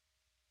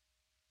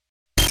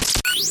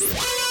The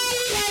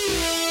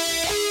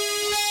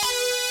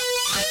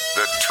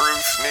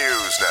Truth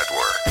News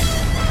Network.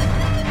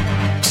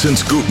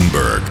 Since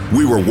Gutenberg,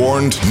 we were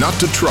warned not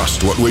to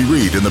trust what we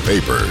read in the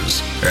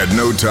papers. At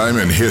no time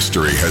in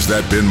history has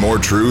that been more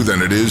true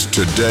than it is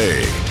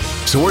today.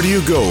 So where do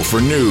you go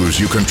for news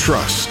you can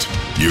trust?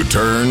 You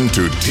turn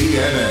to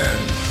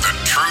TNN, the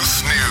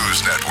Truth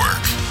News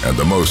Network, and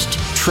the most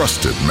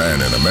trusted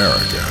man in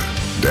America,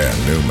 Dan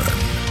Newman.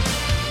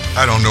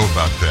 I don't know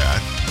about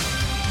that.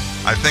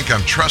 I think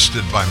I'm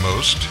trusted by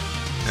most,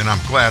 and I'm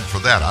glad for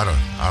that. I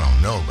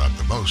don't know about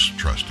the most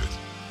trusted.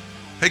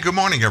 Hey, good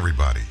morning,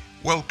 everybody.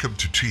 Welcome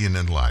to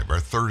TNN Live, our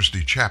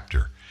Thursday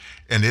chapter,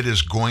 and it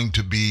is going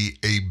to be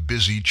a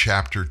busy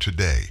chapter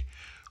today.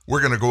 We're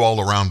going to go all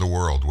around the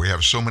world. We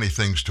have so many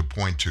things to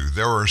point to.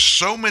 There are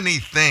so many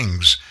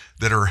things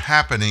that are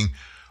happening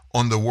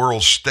on the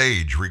world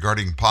stage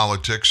regarding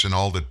politics and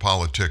all that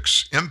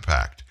politics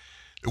impact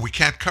that we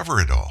can't cover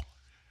it all.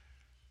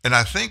 And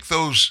I think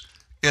those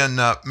in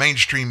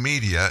mainstream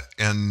media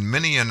and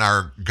many in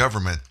our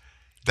government,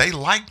 they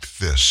liked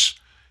this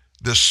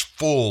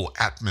full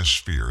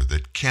atmosphere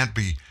that can't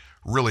be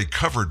really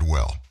covered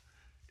well,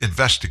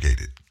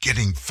 investigated,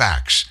 getting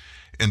facts.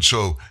 And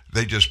so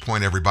they just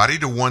point everybody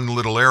to one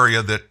little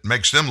area that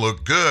makes them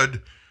look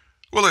good.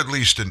 Well, at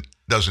least it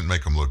doesn't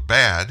make them look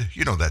bad.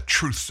 You know, that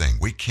truth thing.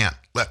 We can't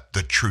let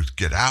the truth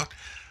get out.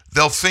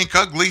 They'll think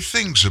ugly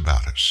things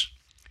about us.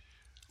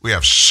 We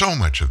have so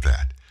much of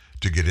that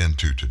to get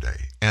into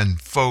today.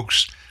 And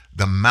folks,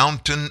 the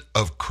mountain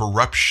of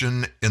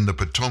corruption in the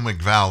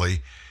Potomac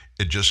Valley,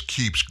 it just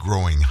keeps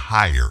growing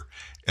higher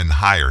and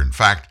higher. In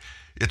fact,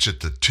 it's at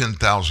the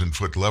 10,000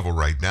 foot level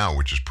right now,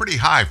 which is pretty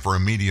high for a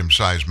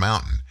medium-sized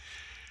mountain.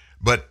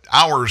 But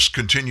ours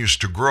continues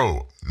to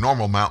grow.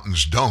 Normal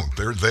mountains don't.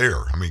 They're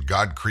there. I mean,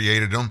 God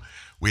created them.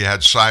 We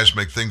had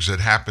seismic things that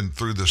happened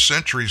through the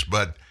centuries,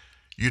 but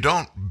you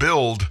don't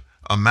build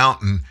a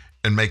mountain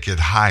and make it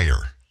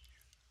higher.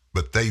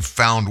 But they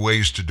found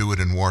ways to do it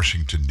in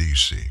Washington,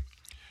 D.C.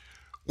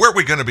 Where are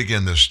we going to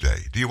begin this day?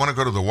 Do you want to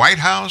go to the White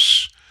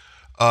House?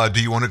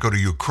 Do you want to go to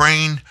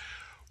Ukraine?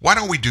 Why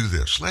don't we do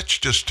this? Let's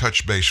just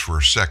touch base for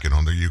a second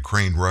on the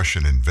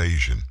Ukraine-Russian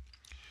invasion.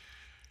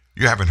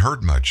 You haven't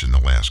heard much in the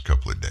last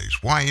couple of days.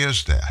 Why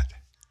is that?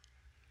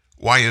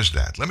 Why is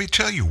that? Let me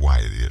tell you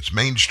why it is.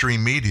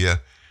 Mainstream media,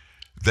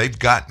 they've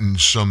gotten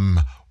some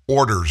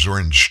orders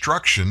or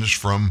instructions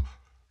from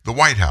the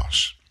White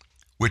House,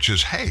 which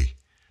is, hey,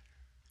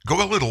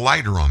 go a little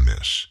lighter on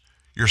this.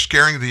 You're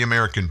scaring the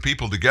American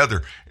people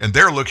together, and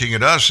they're looking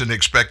at us and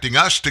expecting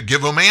us to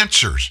give them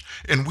answers.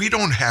 And we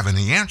don't have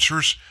any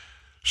answers,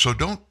 so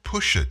don't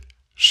push it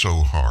so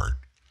hard.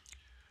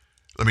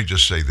 Let me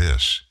just say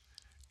this.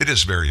 It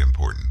is very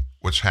important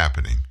what's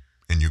happening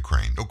in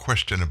Ukraine, no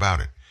question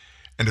about it.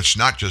 And it's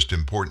not just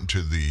important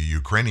to the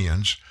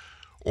Ukrainians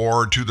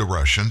or to the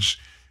Russians.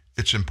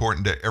 It's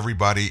important to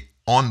everybody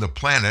on the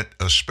planet,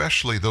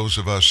 especially those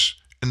of us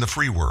in the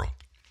free world.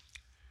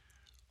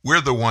 We're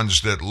the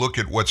ones that look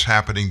at what's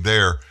happening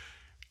there,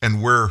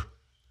 and we're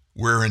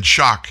in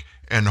shock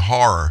and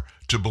horror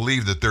to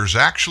believe that there's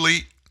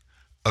actually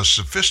a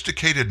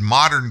sophisticated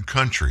modern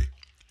country,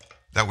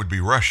 that would be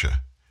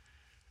Russia,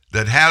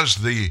 that has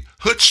the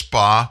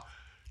chutzpah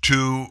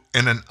to,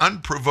 in an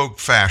unprovoked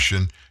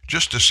fashion,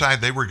 just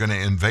decide they were going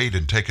to invade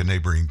and take a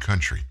neighboring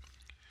country.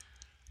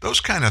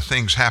 Those kind of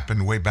things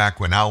happened way back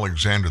when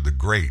Alexander the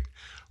Great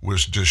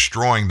was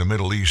destroying the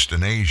Middle East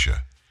and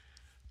Asia.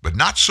 But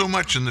not so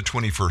much in the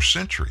 21st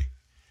century.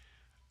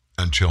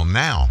 Until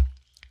now,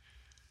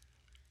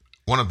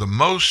 one of the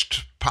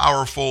most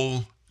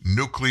powerful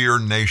nuclear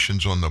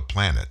nations on the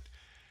planet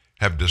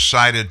have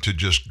decided to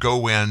just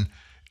go in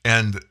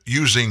and,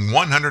 using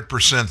 100%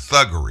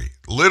 thuggery,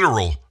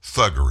 literal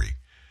thuggery,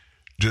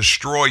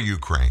 destroy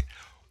Ukraine.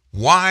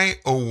 Why,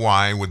 oh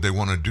why, would they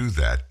want to do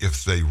that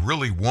if they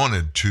really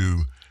wanted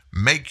to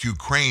make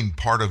Ukraine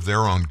part of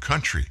their own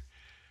country?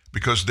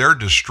 Because they're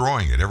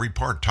destroying it, every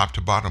part, top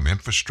to bottom,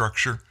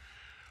 infrastructure,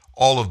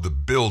 all of the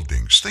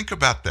buildings. Think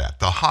about that.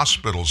 The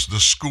hospitals,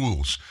 the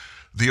schools,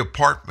 the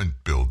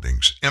apartment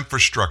buildings,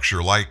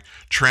 infrastructure like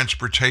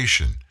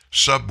transportation,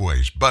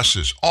 subways,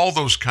 buses, all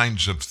those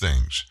kinds of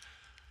things.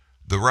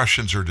 The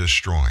Russians are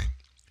destroying.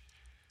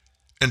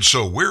 And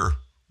so we're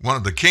one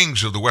of the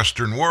kings of the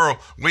Western world.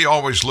 We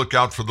always look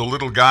out for the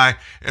little guy,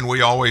 and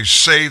we always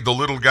save the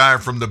little guy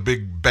from the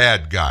big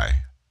bad guy.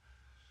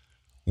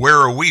 Where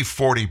are we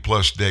 40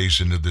 plus days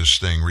into this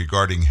thing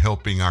regarding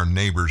helping our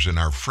neighbors and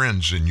our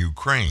friends in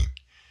Ukraine?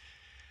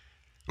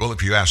 Well,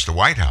 if you ask the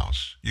White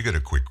House, you get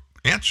a quick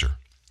answer.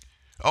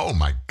 Oh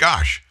my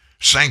gosh,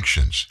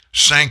 sanctions,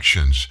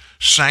 sanctions,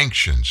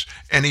 sanctions,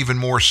 and even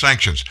more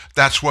sanctions.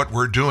 That's what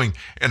we're doing.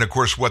 And of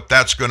course, what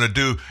that's going to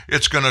do,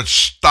 it's going to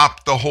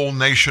stop the whole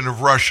nation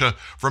of Russia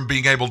from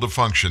being able to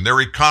function. Their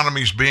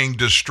economy's being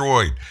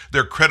destroyed.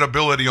 Their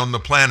credibility on the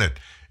planet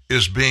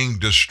is being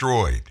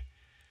destroyed.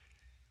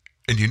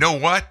 And you know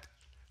what?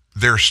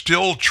 They're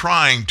still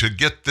trying to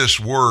get this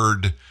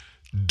word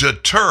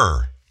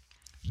deter.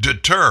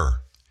 Deter.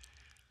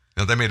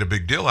 Now, they made a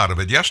big deal out of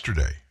it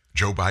yesterday.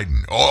 Joe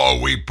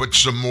Biden, we put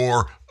some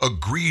more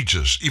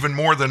egregious, even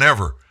more than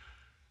ever,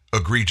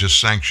 egregious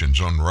sanctions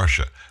on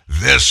Russia.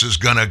 This is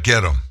going to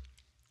get them.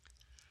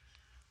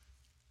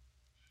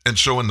 And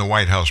so in the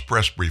White House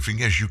press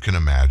briefing, as you can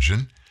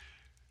imagine,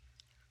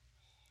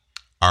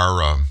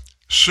 our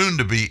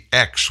soon-to-be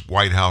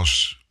ex-White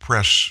House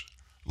press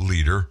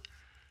leader,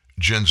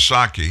 Jen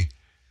Psaki,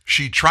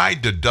 she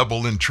tried to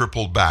double and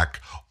triple back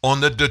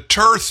on the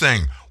deter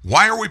thing.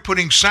 Why are we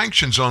putting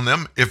sanctions on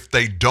them if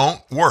they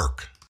don't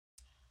work?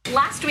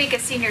 Last week, a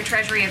senior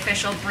Treasury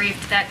official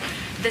briefed that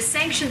the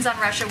sanctions on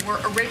Russia were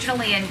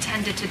originally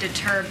intended to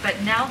deter, but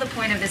now the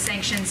point of the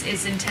sanctions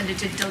is intended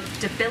to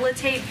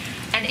debilitate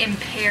and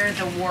impair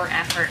the war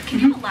effort. Can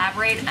you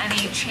elaborate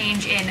any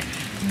change in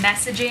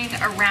messaging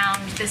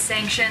around the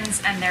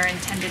sanctions and their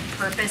intended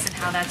purpose and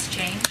how that's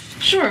changed?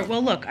 Sure.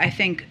 Well, look, I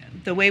think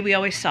the way we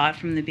always saw it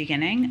from the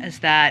beginning is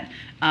that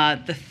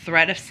the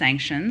threat of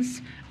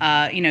sanctions,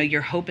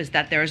 your hope is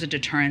that there is a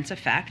deterrence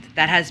effect.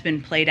 That has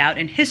been played out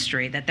in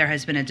history, that there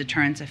has been a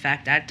deterrence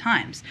effect at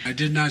times. I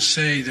did not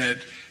say that,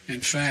 in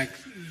fact,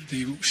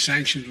 the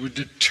sanctions would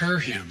deter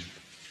him.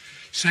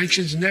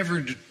 Sanctions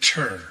never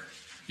deter.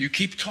 You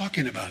keep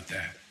talking about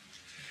that.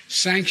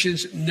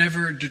 Sanctions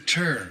never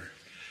deter.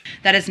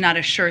 That is not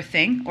a sure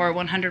thing or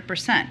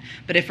 100%.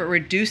 But if it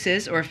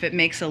reduces or if it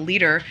makes a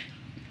leader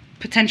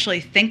potentially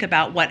think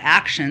about what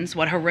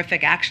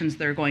horrific actions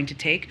they're going to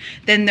take,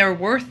 then they're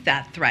worth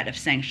that threat of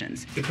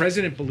sanctions. The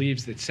president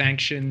believes that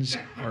sanctions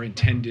are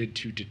intended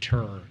to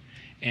deter.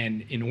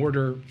 And in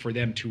order for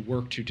them to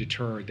work to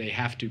deter, they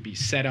have to be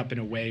set up in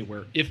a way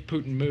where if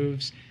Putin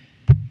moves,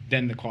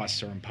 then the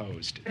costs are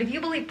imposed. But if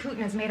you believe Putin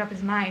has made up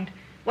his mind,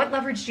 what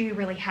leverage do you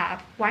really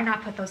have? Why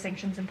not put those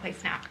sanctions in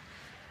place now?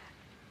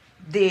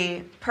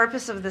 The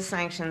purpose of the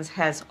sanctions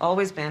has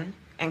always been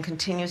and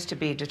continues to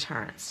be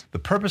deterrence. The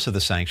purpose of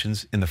the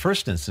sanctions, in the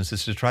first instance,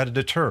 is to try to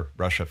deter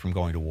Russia from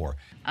going to war.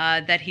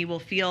 That he will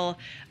feel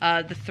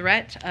the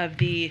threat of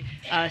the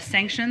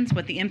sanctions,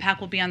 what the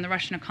impact will be on the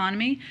Russian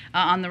economy,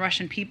 on the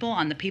Russian people,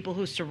 on the people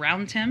who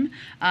surround him.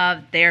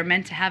 They are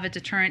meant to have a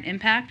deterrent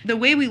impact. The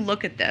way we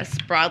look at this,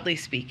 broadly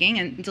speaking,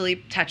 and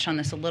Dilip touched on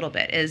this a little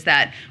bit, is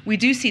that we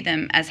do see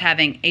them as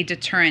having a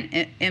deterrent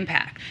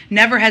impact.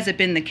 Never has it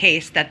been the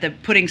case that the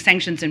putting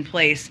sanctions in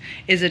place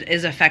is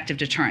effective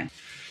deterrent.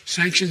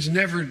 Sanctions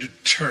never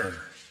deter.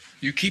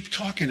 You keep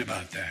talking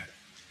about that.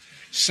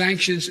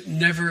 Sanctions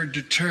never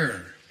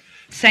deter.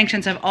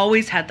 Sanctions have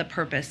always had the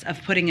purpose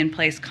of putting in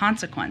place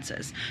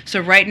consequences.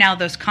 So right now,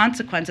 those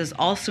consequences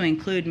also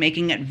include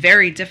making it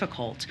very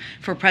difficult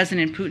for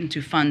President Putin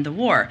to fund the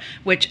war,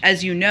 which,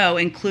 as you know,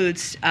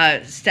 includes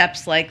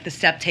steps like the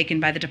step taken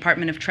by the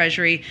Department of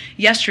Treasury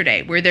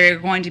yesterday, where they're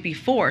going to be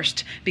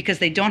forced, because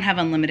they don't have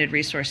unlimited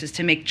resources,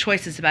 to make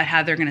choices about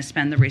how they're going to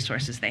spend the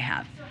resources they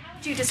have.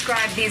 How would you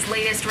describe these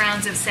latest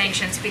rounds of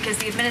sanctions? Because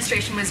the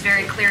administration was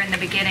very clear in the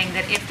beginning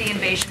that if the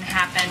invasion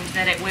happened,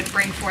 that it would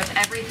bring forth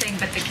everything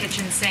but the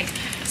kitchen sink.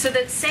 So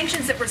the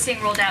sanctions that we're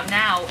seeing rolled out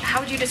now,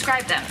 how would you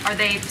describe them? Are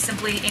they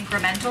simply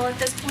incremental at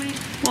this point?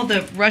 Well,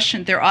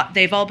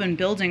 they've all been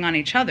building on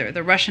each other.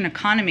 The Russian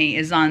economy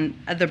is on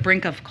the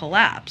brink of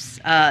collapse.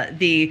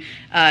 The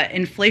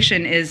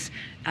inflation is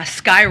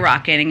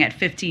skyrocketing at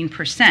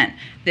 15%.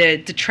 The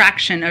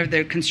detraction or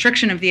the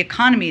constriction of the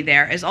economy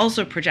there is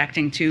also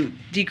projecting to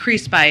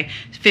decrease by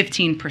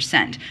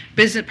 15%.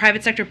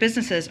 Private sector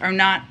businesses are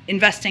not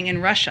investing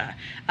in Russia,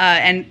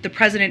 and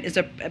President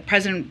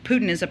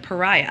Putin is a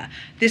pariah.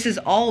 This has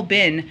all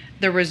been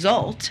the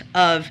result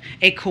of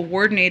a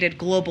coordinated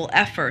global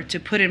effort to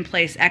put in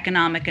place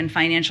economic and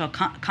financial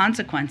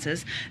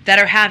consequences that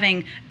are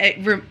having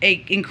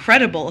a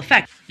incredible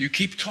effect. You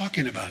keep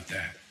talking about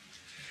that.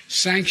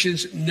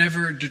 Sanctions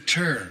never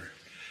deter.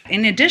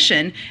 In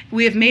addition,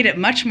 we have made it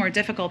much more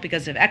difficult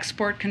because of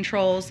export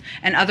controls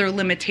and other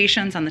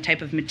limitations on the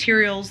type of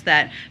materials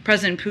that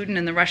President Putin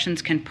and the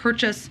Russians can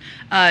purchase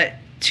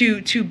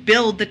to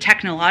build the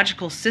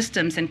technological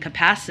systems and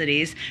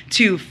capacities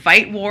to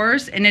fight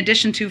wars in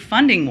addition to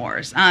funding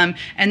wars. And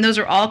those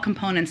are all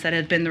components that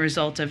have been the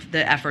result of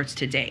the efforts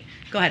to date.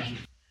 Go ahead.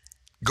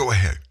 Go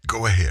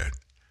ahead.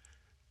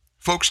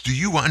 Folks, do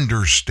you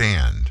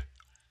understand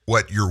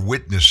what you're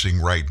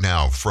witnessing right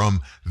now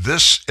from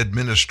this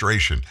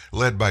administration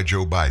led by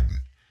Joe Biden?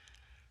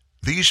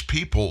 These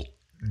people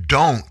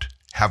don't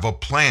have a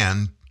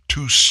plan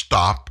to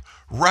stop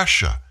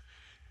Russia.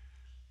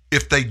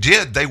 If they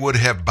did, they would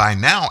have by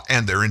now,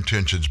 and their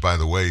intentions, by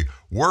the way,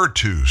 were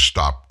to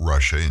stop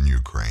Russia in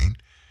Ukraine.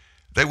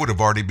 They would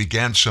have already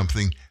began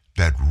something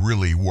that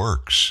really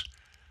works.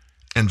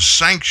 And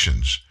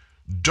sanctions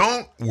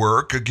don't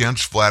work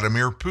against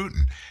Vladimir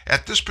Putin.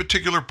 At this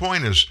particular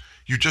point, as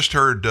you just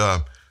heard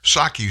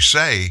Psaki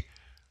say,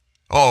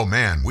 oh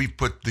man, we've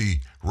put the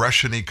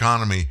Russian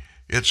economy,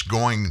 it's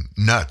going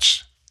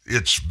nuts.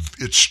 It's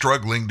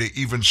struggling to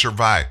even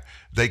survive.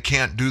 They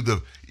can't do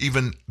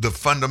even the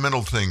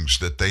fundamental things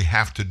that they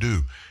have to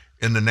do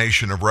in the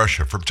nation of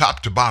Russia. From top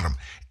to bottom,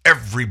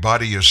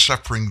 everybody is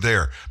suffering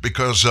there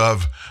because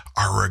of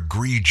our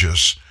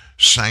egregious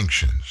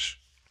sanctions.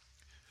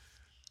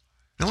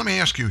 Now let me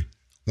ask you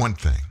one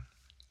thing.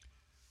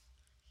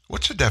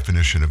 What's the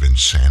definition of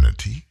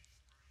insanity?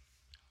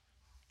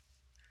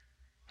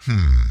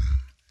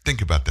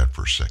 Think about that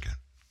for a second.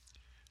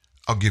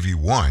 I'll give you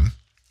one.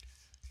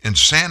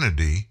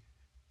 Insanity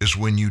is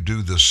when you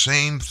do the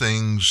same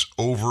things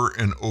over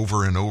and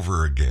over and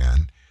over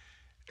again,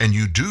 and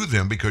you do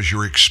them because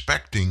you're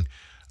expecting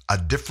a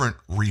different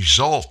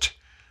result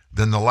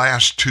than the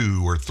last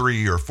 2 or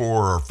 3 or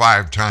 4 or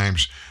 5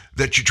 times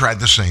that you tried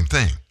the same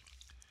thing.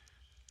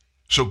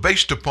 So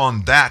based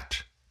upon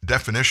that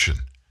definition,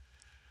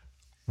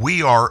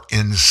 we are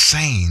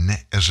insane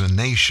as a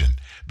nation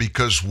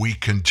because we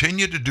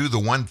continue to do the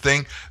one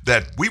thing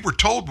that we were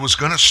told was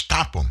going to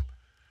stop them.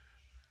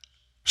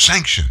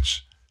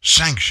 Sanctions.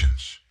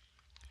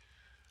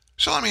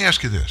 So let me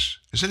ask you this.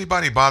 Has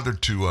anybody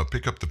bothered to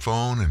pick up the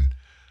phone and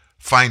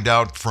find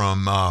out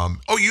from,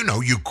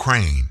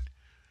 Ukraine,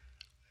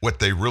 what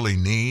they really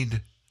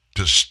need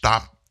to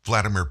stop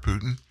Vladimir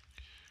Putin?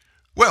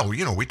 Well,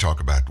 we talk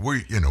about,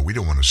 we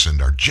don't want to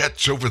send our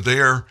jets over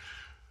there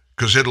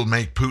because it'll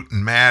make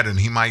Putin mad and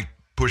he might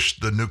push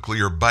the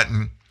nuclear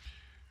button.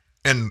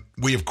 And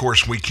we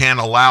can't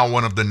allow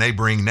one of the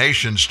neighboring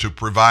nations to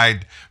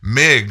provide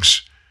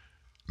MiGs,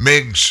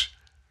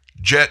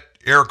 jet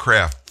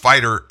aircraft,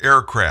 fighter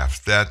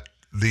aircraft that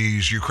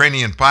these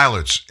Ukrainian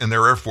pilots in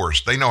their Air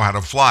Force, they know how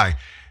to fly.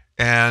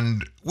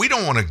 And we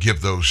don't want to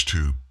give those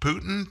to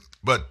Putin,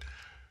 but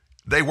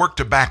they worked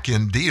a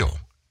back-end deal,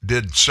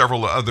 did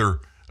several other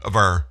of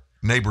our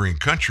neighboring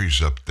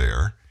countries up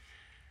there,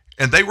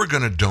 and they were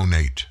going to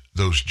donate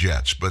those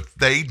jets, but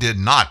they did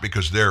not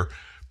because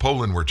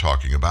Poland we're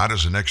talking about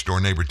as a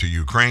next-door neighbor to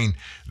Ukraine.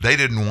 They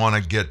didn't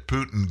want to get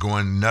Putin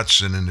going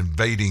nuts and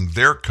invading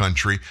their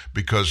country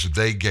because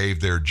they gave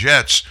their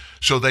jets.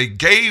 So they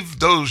gave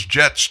those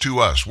jets to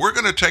us. We're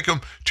going to take them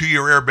to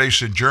your air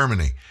base in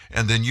Germany,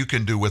 and then you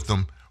can do with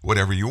them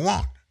whatever you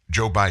want.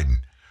 Joe Biden.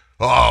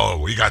 Oh,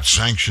 we got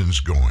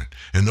sanctions going,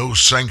 and those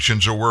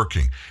sanctions are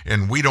working,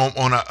 and we don't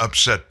want to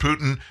upset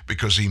Putin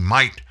because he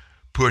might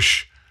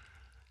push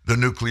the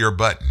nuclear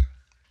button.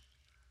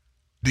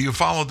 Do you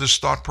follow this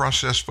thought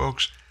process,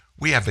 folks?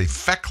 We have a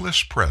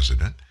feckless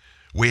president.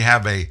 We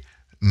have a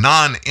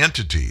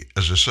non-entity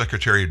as a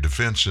Secretary of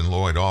Defense in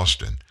Lloyd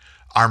Austin.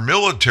 Our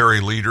military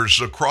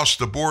leaders across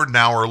the board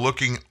now are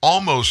looking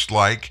almost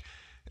like,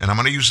 and I'm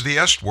going to use the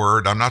S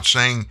word, I'm not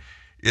saying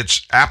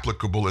it's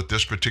applicable at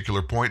this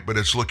particular point, but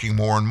it's looking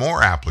more and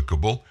more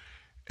applicable,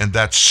 and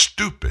that's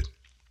stupid.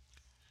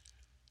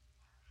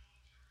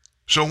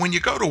 So when you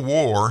go to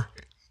war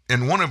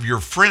and one of your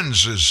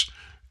friends is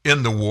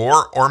in the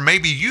war, or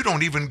maybe you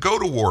don't even go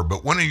to war,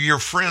 but one of your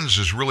friends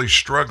is really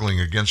struggling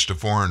against a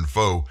foreign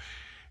foe,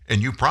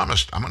 and you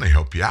promised, I'm going to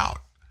help you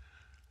out.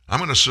 I'm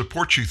going to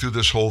support you through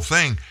this whole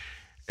thing.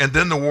 And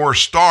then the war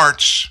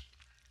starts,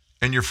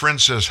 and your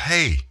friend says,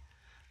 hey,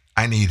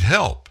 I need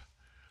help.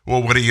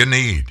 Well, what do you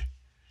need?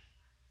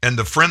 And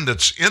the friend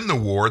that's in the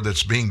war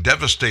that's being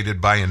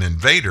devastated by an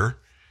invader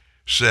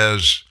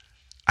says,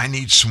 I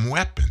need some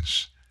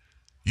weapons.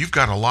 You've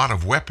got a lot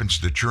of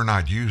weapons that you're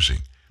not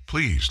using.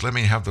 Please, let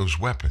me have those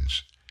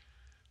weapons.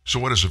 So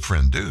what does a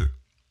friend do?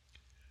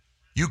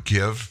 You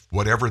give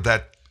whatever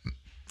that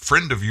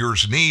friend of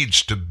yours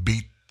needs to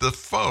beat the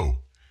foe.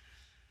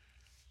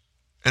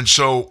 And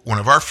so one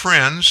of our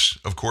friends,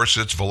 of course,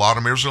 it's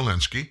Volodymyr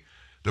Zelensky,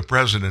 the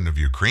president of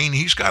Ukraine.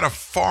 He's got a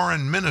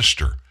foreign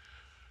minister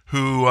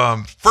who,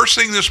 first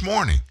thing this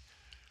morning,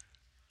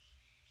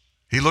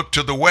 he looked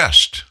to the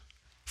West,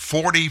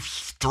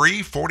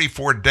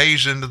 44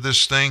 days into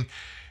this thing,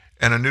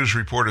 and a news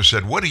reporter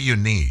said, what do you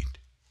need?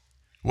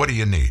 What do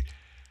you need?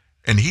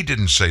 And he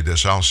didn't say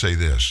this, I'll say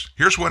this.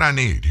 Here's what I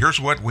need. Here's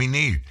what we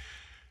need.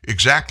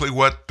 Exactly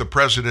what the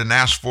president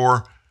asked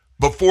for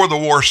before the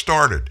war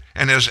started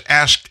and has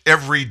asked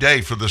every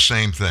day for the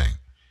same thing.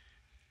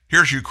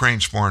 Here's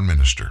Ukraine's foreign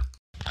minister.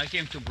 I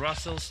came to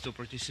Brussels to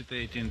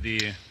participate in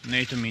the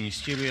NATO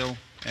ministerial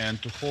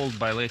and to hold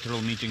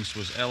bilateral meetings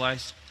with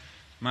allies.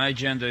 My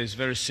agenda is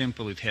very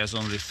simple. It has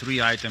only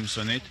 3 items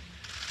on it.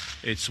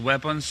 It's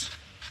weapons,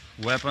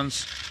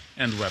 weapons,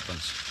 and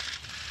weapons.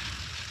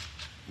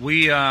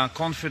 We are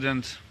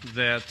confident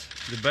that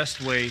the best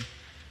way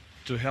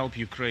to help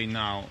Ukraine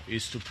now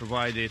is to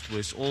provide it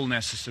with all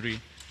necessary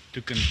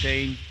to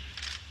contain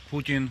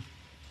Putin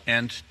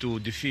and to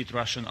defeat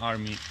Russian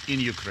army in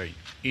Ukraine,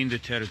 in the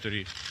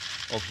territory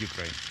of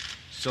Ukraine,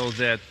 so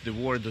that the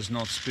war does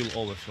not spill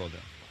over further.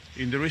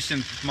 In the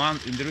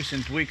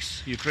recent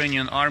weeks,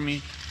 Ukrainian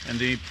army and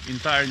the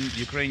entire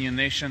Ukrainian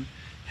nation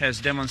has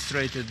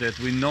demonstrated that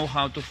we know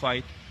how to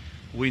fight,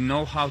 we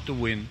know how to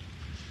win,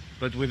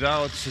 but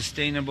without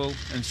sustainable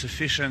and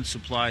sufficient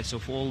supplies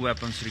of all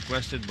weapons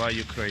requested by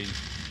Ukraine,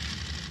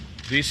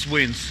 these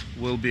wins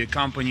will be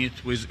accompanied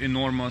with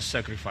enormous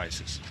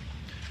sacrifices.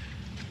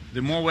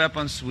 The more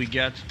weapons we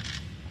get,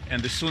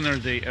 and the sooner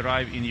they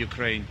arrive in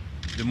Ukraine,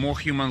 the more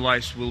human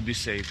lives will be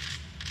saved,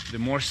 the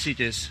more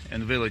cities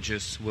and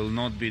villages will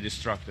not be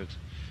destructed,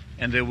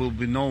 and there will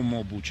be no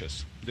more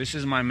butchers. This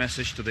is my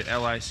message to the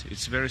allies.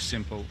 It's very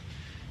simple.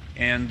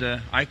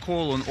 And I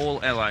call on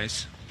all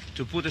allies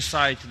to put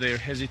aside their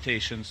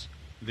hesitations,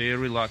 their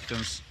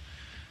reluctance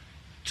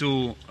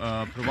to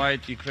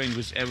provide Ukraine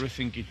with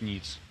everything it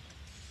needs.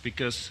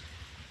 Because,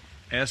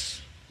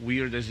 as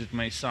weird as it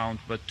may sound,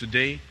 but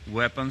today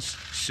weapons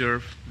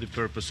serve the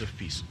purpose of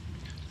peace.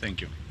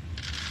 Thank you.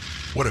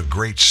 What a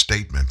great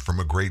statement from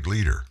a great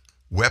leader.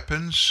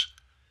 Weapons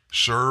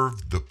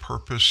serve the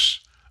purpose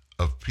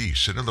of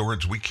peace. In other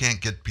words, we can't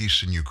get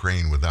peace in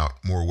Ukraine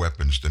without more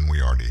weapons than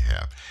we already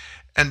have.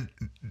 And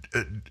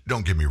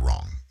don't get me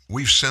wrong.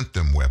 We've sent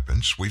them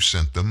weapons. We've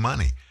sent them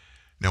money.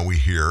 Now we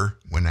hear,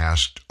 when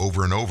asked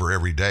over and over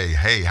every day,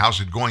 hey, how's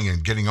it going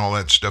in getting all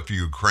that stuff to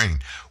Ukraine?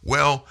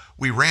 Well,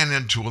 we ran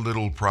into a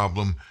little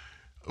problem.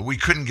 We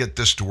couldn't get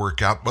this to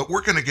work out, but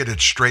we're going to get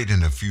it straight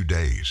in a few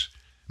days.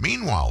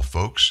 Meanwhile,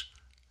 folks,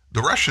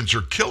 the Russians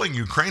are killing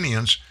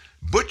Ukrainians,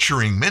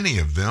 butchering many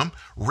of them,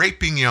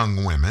 raping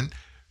young women,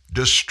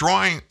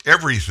 destroying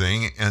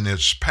everything in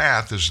its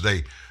path as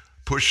they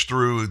push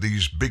through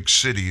these big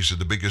cities,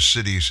 the biggest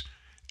cities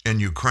in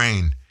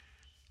Ukraine.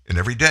 And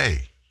every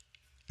day,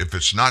 if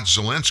it's not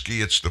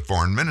Zelensky, it's the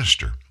foreign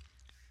minister.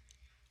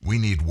 We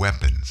need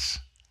weapons.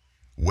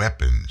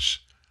 Weapons.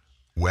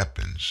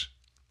 Weapons.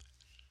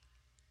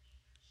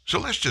 So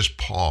let's just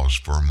pause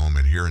for a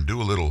moment here and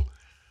do a little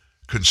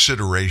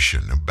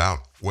consideration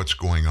about what's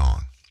going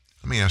on.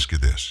 Let me ask you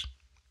this.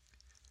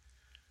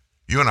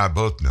 You and I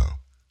both know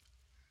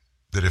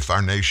that if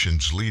our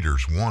nation's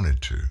leaders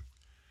wanted to,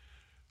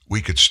 we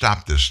could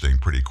stop this thing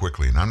pretty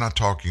quickly. And I'm not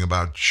talking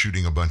about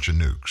shooting a bunch of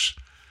nukes.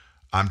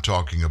 I'm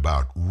talking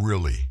about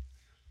really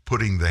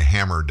putting the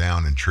hammer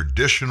down in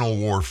traditional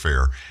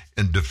warfare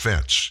in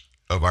defense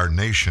of our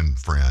nation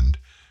friend,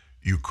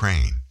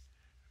 Ukraine.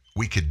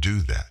 We could do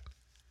that.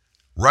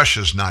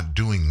 Russia's not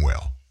doing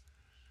well.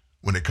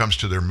 When it comes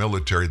to their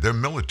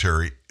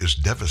military is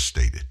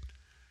devastated.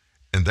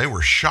 And they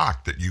were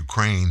shocked that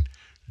Ukraine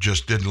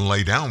just didn't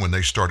lay down when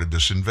they started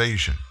this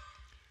invasion.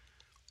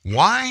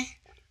 Why,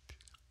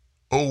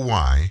 oh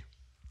why,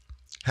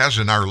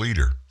 hasn't our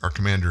leader, our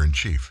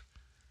commander-in-chief,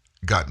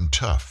 gotten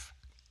tough?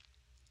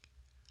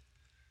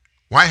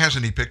 Why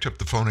hasn't he picked up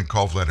the phone and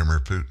called Vladimir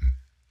Putin?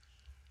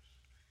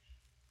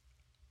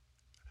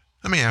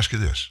 Let me ask you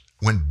this.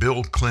 When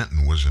Bill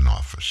Clinton was in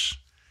office,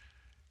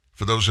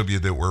 for those of you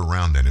that were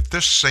around then, if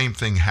this same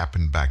thing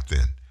happened back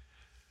then,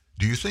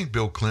 do you think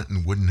Bill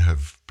Clinton wouldn't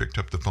have picked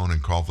up the phone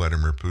and called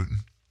Vladimir Putin?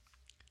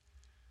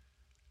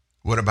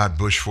 What about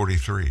Bush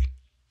 43,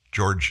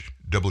 George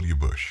W.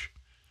 Bush?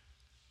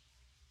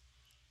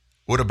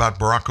 What about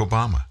Barack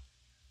Obama?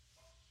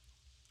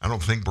 I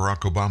don't think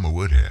Barack Obama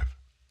would have.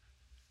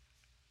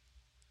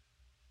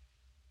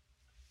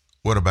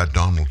 What about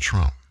Donald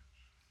Trump?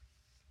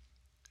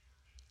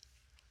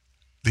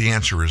 The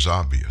answer is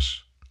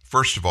obvious.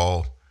 First of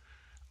all,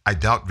 I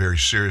doubt very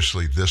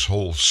seriously this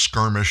whole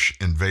skirmish,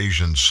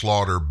 invasion,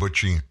 slaughter,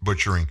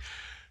 butchering,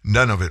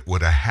 none of it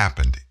would have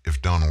happened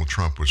if Donald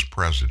Trump was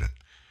president.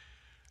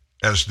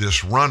 As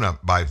this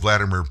run-up by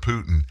Vladimir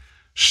Putin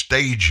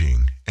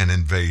staging an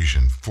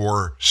invasion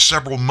for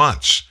several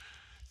months,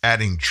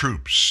 adding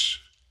troops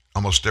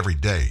almost every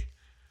day,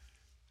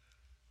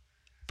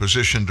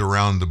 positioned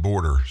around the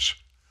borders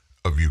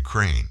of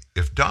Ukraine.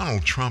 If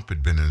Donald Trump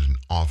had been in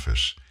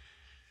office,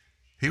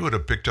 he would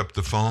have picked up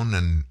the phone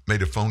and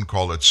made a phone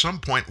call at some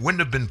point. Wouldn't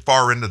have been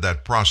far into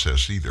that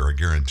process either, I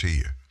guarantee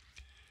you.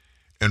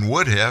 And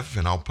would have,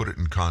 and I'll put it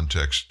in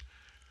context,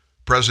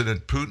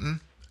 President Putin,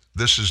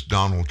 this is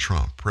Donald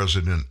Trump,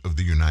 President of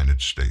the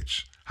United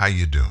States. How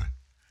you doing?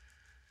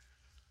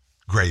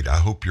 Great, I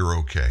hope you're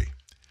okay.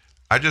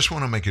 I just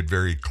want to make it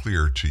very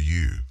clear to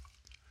you,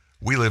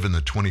 we live in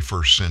the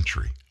 21st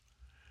century.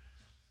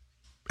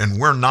 And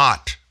we're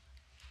not,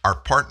 our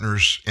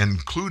partners,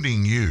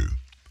 including you,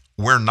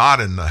 we're not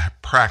in the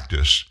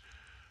practice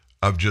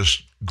of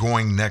just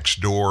going next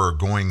door or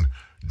going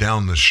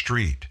down the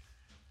street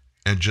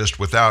and just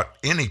without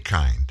any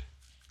kind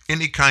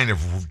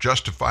of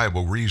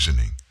justifiable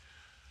reasoning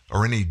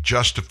or any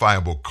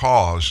justifiable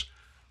cause,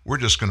 we're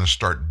just going to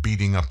start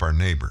beating up our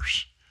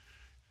neighbors.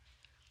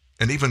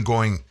 And even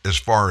going as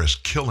far as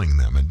killing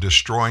them and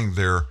destroying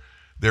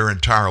their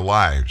entire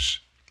lives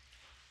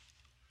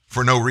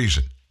for no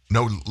reason,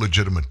 no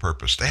legitimate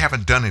purpose. They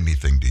haven't done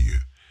anything to you.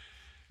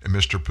 And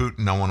Mr.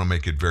 Putin, I want to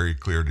make it very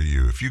clear to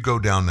you, if you go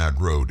down that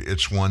road,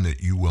 it's one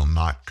that you will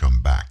not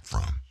come back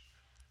from.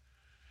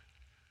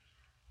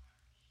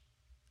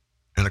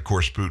 And of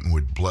course, Putin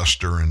would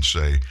bluster and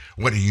say,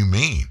 what do you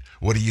mean?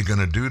 What are you going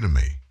to do to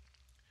me?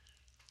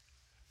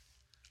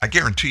 I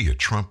guarantee you,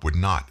 Trump would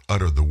not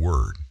utter the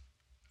word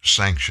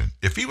sanction.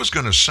 If he was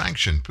going to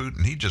sanction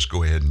Putin, he'd just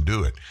go ahead and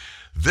do it.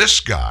 This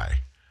guy,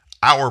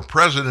 our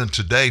president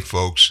today,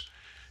 folks,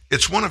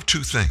 it's one of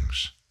two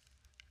things.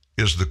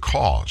 Is the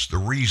cause, the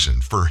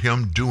reason for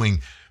him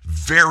doing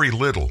very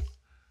little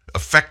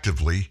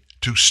effectively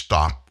to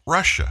stop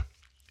Russia.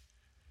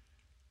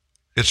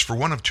 It's for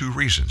one of two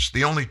reasons,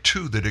 the only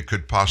two that it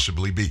could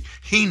possibly be.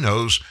 He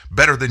knows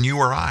better than you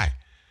or I.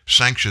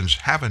 Sanctions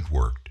haven't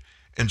worked,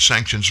 and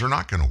sanctions are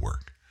not going to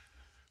work.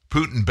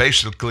 Putin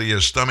basically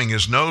is thumbing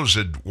his nose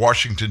at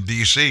Washington,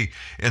 D.C.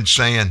 and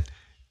saying,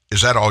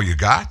 is that all you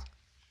got?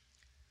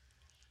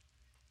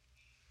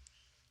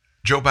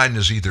 Joe Biden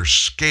is either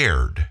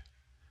scared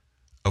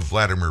of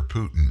Vladimir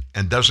Putin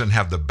and doesn't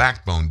have the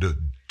backbone to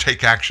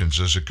take actions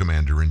as a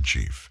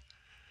commander-in-chief,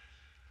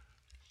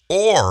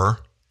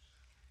 or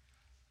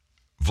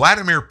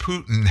Vladimir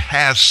Putin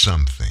has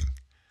something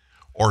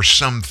or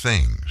some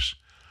things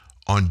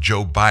on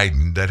Joe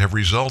Biden that have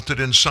resulted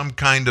in some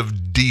kind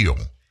of deal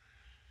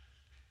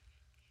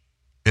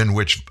in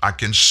which I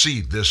can see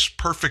this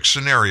perfect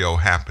scenario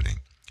happening.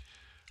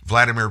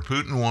 Vladimir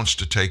Putin wants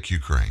to take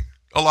Ukraine.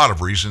 A lot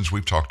of reasons,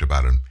 we've talked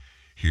about him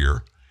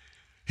here.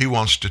 He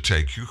wants to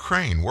take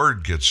Ukraine.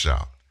 Word gets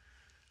out.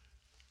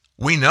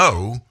 We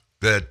know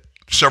that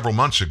several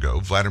months ago,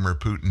 Vladimir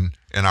Putin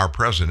and our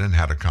president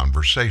had a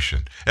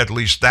conversation. At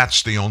least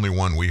that's the only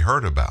one we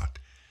heard about.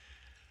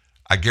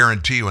 I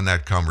guarantee you in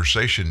that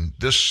conversation,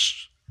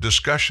 this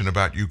discussion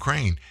about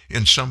Ukraine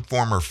in some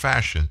form or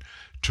fashion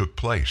took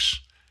place.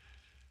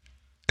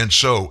 And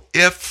so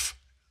if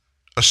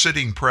a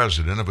sitting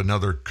president of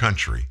another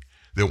country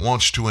that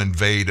wants to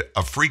invade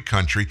a free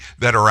country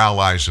that are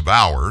allies of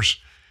ours,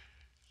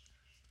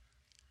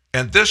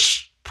 and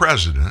this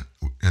president,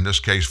 in this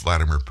case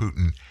Vladimir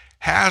Putin,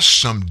 has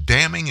some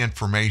damning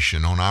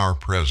information on our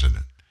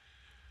president,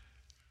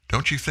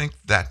 don't you think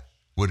that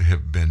would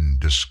have been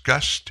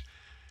discussed?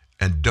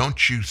 And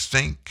don't you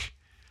think,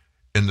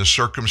 in the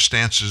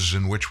circumstances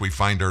in which we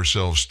find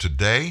ourselves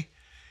today,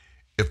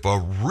 if a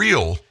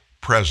real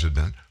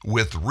president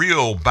with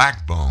real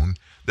backbone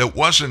that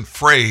wasn't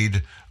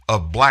afraid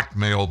of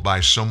blackmail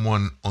by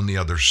someone on the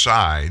other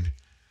side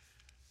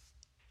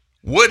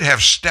would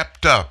have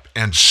stepped up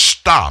and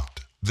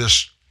stopped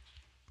this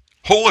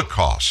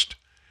Holocaust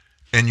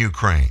in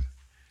Ukraine?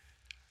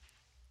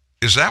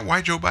 Is that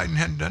why Joe Biden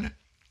hadn't done it?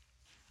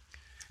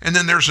 And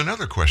then there's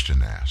another question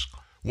to ask.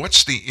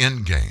 What's the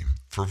end game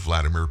for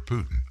Vladimir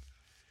Putin?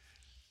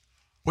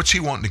 What's he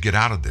wanting to get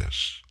out of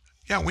this?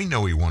 Yeah, we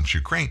know he wants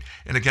Ukraine.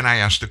 And again, I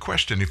ask the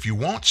question, if you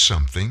want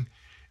something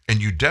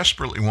and you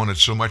desperately want it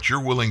so much,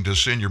 you're willing to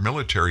send your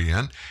military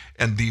in,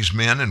 and these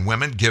men and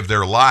women give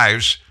their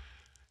lives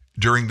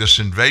during this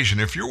invasion.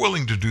 If you're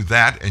willing to do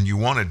that and you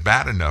want it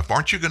bad enough,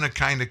 aren't you going to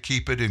kind of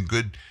keep it in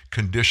good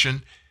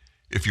condition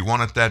if you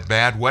want it that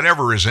bad?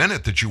 Whatever is in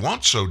it that you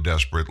want so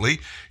desperately,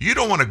 you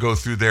don't want to go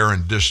through there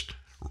and just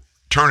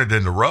turn it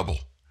into rubble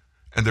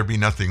and there be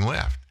nothing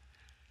left.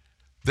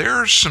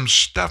 There's some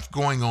stuff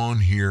going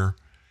on here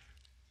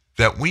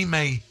that we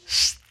may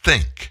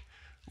think,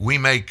 we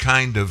may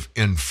kind of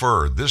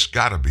infer, this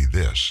got to be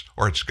this,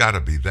 or it's got to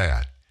be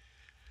that.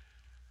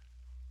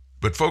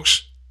 But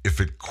folks, if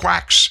it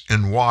quacks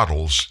and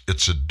waddles,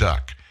 it's a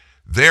duck.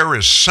 There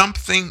is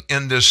something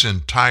in this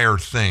entire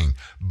thing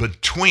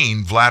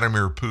between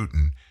Vladimir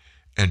Putin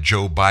and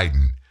Joe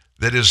Biden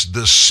that is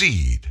the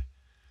seed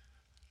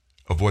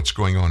of what's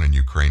going on in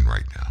Ukraine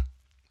right now.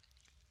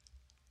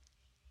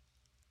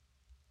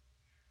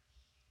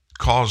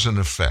 Cause and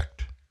effect.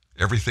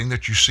 Everything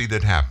that you see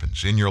that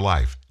happens in your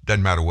life,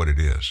 doesn't matter what it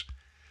is.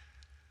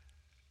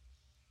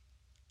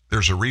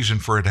 There's a reason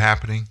for it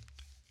happening,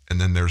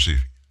 and then there's the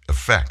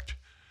effect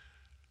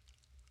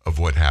of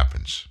what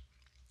happens.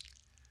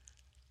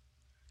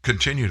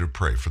 Continue to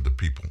pray for the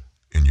people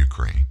in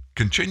Ukraine.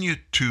 Continue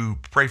to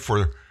pray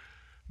for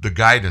the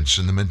guidance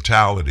and the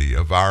mentality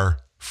of our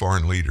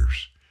foreign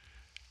leaders.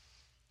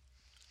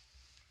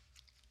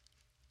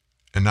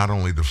 And not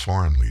only the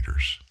foreign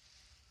leaders,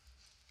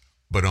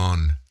 but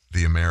on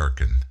the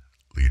American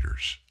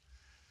leaders.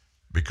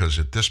 Because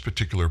at this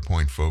particular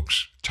point,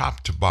 folks,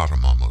 top to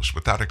bottom almost,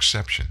 without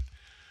exception,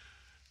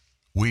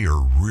 we are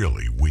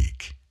really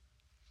weak.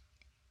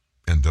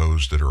 And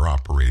those that are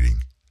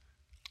operating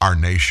our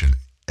nation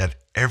at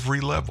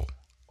every level,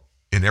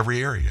 in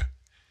every area,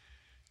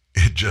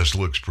 it just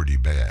looks pretty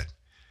bad.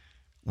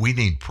 We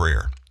need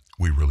prayer.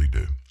 We really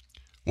do.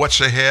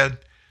 What's ahead?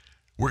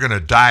 We're going to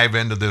dive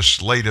into this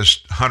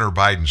latest Hunter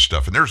Biden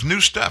stuff. And there's new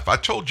stuff. I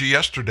told you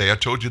yesterday, I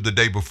told you the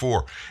day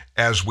before,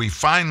 as we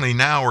finally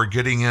now are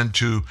getting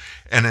into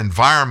an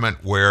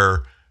environment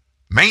where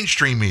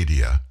mainstream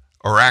media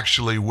are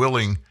actually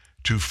willing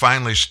to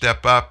finally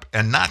step up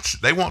and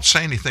they won't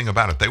say anything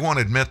about it. They won't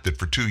admit that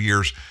for 2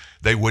 years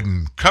they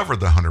wouldn't cover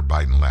the Hunter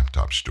Biden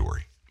laptop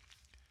story.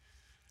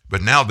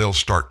 But now they'll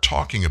start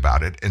talking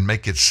about it and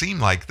make it seem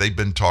like they've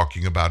been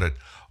talking about it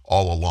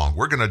all along.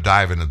 We're going to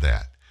dive into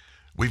that.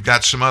 We've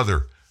got some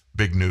other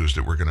big news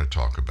that we're going to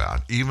talk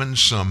about. Even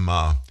some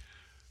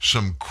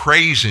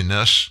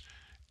craziness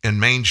in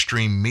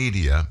mainstream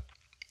media.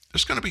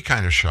 It's going to be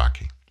kind of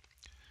shocking.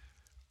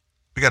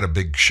 We got a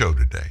big show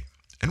today,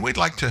 and we'd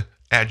like to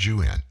add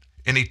you in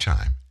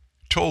anytime.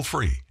 Toll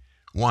free,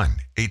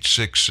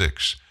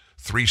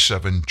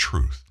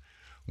 1-866-37-TRUTH.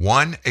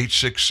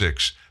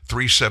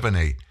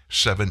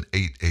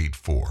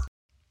 1-866-378-7884.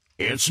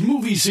 It's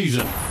movie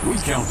season. We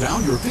count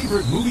down your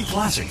favorite movie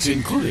classics,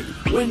 including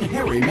When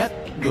Harry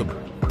Met the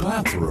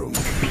Bathroom,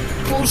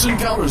 Close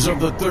Encounters of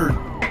the Third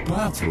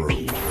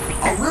Bathroom,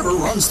 A River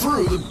Runs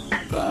Through the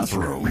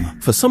bathroom.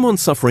 For someone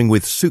suffering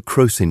with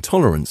sucrose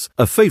intolerance,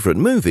 a favorite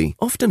movie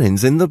often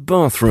ends in the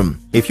bathroom.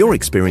 If you're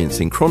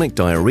experiencing chronic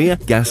diarrhea,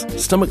 gas,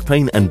 stomach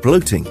pain, and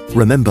bloating,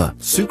 remember,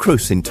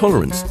 sucrose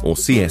intolerance, or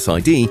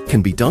CSID,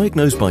 can be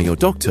diagnosed by your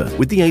doctor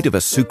with the aid of a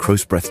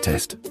sucrose breath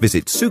test.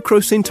 Visit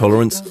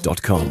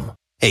sucroseintolerance.com.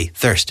 Hey,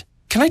 Thirst,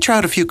 can I try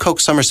out a few Coke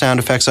summer sound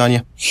effects on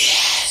you?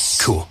 Yes.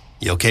 Cool.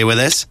 You okay with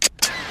this?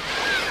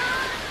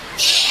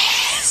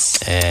 Yes.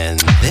 And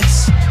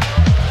this?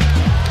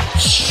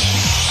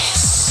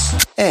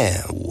 Yes.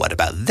 And what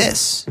about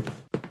this?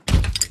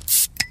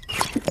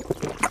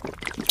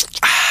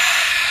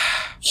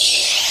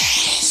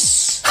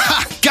 Yes.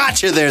 Ha!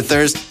 Gotcha there,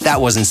 Thirst. That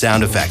wasn't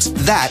sound effects.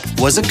 That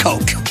was a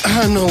Coke.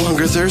 I'm no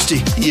longer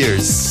thirsty. You're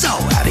so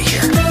out of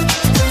here.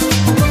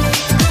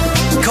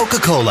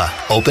 Coca-Cola.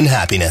 Open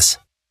happiness.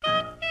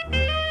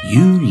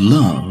 You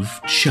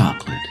love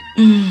chocolate.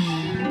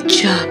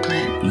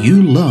 Chocolate.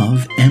 You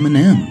love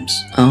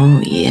M&Ms. Oh,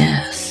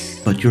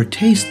 yes. But your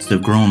tastes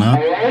have grown up,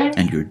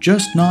 and you're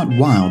just not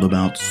wild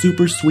about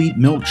super sweet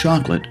milk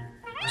chocolate,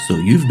 so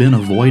you've been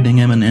avoiding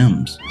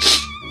M&Ms.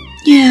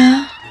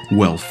 Yeah.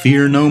 Well,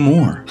 fear no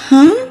more.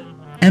 Huh?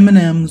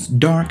 M&M's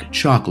Dark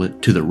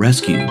Chocolate to the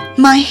rescue.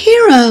 My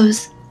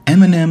heroes.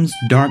 M&M's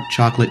Dark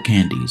Chocolate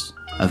Candies.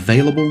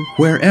 Available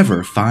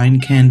wherever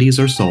fine candies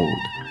are sold.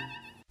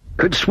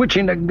 Could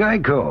switching to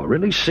Geico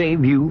really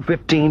save you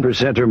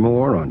 15% or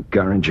more on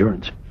car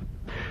insurance?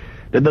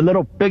 Did the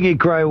little piggy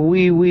cry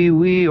wee, wee,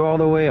 wee all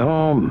the way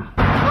home?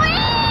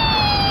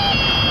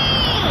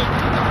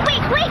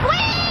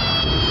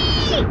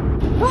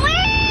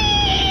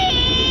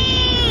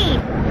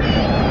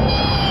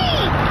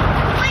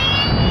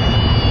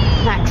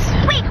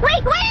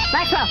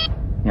 Maxwell!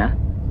 Yeah?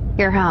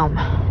 You're home.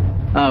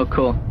 Oh,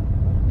 cool.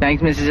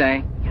 Thanks, Mrs.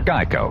 A.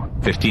 Geico.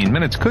 15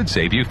 minutes could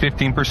save you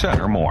 15%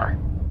 or more.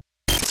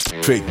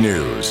 Fake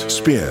news,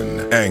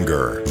 spin,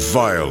 anger,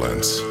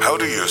 violence. How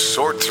do you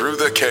sort through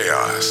the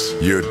chaos?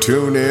 You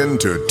tune in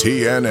to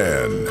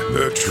TNN,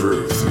 the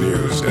Truth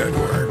News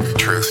Network.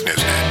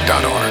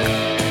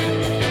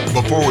 TruthNewsNet.org.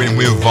 Before we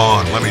move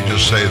on, let me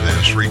just say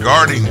this.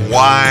 Regarding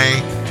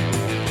why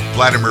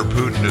Vladimir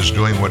Putin is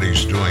doing what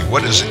he's doing,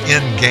 what his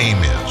end game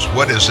is,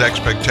 what his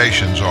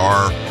expectations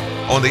are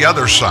on the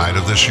other side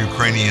of this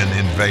Ukrainian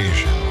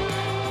invasion.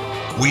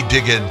 We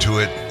dig into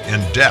it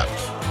in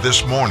depth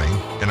this morning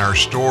in our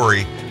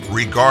story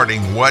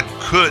regarding what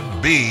could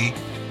be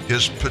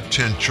his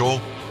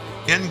potential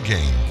end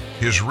game,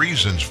 his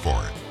reasons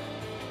for it.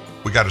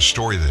 We got a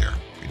story there.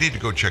 You need to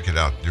go check it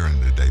out during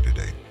the day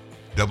today.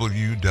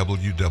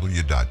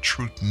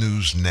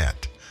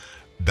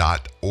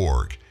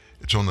 www.truthnewsnet.org.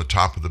 It's on the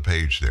top of the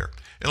page there.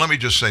 And let me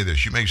just say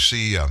this. You may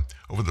see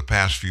over the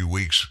past few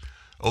weeks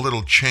a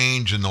little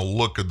change in the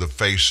look of the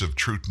face of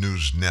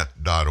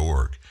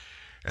truthnewsnet.org.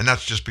 And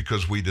that's just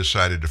because we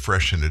decided to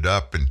freshen it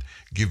up and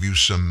give you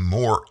some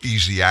more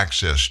easy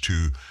access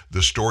to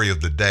the story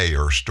of the day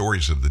or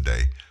stories of the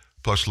day,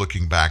 plus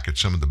looking back at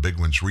some of the big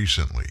ones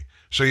recently.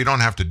 So you don't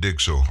have to dig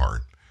so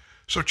hard.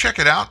 So check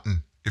it out,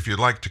 and if you'd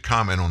like to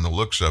comment on the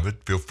looks of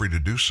it, feel free to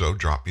do so.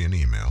 Drop me an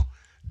email,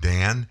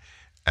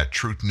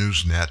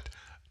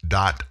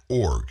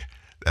 dan@truthnewsnet.org.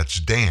 That's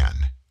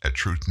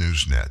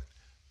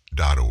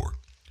dan@truthnewsnet.org.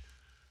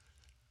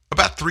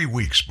 About 3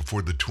 weeks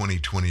before the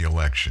 2020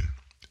 election,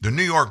 the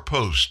New York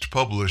Post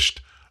published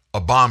a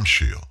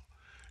bombshell,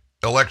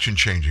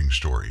 election-changing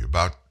story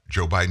about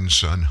Joe Biden's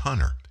son,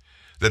 Hunter,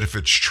 that if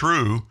it's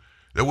true,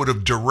 that would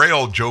have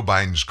derailed Joe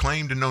Biden's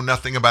claim to know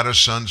nothing about his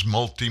son's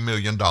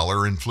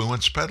multi-million-dollar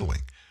influence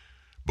peddling,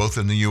 both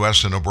in the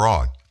U.S. and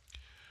abroad.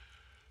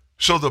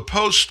 So the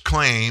Post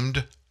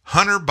claimed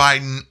Hunter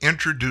Biden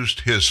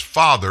introduced his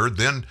father,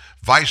 then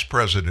Vice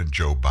President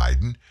Joe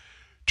Biden,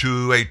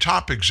 to a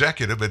top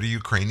executive at a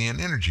Ukrainian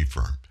energy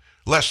firm,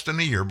 less than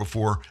a year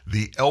before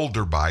the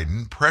elder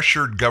Biden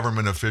pressured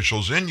government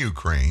officials in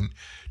Ukraine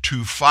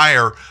to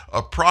fire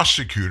a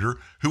prosecutor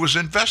who was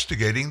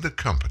investigating the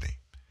company.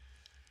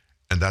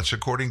 And that's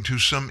according to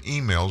some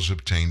emails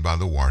obtained by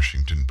the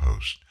Washington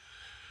Post.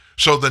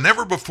 So the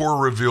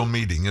never-before-revealed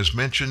meeting is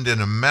mentioned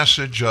in a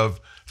message of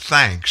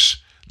thanks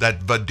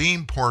that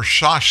Vadim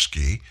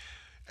Porshavsky,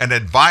 an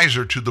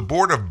advisor to the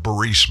board of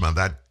Burisma,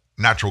 that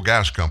natural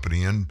gas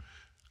company in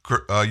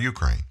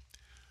Ukraine,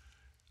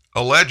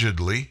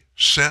 allegedly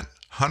sent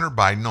Hunter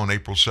Biden on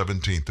April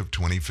 17th of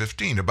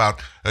 2015, about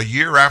a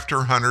year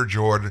after Hunter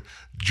joined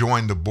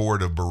the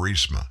board of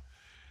Burisma.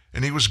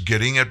 And he was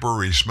getting at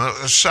Burisma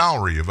a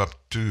salary of up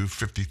to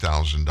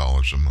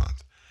 $50,000 a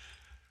month.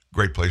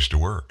 Great place to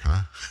work,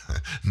 huh?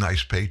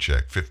 Nice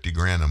paycheck,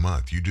 $50,000 a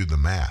month. You do the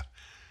math.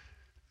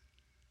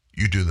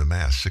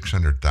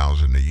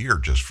 $600,000 a year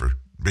just for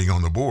being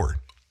on the board.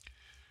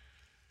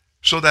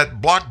 So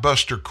that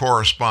blockbuster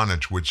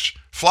correspondence, which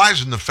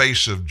flies in the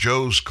face of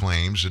Joe's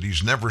claims that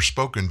he's never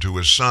spoken to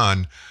his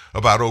son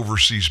about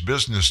overseas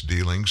business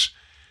dealings,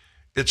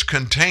 it's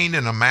contained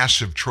in a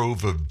massive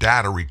trove of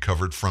data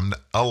recovered from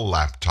a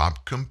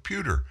laptop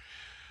computer.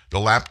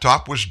 The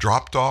laptop was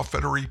dropped off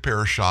at a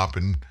repair shop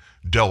in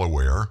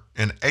Delaware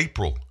in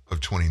April of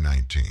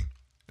 2019.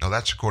 Now,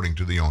 that's according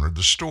to the owner of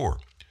the store.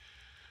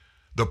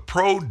 The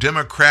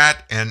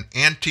pro-Democrat and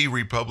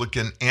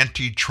anti-Republican,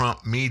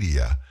 anti-Trump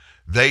media,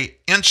 they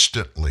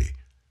instantly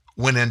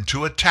went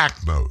into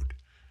attack mode.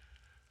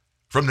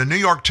 From the New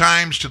York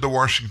Times to the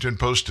Washington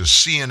Post to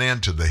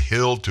CNN to The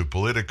Hill to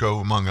Politico,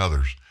 among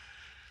others,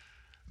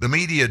 the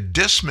media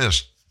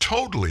dismissed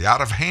totally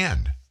out of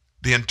hand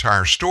the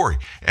entire story.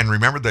 And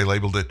remember, they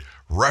labeled it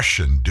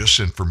Russian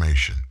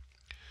disinformation.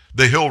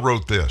 The Hill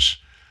wrote this: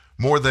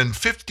 more than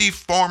 50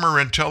 former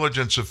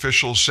intelligence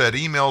officials said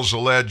emails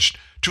alleged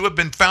to have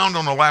been found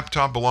on a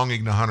laptop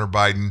belonging to Hunter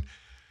Biden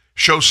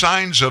show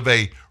signs of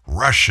a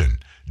Russian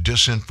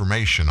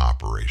disinformation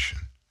operation.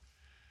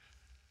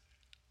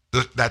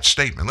 That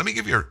statement, let me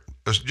give you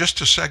just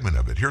a segment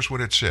of it. Here's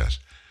what it says.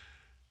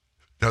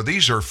 Now,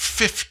 these are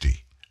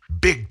 50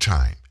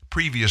 big-time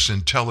previous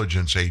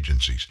intelligence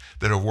agencies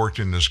that have worked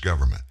in this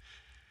government.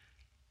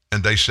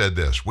 And they said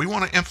this: we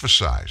want to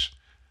emphasize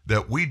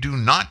that we do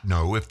not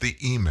know if the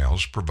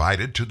emails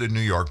provided to the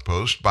New York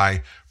Post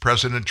by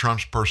President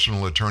Trump's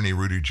personal attorney,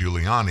 Rudy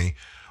Giuliani,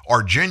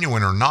 are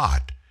genuine or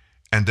not,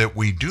 and that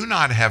we do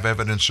not have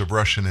evidence of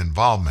Russian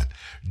involvement,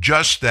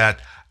 just that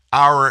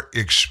our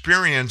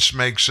experience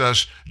makes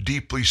us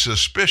deeply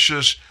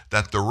suspicious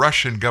that the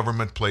Russian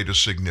government played a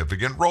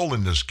significant role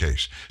in this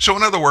case. So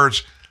in other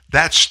words,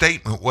 that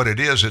statement, what it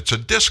is, it's a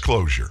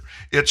disclosure.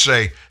 It's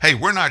a, hey,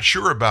 we're not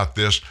sure about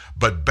this,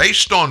 but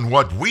based on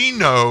what we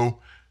know,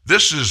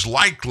 this is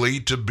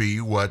likely to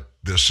be what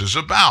this is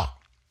about.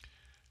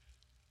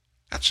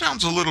 That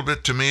sounds a little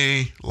bit to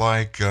me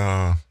like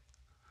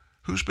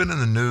who's been in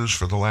the news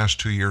for the last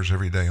 2 years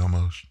every day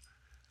almost?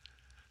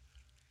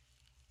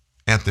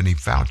 Anthony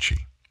Fauci.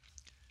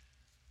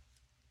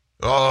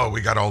 Oh,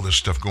 we got all this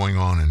stuff going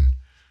on in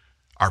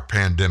our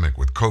pandemic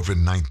with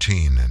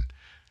COVID-19, and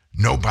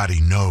nobody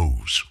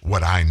knows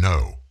what I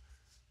know.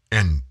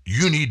 And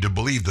you need to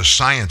believe the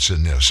science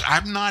in this.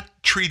 I've not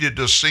treated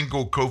a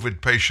single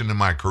COVID patient in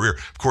my career.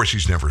 Of course,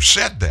 he's never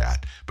said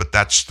that, but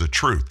that's the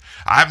truth.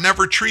 I've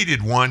never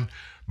treated one,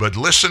 but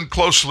listen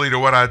closely to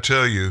what I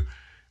tell you,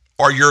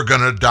 or you're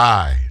going to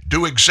die.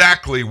 Do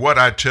exactly what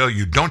I tell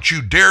you. Don't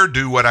you dare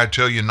do what I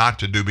tell you not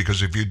to do,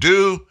 because if you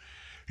do,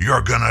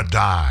 you're going to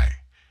die.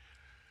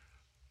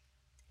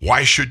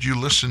 Why should you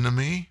listen to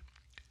me?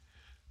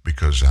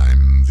 Because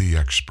I'm the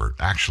expert.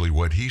 Actually,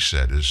 what he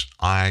said is,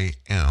 I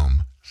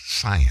am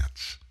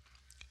science.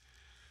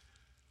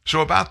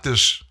 So about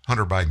this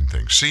Hunter Biden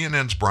thing,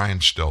 CNN's Brian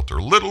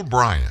Stelter, Little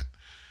Brian,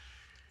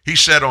 he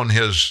said on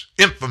his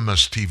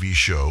infamous TV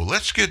show,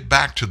 let's get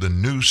back to the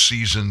new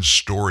season's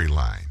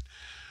storyline.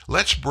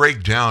 Let's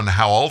break down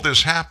how all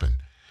this happened,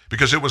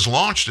 because it was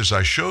launched, as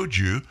I showed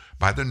you,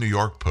 by the New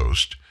York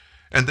Post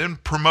and then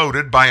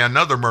promoted by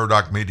another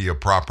Murdoch media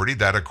property,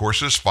 that of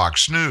course is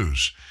Fox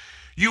News.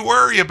 You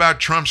worry about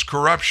Trump's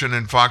corruption,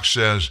 and Fox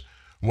says,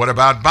 what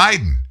about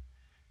Biden?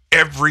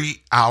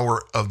 Every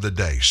hour of the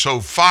day. So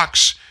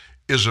Fox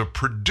is a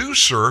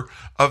producer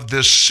of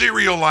this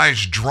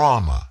serialized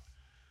drama.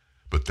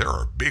 But there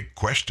are big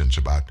questions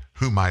about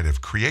who might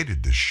have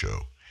created this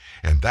show.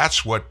 And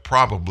that's what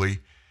probably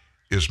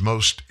is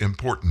most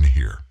important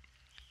here.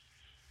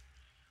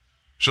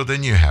 So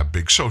then you have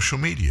big social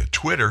media.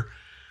 Twitter,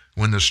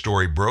 when the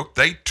story broke,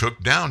 they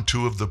took down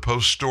 2 of the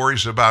Post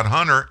stories about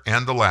Hunter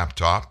and the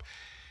laptop,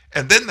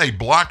 and then they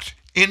blocked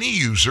any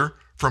user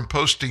from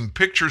posting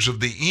pictures of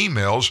the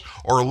emails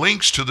or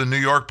links to the New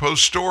York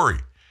Post story.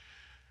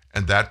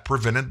 And that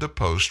prevented the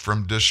Post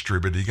from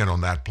distributing it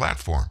on that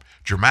platform,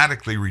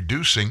 dramatically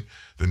reducing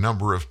the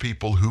number of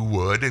people who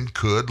would and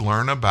could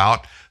learn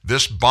about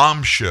this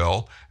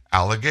bombshell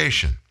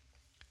allegation.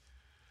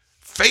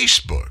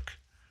 Facebook,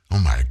 oh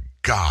my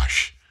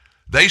gosh,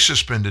 they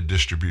suspended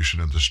distribution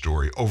of the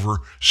story over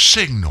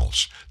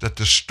signals that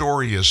the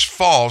story is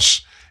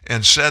false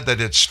and said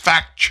that its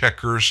fact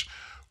checkers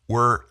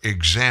were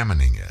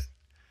examining it.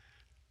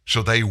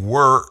 So they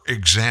were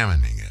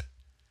examining it.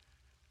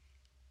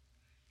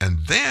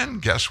 And then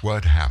guess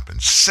what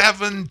happened?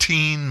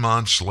 17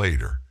 months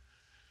later,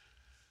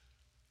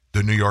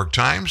 the New York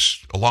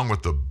Times, along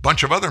with a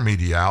bunch of other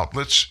media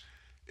outlets,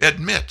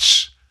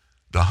 admits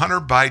the Hunter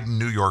Biden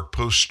New York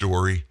Post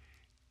story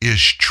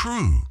is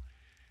true.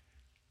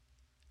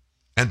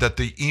 And that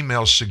the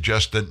emails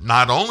suggest that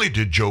not only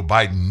did Joe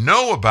Biden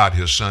know about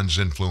his son's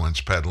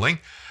influence peddling,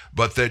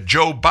 but that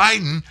Joe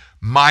Biden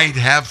might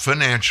have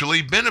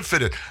financially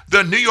benefited.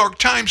 The New York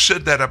Times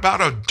said that about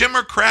a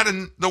Democrat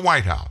in the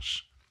White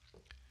House.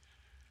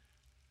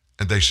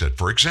 And they said,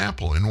 for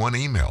example, in one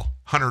email,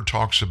 Hunter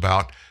talks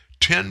about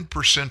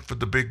 10% for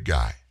the big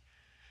guy.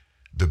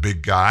 The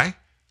big guy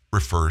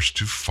refers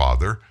to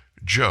Father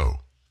Joe.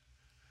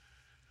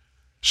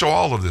 So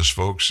all of this,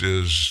 folks,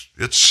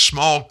 it's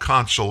small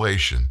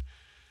consolation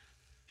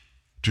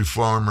to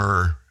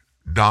former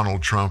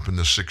Donald Trump and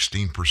the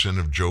 16%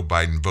 of Joe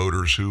Biden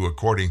voters who,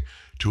 according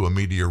to a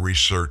Media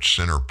Research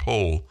Center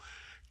poll,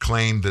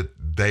 claimed that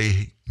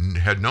they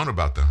had known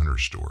about the Hunter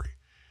story.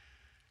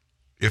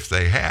 If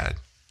they had,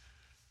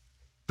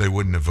 they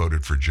wouldn't have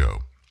voted for Joe.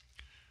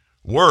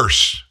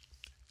 Worse,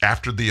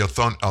 after the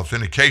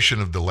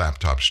authentication of the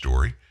laptop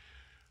story,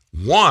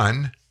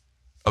 one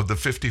of the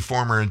 50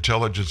 former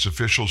intelligence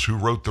officials who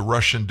wrote the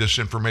Russian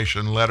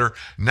disinformation letter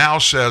now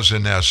says,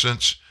 in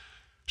essence,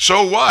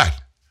 so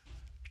what?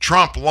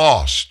 Trump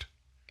lost.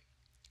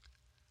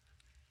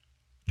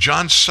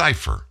 John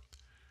Cipher,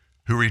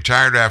 who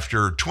retired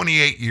after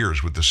 28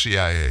 years with the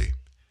CIA,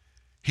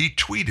 he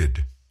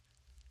tweeted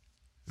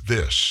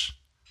this,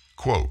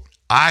 quote,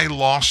 I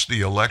lost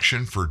the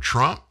election for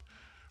Trump?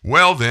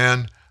 Well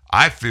then,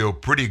 I feel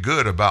pretty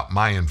good about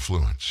my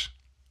influence.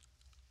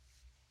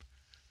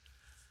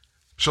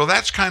 So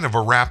that's kind of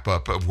a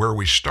wrap-up of where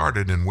we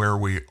started and where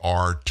we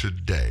are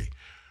today.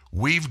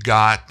 We've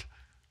got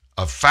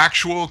a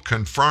factual,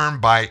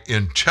 confirmed by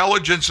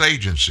intelligence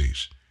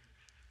agencies,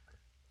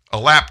 a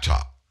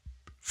laptop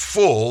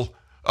full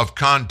of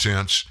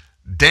contents,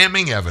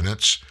 damning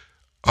evidence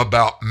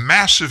about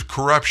massive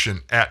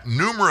corruption at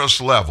numerous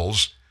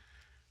levels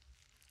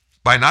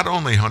by not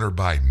only Hunter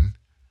Biden,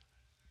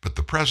 but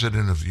the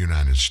President of the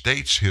United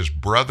States, his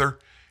brother,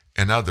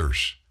 and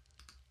others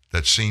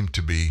that seem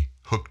to be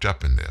hooked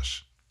up in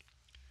this.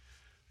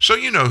 So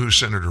you know who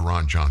Senator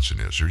Ron Johnson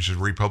is. He's a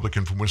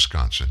Republican from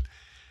Wisconsin.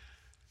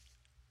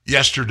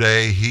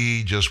 Yesterday,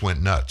 he just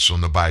went nuts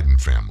on the Biden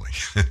family.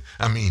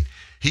 I mean,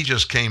 he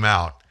just came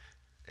out,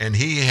 and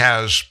he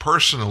has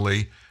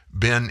personally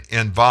been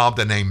involved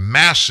in a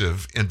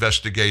massive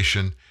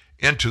investigation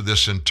into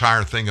this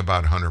entire thing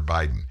about Hunter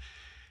Biden.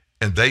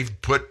 And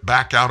they've put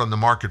back out in the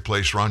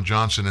marketplace, Ron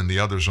Johnson and the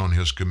others on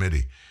his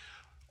committee,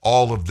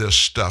 all of this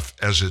stuff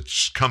as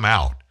it's come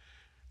out.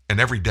 And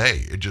every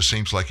day, it just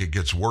seems like it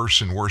gets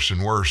worse and worse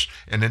and worse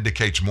and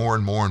indicates more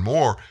and more and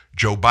more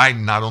Joe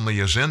Biden not only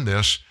is in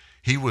this,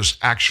 he was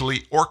actually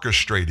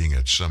orchestrating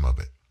it, some of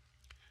it.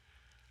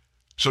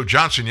 So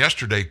Johnson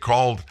yesterday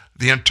called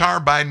the entire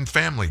Biden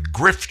family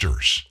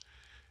grifters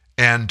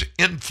and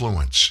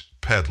influence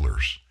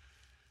peddlers.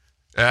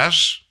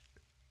 As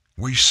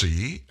we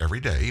see every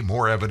day,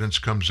 more evidence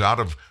comes out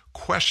of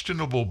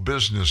questionable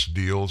business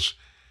deals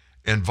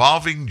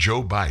involving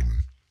Joe Biden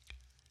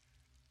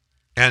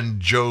and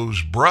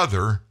Joe's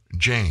brother,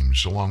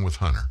 James, along with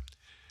Hunter.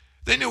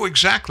 They knew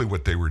exactly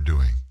what they were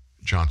doing,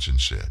 Johnson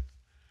said.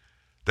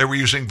 They were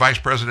using Vice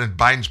President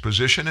Biden's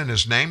position and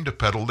his name to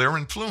peddle their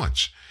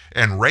influence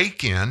and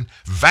rake in,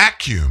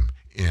 vacuum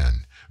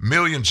in,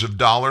 millions of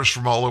dollars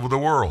from all over the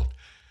world.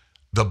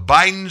 The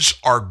Bidens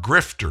are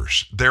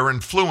grifters. They're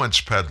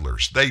influence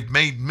peddlers. They've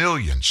made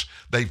millions.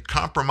 They've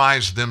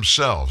compromised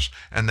themselves,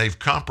 and they've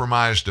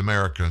compromised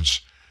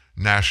Americans'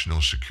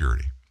 national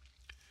security.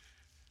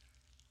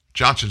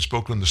 Johnson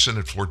spoke on the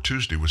Senate floor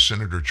Tuesday with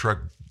Senator Chuck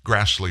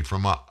Grassley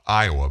from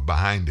Iowa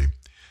behind him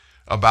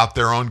about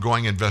their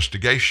ongoing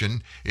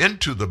investigation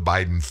into the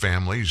Biden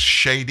family's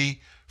shady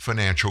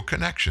financial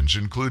connections,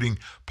 including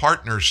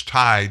partners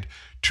tied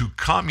to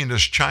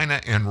communist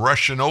China and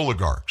Russian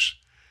oligarchs.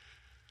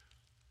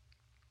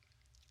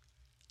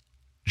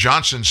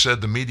 Johnson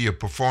said the media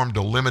performed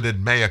a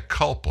limited mea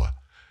culpa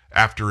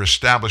after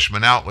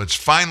establishment outlets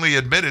finally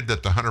admitted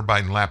that the Hunter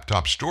Biden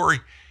laptop story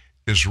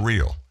is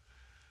real.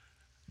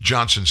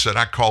 Johnson said,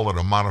 I call it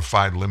a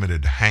modified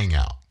limited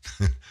hangout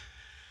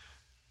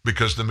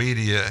because the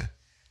media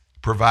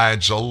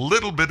provides a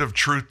little bit of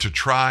truth to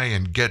try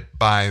and get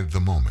by the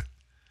moment.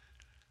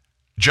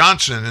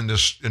 Johnson in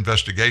this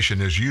investigation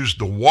has used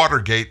the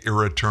Watergate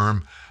era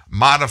term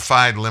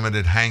modified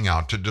limited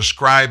hangout to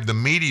describe the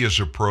media's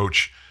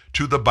approach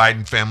to the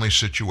Biden family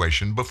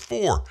situation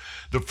before.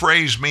 The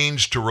phrase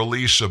means to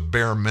release a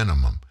bare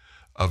minimum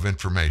of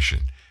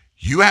information.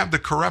 You have the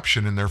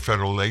corruption in their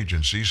federal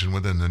agencies and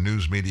within the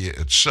news media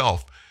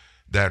itself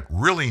that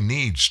really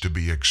needs to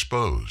be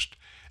exposed.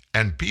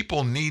 And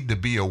people need to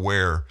be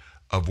aware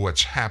of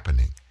what's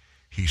happening,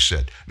 he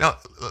said. Now,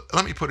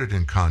 let me put it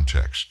in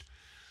context.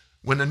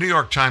 When the New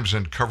York Times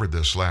uncovered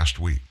this last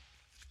week,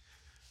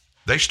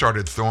 they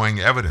started throwing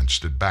evidence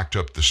that backed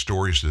up the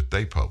stories that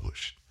they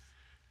published.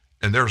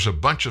 And there's a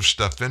bunch of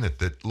stuff in it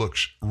that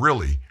looks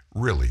really,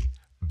 really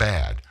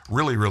bad,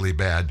 really, really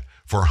bad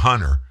for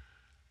Hunter,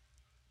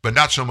 but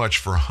not so much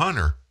for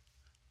Hunter,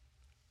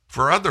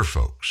 for other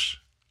folks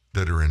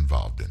that are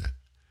involved in it.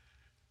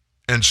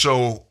 And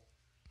so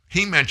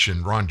he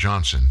mentioned, Ron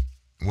Johnson,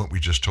 what we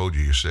just told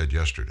you said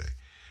yesterday.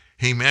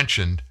 He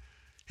mentioned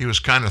he was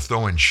kind of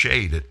throwing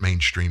shade at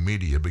mainstream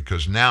media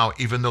because now,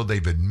 even though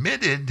they've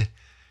admitted,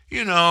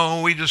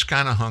 we just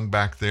kind of hung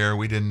back there,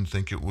 we didn't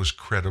think it was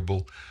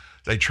credible,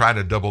 they try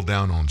to double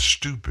down on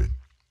stupid,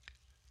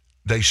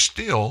 they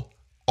still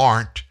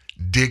aren't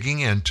digging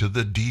into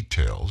the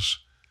details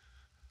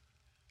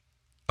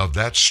of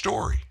that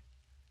story.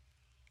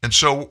 And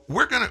so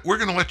we're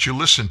gonna let you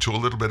listen to a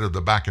little bit of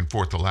the back and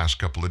forth the last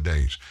couple of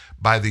days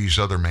by these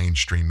other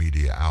mainstream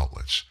media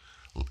outlets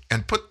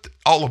and put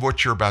all of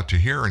what you're about to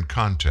hear in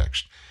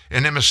context.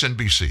 And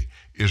MSNBC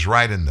is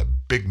right in the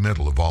big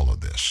middle of all of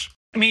this.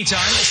 Meantime,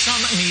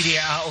 some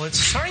media outlets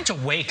are starting to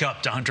wake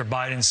up to Hunter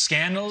Biden's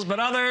scandals, but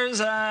others,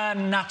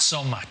 not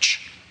so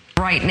much.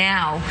 right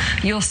now,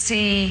 you'll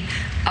see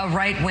a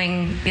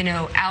right-wing,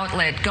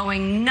 outlet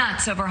going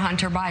nuts over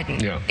Hunter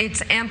Biden. Yeah.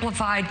 It's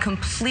amplified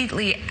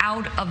completely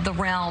out of the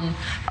realm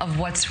of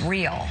what's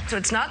real. So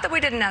it's not that we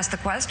didn't ask the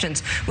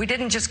questions. We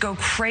didn't just go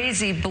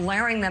crazy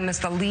blaring them as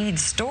the lead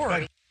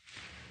story.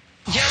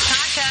 Joe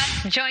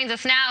Concha joins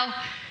us now.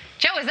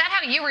 Joe, is that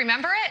how you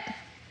remember it?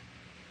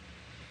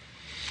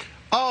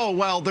 Oh,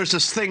 well, there's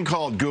this thing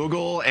called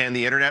Google and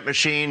the Internet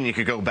Machine. You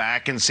could go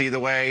back and see the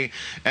way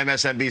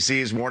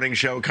MSNBC's morning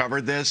show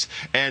covered this.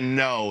 And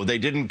no, they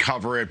didn't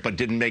cover it, but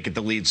didn't make it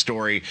the lead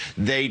story.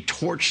 They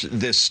torched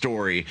this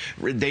story.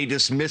 They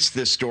dismissed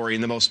this story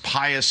in the most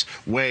pious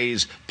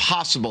ways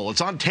possible. It's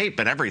on tape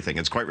and everything.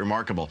 It's quite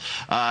remarkable.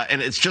 And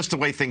it's just the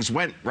way things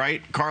went,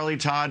 right? Carly,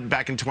 Todd,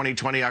 back in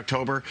 2020,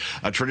 October,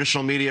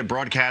 traditional media,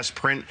 broadcast,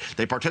 print,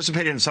 they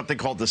participated in something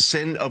called the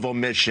sin of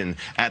omission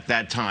at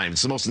that time.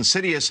 It's the most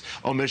insidious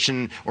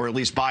omission, or at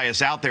least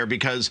bias, out there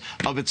because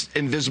of its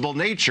invisible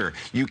nature.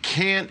 You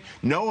can't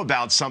know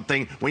about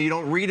something when you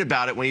don't read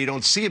about it, when you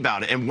don't see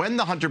about it. And when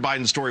the Hunter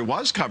Biden story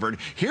was covered,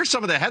 here's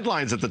some of the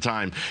headlines at the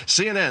time.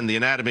 CNN, the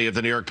anatomy of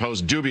the New York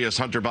Post, dubious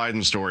Hunter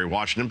Biden story.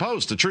 Washington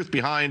Post, the truth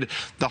behind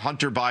the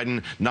Hunter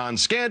Biden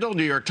non-scandal.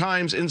 New York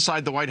Times,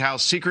 inside the White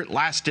House, secret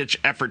last-ditch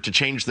effort to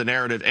change the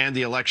narrative and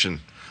the election.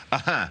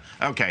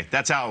 Okay,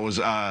 that's how it was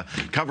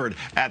covered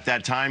at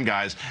that time,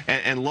 guys.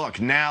 And look,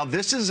 now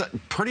this is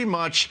pretty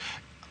much,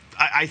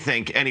 I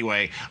think,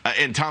 anyway,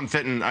 and Tom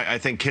Fitton, I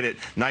think, hit it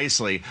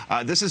nicely.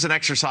 This is an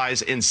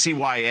exercise in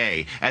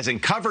CYA, as in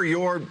cover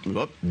your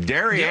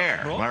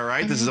derriere. All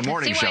right, this is a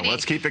morning show.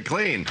 Let's keep it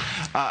clean.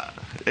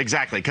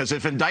 Exactly, because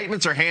if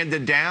indictments are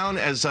handed down,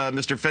 as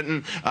Mr.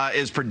 Fitton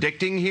is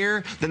predicting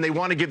here, then they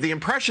want to give the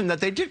impression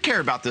that they did care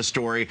about this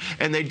story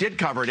and they did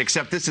cover it,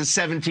 except this is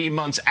 17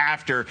 months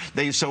after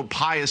they so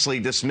piously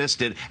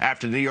dismissed it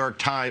after the New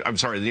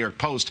York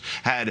Post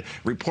had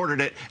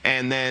reported it,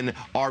 and then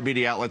our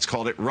media outlets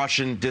called it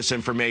Russian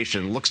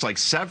disinformation. Looks like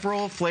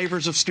several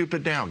flavors of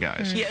stupid now,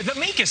 guys. Yeah, the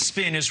make a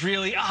spin is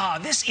really,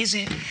 this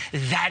isn't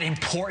that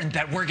important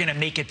that we're going to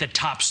make it the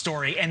top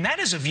story. And that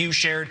is a view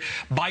shared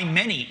by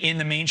many in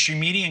the mainstream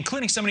media,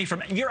 including somebody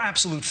from your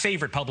absolute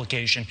favorite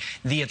publication,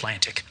 The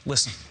Atlantic.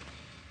 Listen.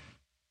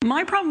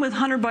 My problem with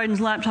Hunter Biden's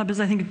laptop is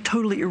I think it's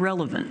totally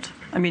irrelevant.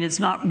 I mean, it's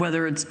not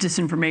whether it's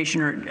disinformation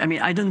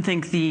or, I don't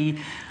think the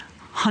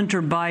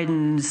Hunter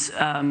Biden's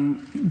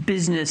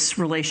business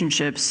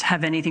relationships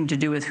have anything to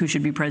do with who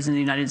should be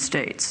president of the United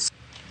States.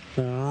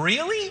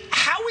 Really?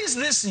 How is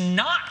this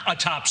not a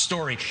top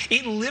story?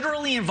 It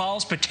literally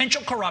involves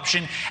potential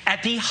corruption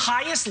at the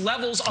highest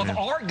levels of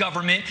our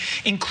government,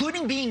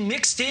 including being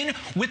mixed in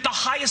with the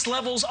highest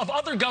levels of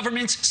other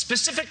governments,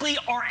 specifically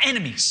our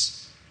enemies.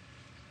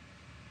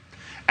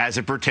 As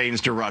it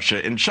pertains to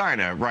Russia and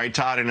China, right,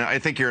 Todd? And I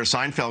think you're a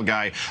Seinfeld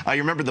guy. You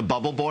remember the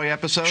Bubble Boy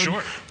episode?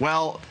 Sure.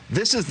 Well,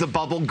 this is the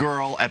Bubble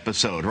Girl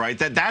episode, right?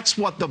 That's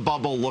what the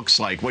bubble looks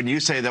like when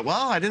you say that,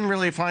 well, I didn't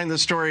really find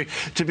this story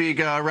to be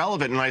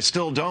relevant, and I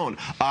still don't.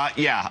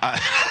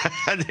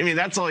 I mean,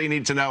 that's all you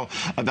need to know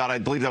about, I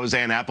believe that was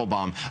Ann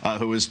Applebaum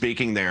who was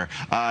speaking there.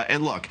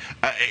 And look,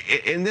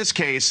 in this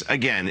case,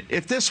 again,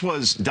 if this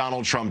was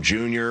Donald Trump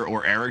Jr.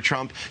 or Eric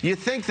Trump, you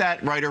think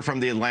that writer from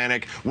The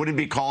Atlantic wouldn't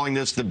be calling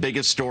this the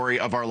biggest story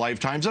of our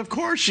lifetimes? Of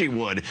course she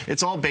would.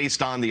 It's all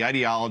based on the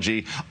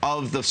ideology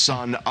of the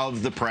son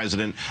of the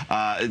president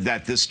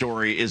that this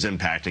story is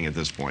impacting at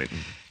this point.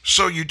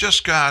 So you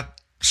just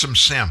got some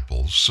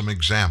samples, some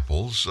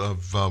examples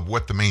of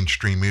what the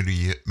mainstream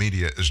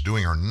media is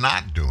doing or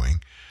not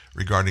doing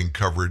regarding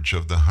coverage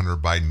of the Hunter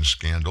Biden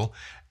scandal,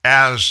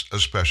 as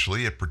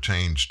especially it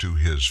pertains to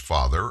his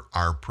father,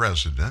 our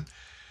president.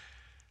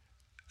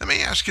 Let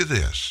me ask you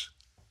this.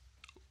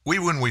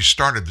 When we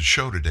started the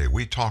show today,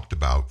 we talked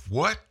about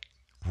what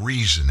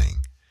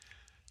reasoning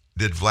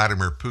did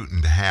Vladimir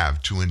Putin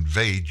have to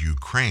invade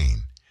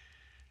Ukraine?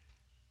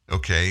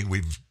 Okay,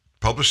 we've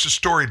published a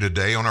story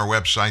today on our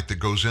website that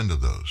goes into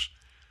those.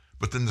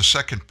 But then the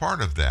second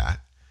part of that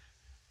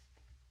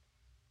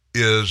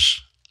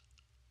is,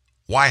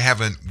 why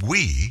haven't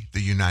we,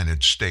 the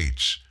United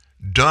States,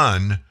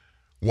 done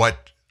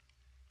what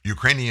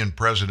Ukrainian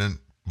President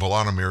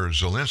Volodymyr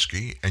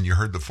Zelensky, and you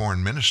heard the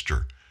foreign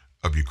minister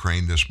of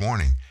Ukraine this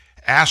morning,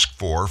 ask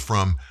for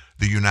from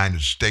the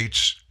United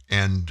States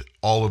and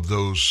all of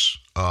those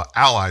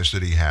allies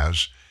that he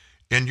has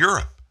in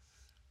Europe?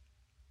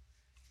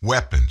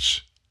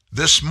 Weapons.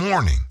 This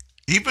morning,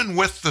 even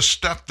with the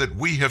stuff that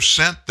we have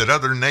sent, that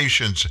other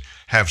nations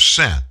have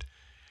sent,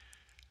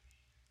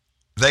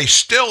 they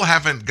still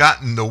haven't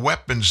gotten the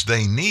weapons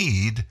they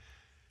need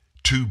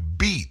to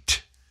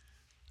beat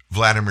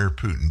Vladimir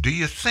Putin. Do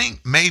you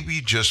think maybe,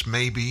 just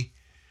maybe,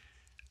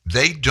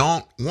 they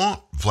don't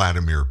want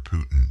Vladimir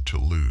Putin to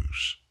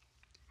lose?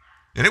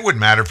 And it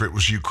wouldn't matter if it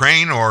was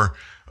Ukraine or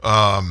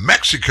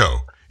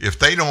Mexico. If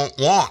they don't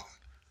want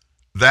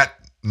that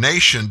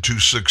nation to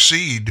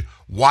succeed,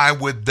 why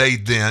would they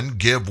then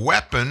give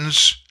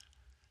weapons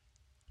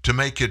to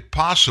make it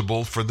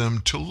possible for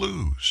them to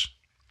lose?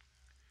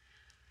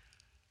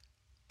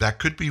 That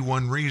could be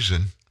one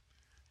reason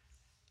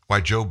why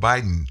Joe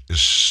Biden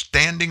is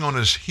standing on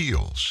his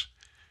heels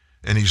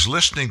and he's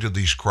listening to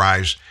these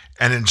cries,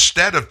 and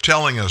instead of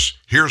telling us,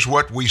 here's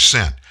what we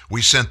sent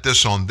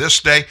this on this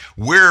day,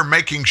 we're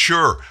making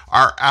sure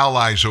our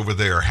allies over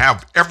there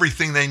have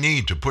everything they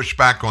need to push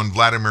back on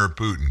Vladimir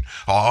Putin.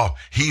 Oh,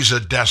 he's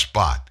a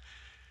despot.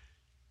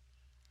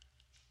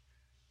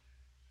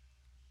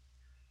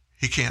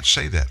 He can't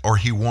say that, or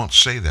he won't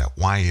say that.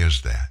 Why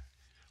is that?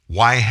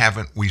 Why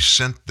haven't we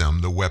sent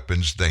them the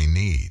weapons they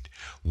need?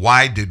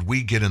 Why did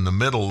we get in the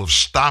middle of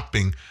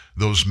stopping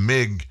those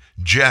MiG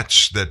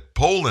jets that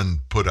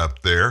Poland put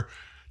up there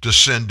to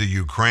send to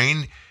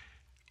Ukraine?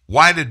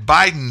 Why did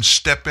Biden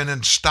step in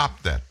and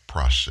stop that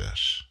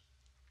process?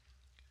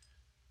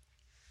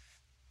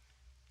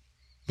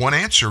 One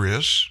answer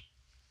is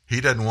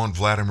he doesn't want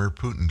Vladimir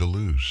Putin to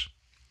lose.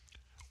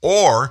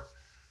 Or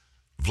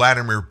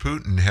Vladimir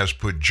Putin has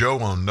put Joe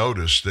on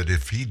notice that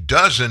if he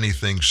does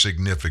anything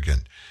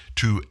significant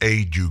to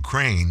aid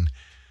Ukraine,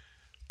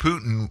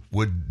 Putin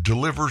would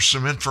deliver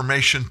some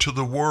information to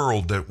the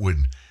world that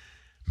would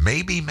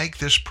maybe make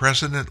this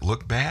president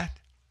look bad.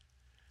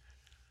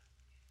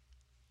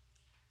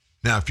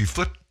 Now, if you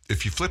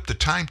flip the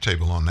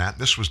timetable on that,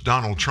 this was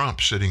Donald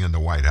Trump sitting in the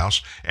White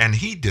House, and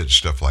he did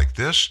stuff like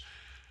this.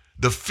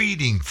 The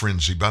feeding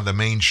frenzy by the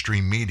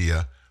mainstream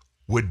media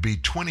would be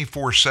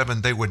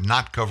 24/7. They would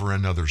not cover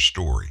another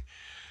story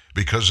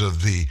because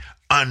of the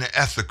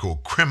unethical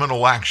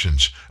criminal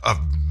actions of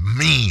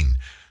mean,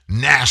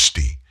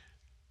 nasty,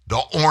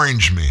 the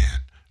orange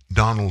man,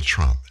 Donald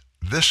Trump.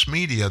 This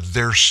media,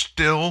 they're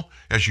still,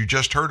 as you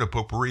just heard a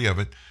potpourri of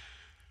it,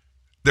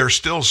 they're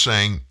still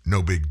saying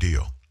no big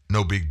deal,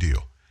 no big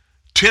deal.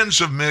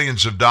 Tens of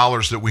millions of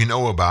dollars that we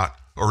know about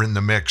are in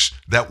the mix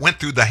that went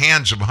through the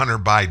hands of Hunter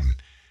Biden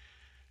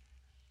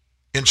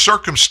in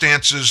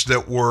circumstances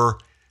that were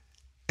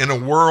in a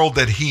world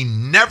that he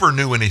never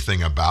knew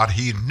anything about.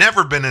 He'd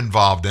never been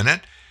involved in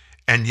it.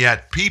 And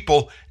yet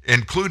people,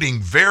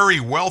 including very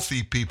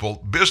wealthy people,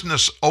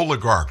 business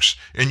oligarchs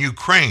in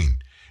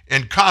Ukraine,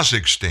 in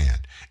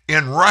Kazakhstan,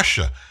 in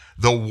Russia,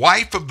 the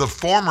wife of the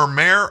former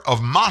mayor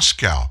of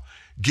Moscow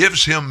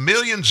gives him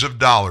millions of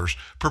dollars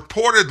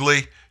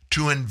purportedly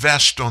to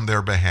invest on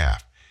their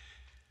behalf.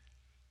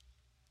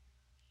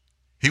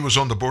 He was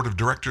on the board of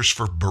directors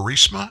for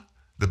Burisma,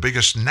 the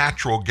biggest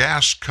natural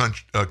gas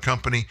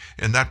company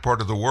in that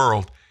part of the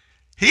world.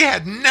 He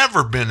had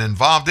never been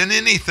involved in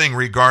anything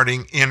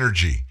regarding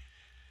energy,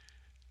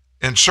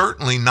 and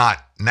certainly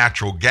not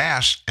natural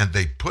gas, and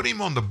they put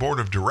him on the board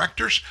of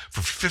directors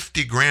for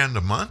 $50,000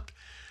 a month.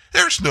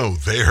 There's no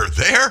there.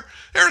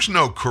 There's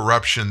no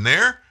corruption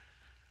there.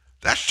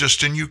 That's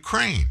just in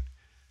Ukraine.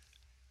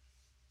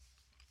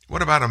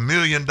 What about $1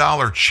 million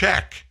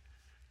check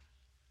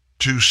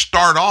to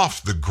start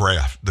off the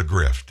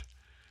grift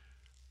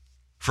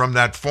from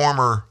that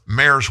former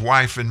mayor's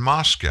wife in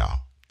Moscow?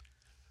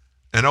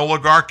 An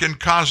oligarch in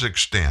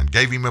Kazakhstan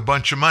gave him a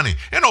bunch of money.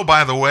 And oh,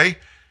 by the way,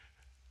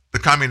 the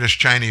Communist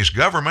Chinese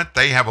government,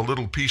 they have a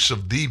little piece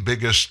of the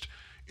biggest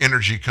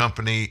energy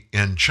company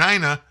in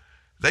China.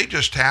 They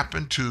just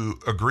happened to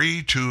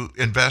agree to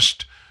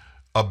invest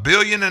 $1.5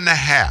 billion,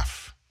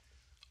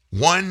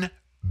 $1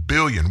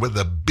 billion with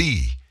a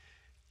B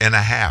and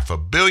a half,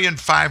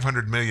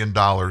 $1.5 billion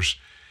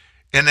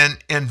in an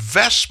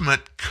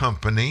investment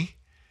company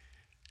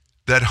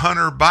that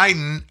Hunter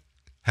Biden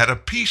had a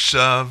piece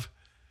of.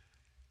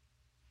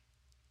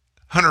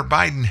 Hunter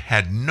Biden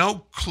had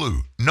no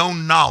clue, no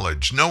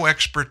knowledge, no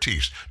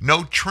expertise,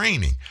 no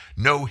training,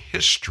 no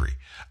history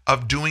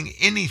of doing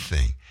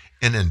anything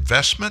in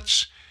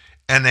investments,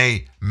 and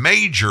a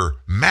major,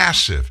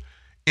 massive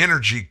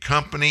energy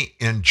company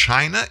in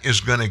China is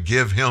going to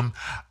give him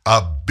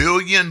 $1.5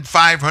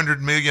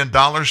 billion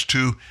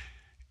to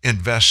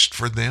invest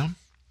for them.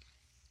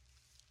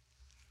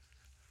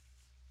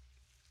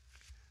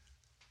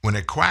 When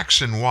it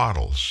quacks and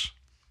waddles,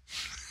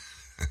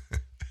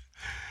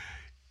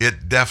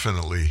 it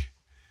definitely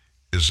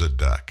is a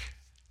duck.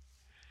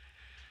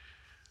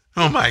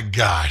 Oh my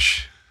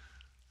gosh.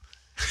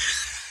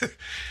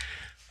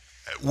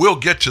 We'll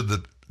get to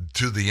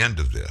the end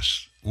of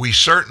this. We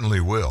certainly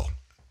will.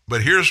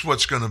 But here's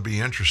what's going to be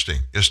interesting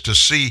is to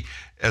see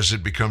as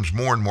it becomes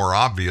more and more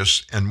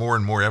obvious and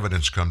more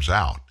evidence comes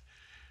out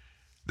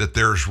that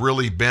there's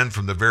really been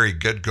from the very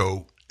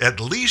get-go at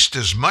least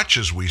as much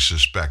as we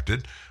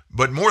suspected,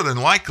 but more than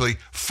likely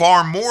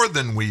far more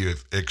than we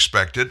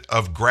expected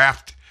of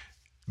grift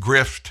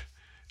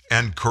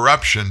and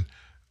corruption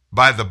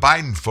by the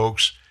Biden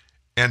folks.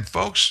 And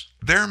folks,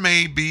 there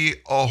may be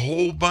a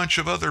whole bunch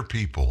of other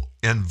people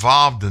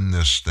involved in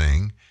this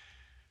thing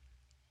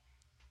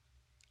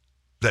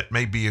that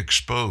may be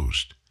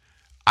exposed.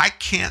 I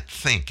can't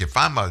think, if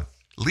I'm a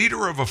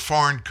leader of a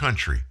foreign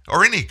country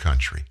or any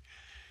country,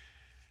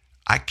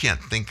 I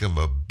can't think of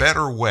a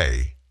better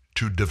way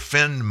to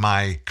defend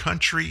my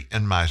country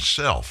and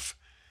myself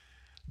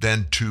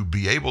than to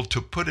be able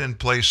to put in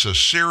place a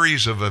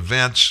series of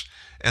events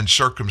and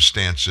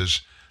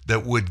circumstances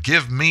that would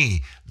give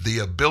me the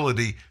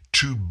ability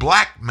to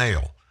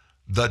blackmail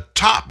the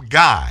top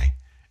guy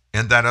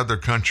and that other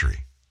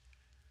country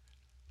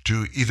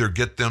to either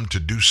get them to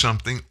do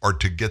something or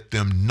to get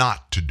them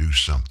not to do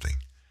something.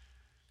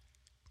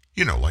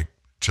 You know, like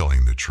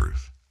telling the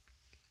truth.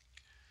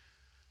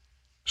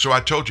 So I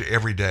told you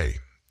every day,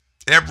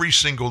 every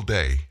single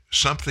day,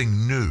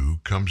 something new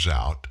comes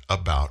out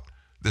about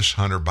this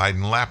Hunter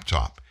Biden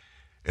laptop.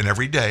 And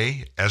every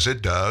day, as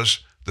it does,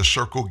 the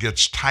circle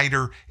gets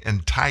tighter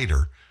and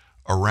tighter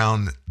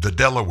around the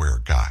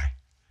Delaware guy,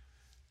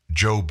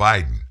 Joe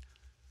Biden.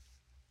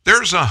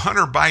 There's a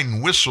Hunter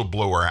Biden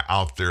whistleblower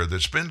out there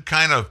that's been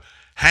kind of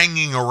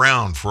hanging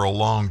around for a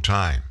long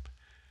time.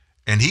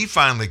 And he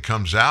finally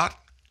comes out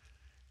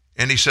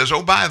and he says,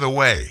 oh, by the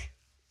way,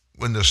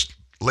 when this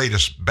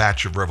latest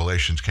batch of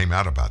revelations came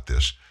out about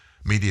this,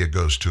 media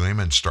goes to him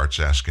and starts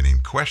asking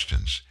him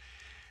questions.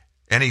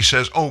 And he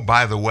says, oh,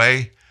 by the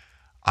way,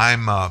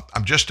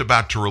 I'm just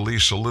about to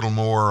release a little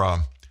more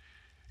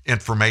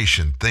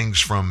information, things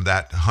from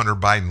that Hunter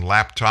Biden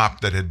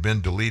laptop that had been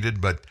deleted,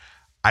 but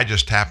I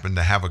just happened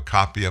to have a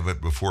copy of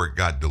it before it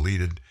got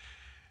deleted.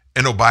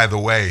 And oh, by the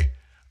way,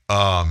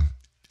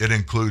 it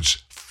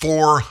includes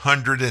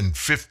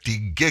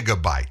 450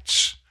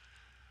 gigabytes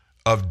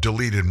of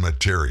deleted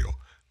material.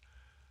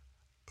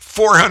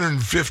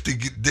 450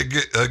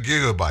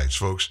 gigabytes,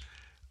 folks.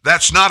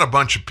 That's not a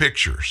bunch of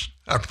pictures.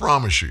 I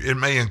promise you. It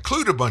may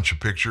include a bunch of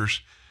pictures,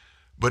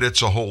 but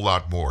it's a whole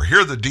lot more. Here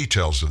are the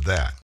details of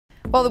that.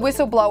 Well, the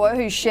whistleblower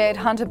who shared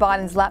Hunter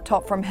Biden's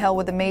laptop from hell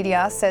with the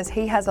media says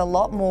he has a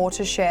lot more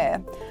to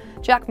share.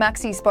 Jack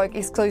Maxey spoke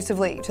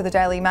exclusively to the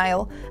Daily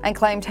Mail and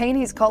claimed he and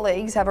his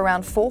colleagues have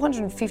around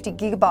 450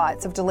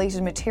 gigabytes of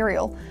deleted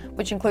material,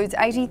 which includes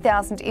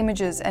 80,000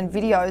 images and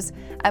videos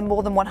and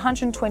more than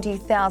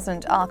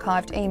 120,000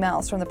 archived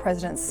emails from the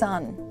president's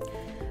son.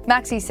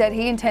 Maxey said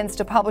he intends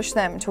to publish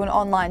them to an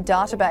online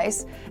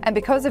database, and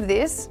because of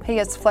this, he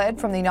has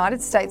fled from the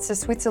United States to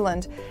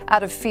Switzerland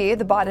out of fear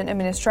the Biden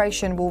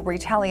administration will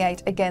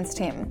retaliate against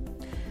him.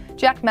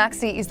 Jack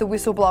Maxey is the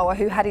whistleblower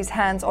who had his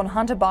hands on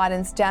Hunter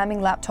Biden's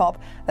damning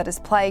laptop that has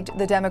plagued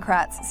the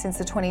Democrats since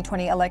the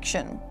 2020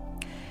 election.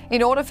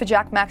 In order for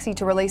Jack Maxey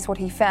to release what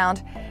he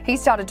found, he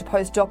started to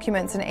post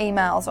documents and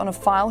emails on a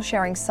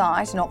file-sharing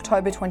site in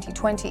October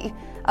 2020,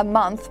 a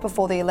month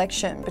before the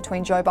election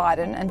between Joe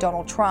Biden and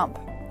Donald Trump.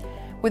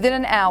 Within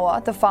an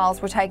hour, the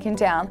files were taken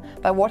down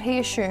by what he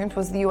assumed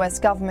was the US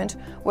government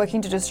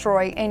working to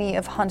destroy any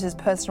of Hunter's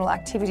personal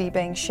activity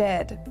being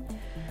shared.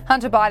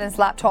 Hunter Biden's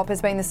laptop has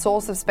been the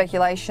source of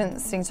speculation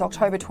since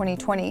October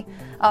 2020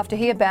 after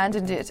he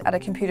abandoned it at a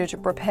computer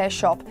repair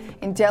shop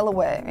in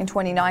Delaware in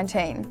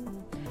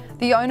 2019.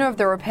 The owner of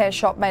the repair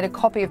shop made a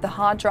copy of the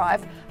hard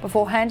drive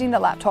before handing the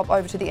laptop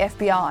over to the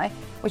FBI,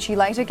 which he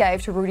later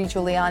gave to Rudy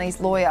Giuliani's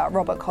lawyer,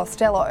 Robert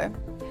Costello.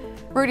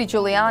 Rudy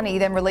Giuliani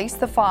then released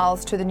the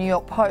files to the New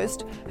York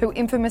Post, who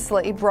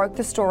infamously broke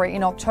the story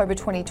in October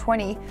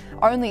 2020,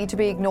 only to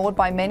be ignored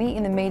by many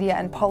in the media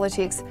and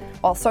politics,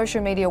 while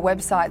social media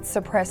websites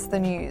suppressed the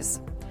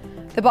news.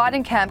 The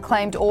Biden camp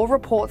claimed all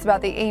reports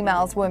about the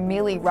emails were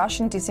merely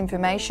Russian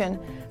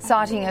disinformation,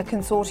 citing a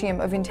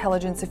consortium of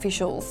intelligence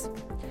officials.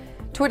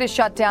 Twitter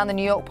shut down the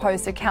New York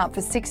Post account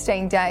for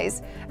 16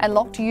 days and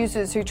locked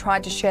users who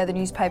tried to share the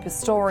newspaper's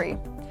story.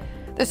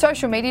 The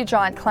social media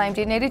giant claimed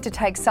it needed to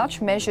take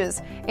such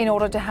measures in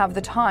order to have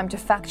the time to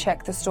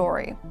fact-check the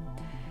story.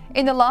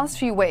 In the last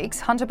few weeks,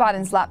 Hunter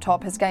Biden's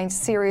laptop has gained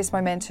serious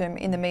momentum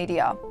in the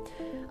media.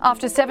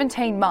 After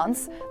 17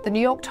 months, the New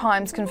York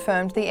Times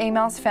confirmed the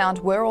emails found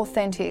were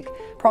authentic,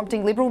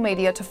 prompting liberal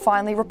media to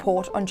finally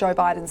report on Joe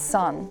Biden's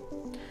son.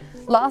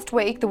 Last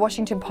week, the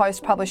Washington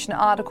Post published an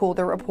article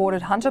that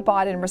reported Hunter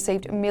Biden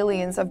received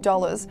millions of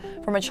dollars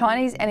from a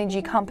Chinese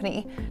energy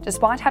company,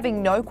 despite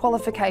having no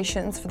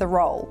qualifications for the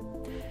role.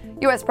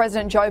 US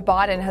President Joe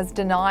Biden has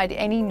denied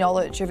any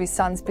knowledge of his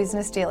son's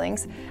business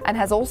dealings and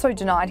has also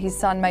denied his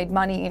son made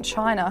money in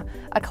China,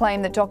 a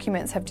claim that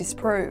documents have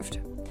disproved.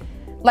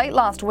 Late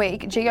last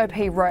week,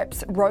 GOP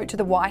reps wrote to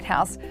the White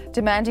House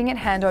demanding it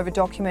hand over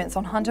documents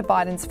on Hunter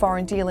Biden's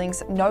foreign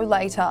dealings no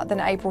later than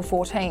April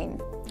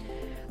 14.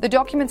 The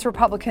documents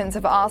Republicans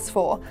have asked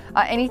for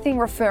are anything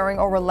referring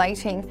or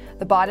relating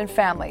the Biden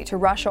family to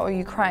Russia or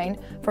Ukraine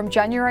from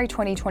January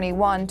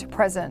 2021 to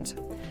present.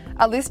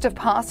 A list of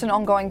past and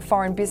ongoing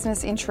foreign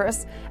business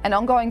interests and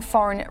ongoing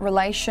foreign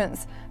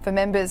relations for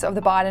members of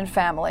the Biden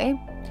family,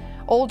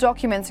 all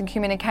documents and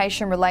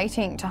communication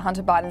relating to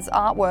Hunter Biden's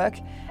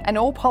artwork, and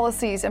all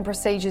policies and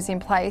procedures in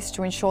place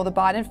to ensure the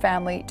Biden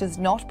family does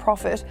not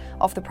profit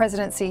off the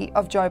presidency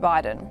of Joe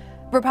Biden.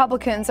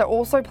 Republicans are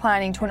also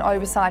planning to an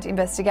oversight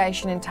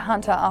investigation into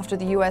Hunter after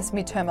the US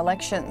midterm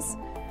elections.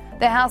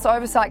 The House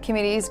Oversight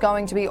Committee is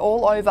going to be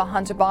all over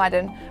Hunter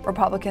Biden,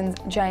 Republican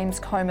James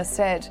Comer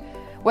said.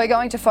 We're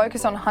going to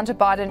focus on Hunter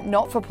Biden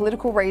not for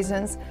political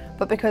reasons,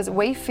 but because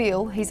we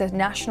feel he's a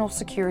national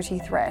security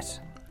threat.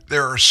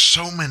 There are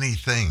so many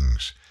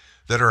things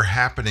that are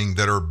happening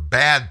that are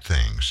bad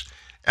things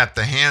at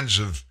the hands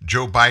of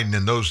Joe Biden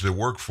and those that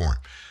work for him.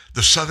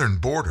 The southern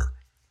border.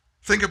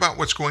 Think about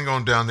what's going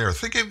on down there.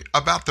 Think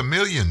about the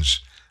millions.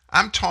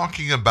 I'm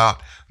talking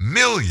about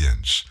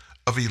millions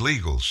of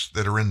illegals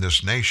that are in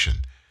this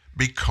nation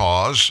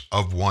because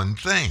of one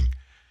thing.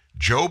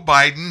 Joe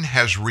Biden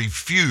has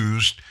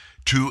refused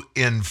to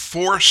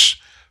enforce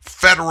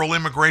federal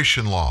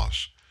immigration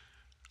laws,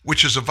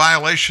 which is a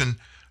violation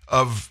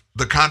of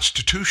the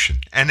Constitution,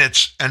 and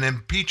it's an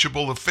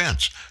impeachable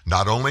offense.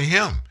 Not only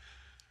him,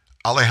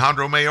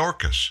 Alejandro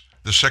Mayorkas,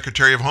 the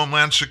Secretary of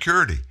Homeland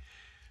Security,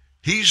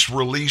 he's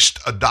released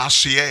a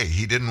dossier.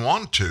 He didn't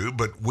want to,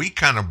 but we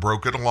kind of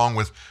broke it along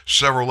with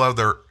several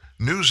other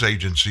news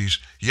agencies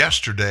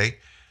yesterday,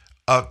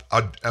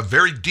 a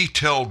very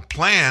detailed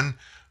plan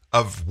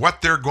of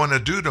what they're going to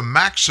do to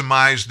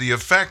maximize the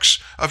effects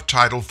of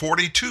Title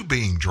 42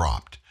 being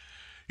dropped.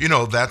 You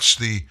know, that's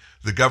the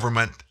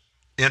government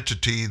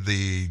entity,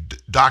 the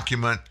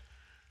document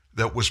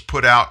that was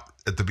put out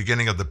at the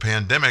beginning of the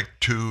pandemic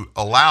to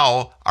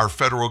allow our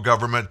federal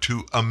government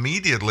to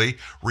immediately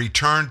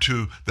return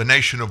to the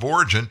nation of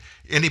origin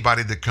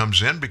anybody that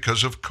comes in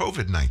because of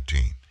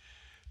COVID-19.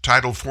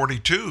 Title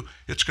 42,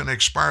 it's going to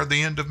expire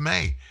the end of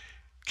May.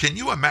 Can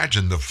you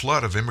imagine the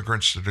flood of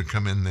immigrants that would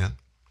come in then?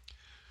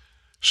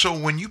 So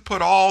when you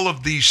put all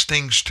of these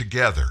things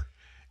together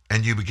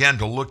and you begin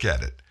to look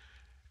at it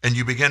and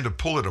you begin to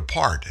pull it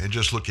apart and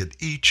just look at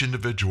each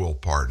individual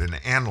part and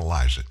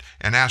analyze it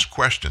and ask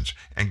questions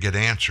and get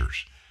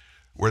answers,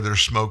 where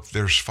there's smoke,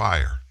 there's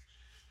fire.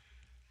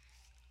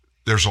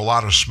 There's a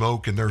lot of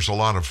smoke and there's a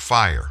lot of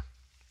fire.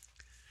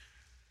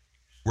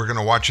 We're going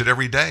to watch it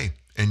every day.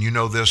 And you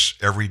know this,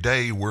 every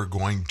day we're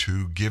going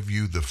to give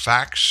you the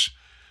facts,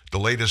 the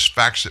latest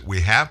facts that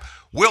we have.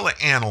 We'll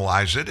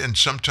analyze it, and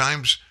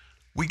sometimes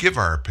we give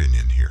our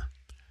opinion here.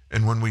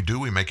 And when we do,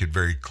 we make it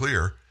very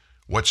clear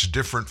what's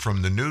different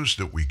from the news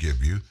that we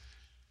give you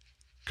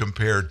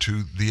compared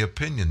to the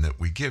opinion that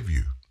we give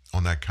you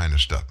on that kind of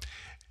stuff.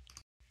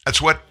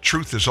 That's what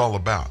truth is all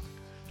about.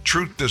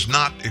 Truth does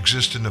not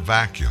exist in a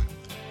vacuum.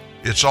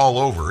 It's all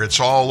over.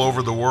 It's all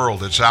over the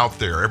world. It's out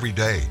there every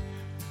day.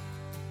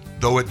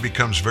 Though it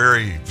becomes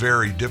very,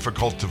 very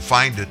difficult to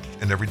find it,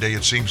 and every day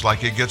it seems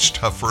like it gets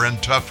tougher and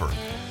tougher.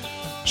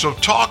 So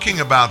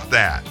talking about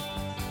that,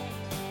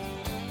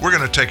 we're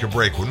going to take a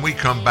break. When we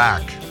come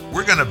back,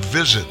 we're going to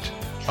visit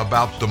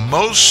about the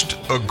most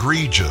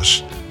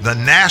egregious, the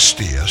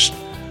nastiest,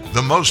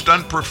 the most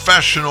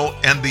unprofessional,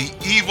 and the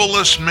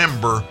evilest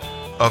member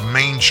of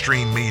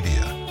mainstream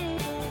media.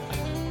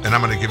 And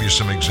I'm going to give you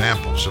some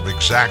examples of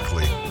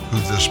exactly who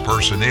this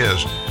person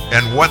is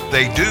and what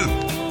they do.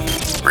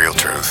 Real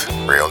truth,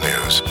 real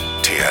news.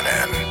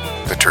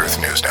 TNN, the Truth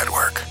News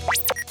Network.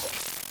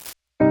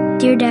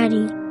 Dear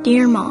Daddy,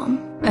 dear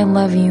Mom, I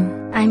love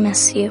you. I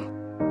miss you.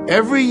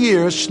 Every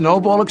year,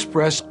 Snowball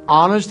Express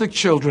honors the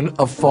children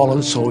of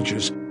fallen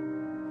soldiers.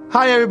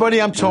 Hi,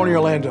 everybody. I'm Tony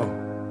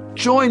Orlando.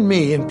 Join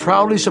me in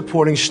proudly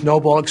supporting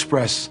Snowball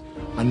Express,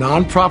 a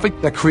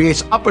nonprofit that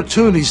creates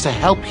opportunities to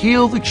help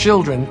heal the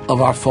children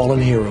of our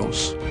fallen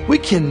heroes. We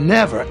can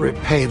never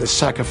repay the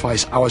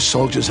sacrifice our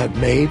soldiers have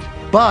made,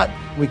 but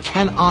we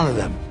can honor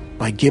them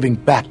by giving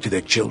back to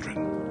their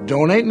children.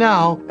 Donate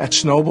now at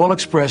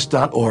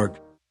snowballexpress.org.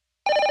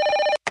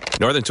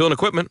 Northern Tool and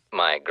Equipment.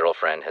 My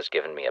girlfriend has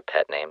given me a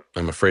pet name.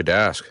 I'm afraid to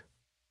ask.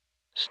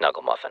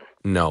 Snuggle Muffin.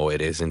 No,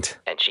 it isn't.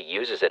 And she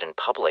uses it in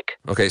public.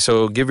 Okay,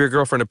 so give your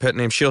girlfriend a pet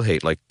name she'll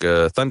hate, like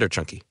Thunder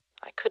Chunky.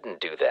 I couldn't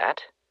do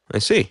that. I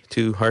see.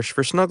 Too harsh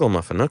for Snuggle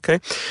Muffin. Okay.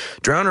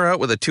 Drown her out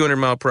with a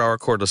 200-mile-per-hour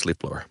cordless leaf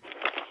blower.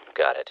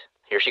 Got it.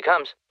 Here she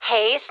comes.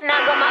 Hey,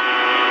 Snuggle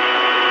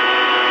Muffin.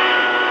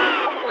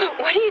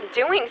 What are you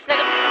doing,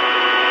 Snuggle?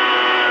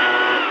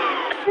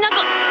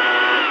 Snuggle.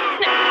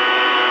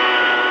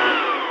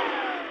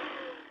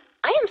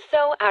 I am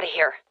so out of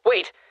here.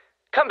 Wait.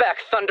 Come back,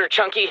 Thunder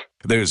Chunky.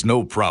 There's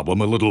no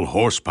problem a little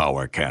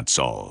horsepower can't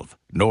solve.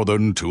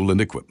 Northern Tool and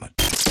Equipment.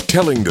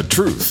 Telling the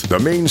truth the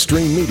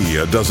mainstream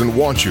media doesn't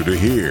want you to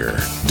hear.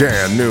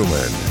 Dan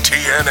Newman,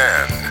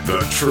 TNN, the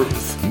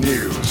Truth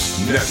News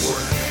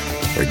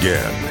Network.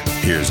 Again,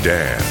 here's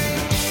Dan.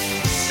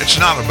 It's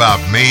not about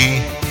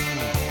me.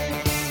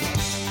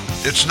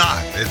 It's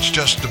not. It's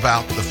just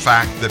about the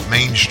fact that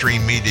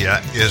mainstream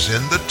media is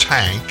in the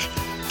tank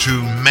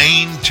to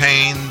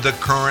maintain the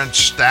current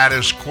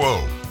status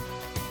quo.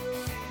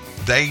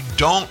 They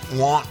don't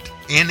want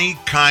any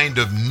kind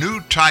of new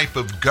type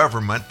of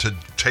government to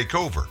take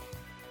over.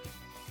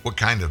 What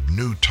kind of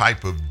new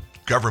type of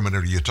government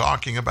are you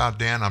talking about,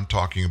 Dan? I'm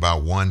talking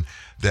about one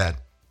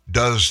that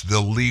does the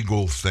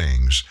legal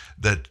things,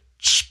 that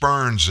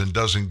spurns and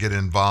doesn't get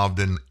involved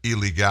in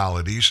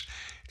illegalities,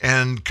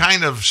 and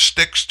kind of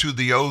sticks to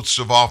the oaths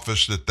of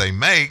office that they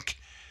make,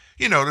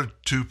 you know,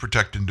 to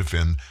protect and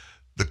defend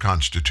the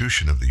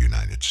Constitution of the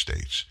United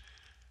States.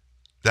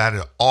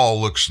 That all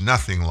looks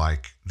nothing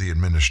like the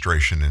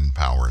administration in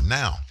power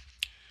now.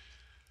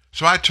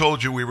 So I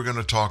told you we were going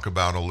to talk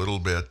about a little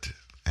bit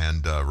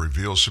and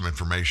reveal some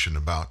information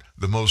about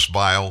the most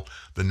vile,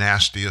 the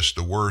nastiest,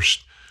 the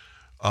worst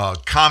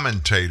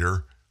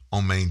commentator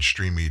on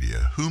mainstream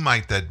media. Who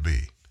might that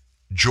be?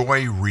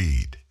 Joy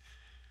Reid.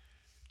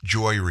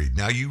 Joy Reid.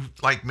 Now, you,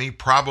 like me,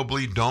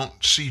 probably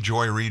don't see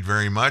Joy Reid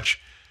very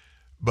much,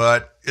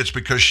 but it's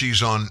because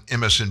she's on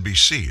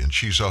MSNBC and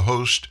she's a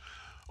host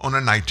on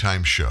a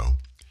nighttime show.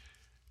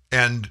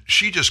 And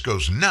she just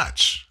goes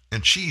nuts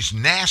and she's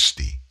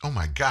nasty. Oh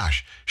my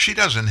gosh. She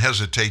doesn't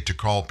hesitate to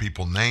call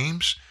people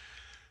names,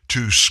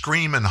 to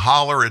scream and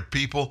holler at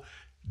people,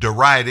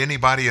 deride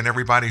anybody and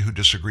everybody who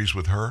disagrees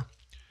with her.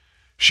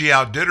 She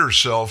outdid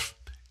herself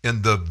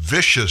in the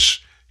vicious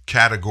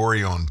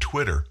category on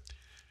Twitter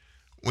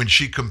when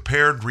she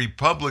compared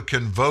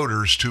Republican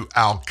voters to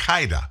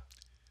Al-Qaeda.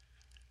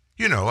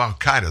 You know,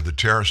 Al-Qaeda, the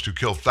terrorists who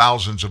killed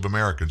thousands of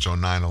Americans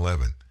on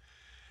 9/11.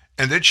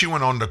 And then she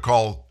went on to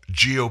call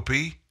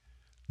GOP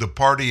the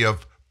party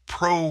of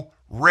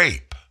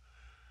pro-rape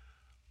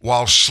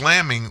while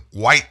slamming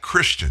white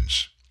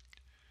Christians.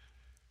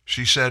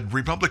 She said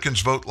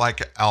Republicans vote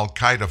like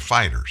Al-Qaeda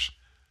fighters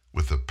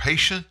with a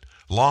patient,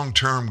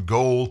 long-term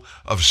goal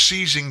of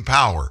seizing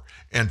power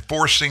and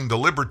forcing the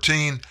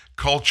libertine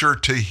culture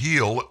to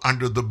heel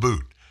under the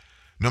boot,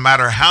 no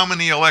matter how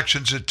many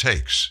elections it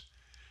takes.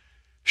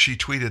 She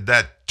tweeted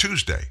that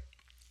Tuesday.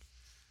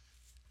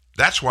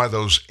 That's why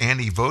those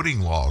anti-voting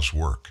laws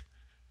work.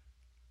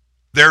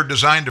 They're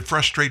designed to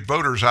frustrate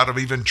voters out of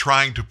even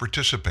trying to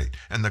participate.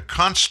 And the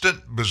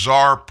constant,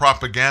 bizarre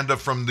propaganda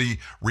from the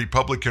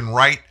Republican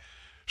right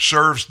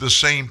serves the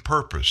same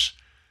purpose,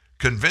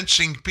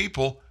 convincing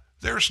people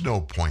there's no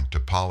point to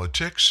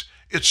politics.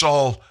 It's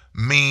all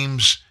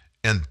memes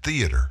and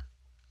theater.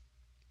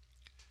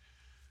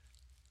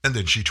 And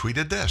then she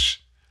tweeted this.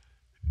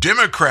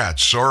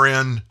 Democrats are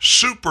in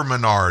super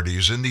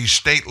minorities in these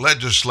state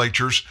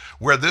legislatures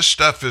where this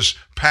stuff is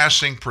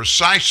passing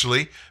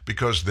precisely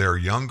because their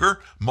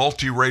younger,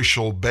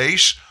 multiracial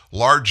base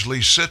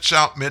largely sits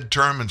out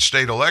midterm and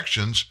state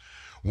elections,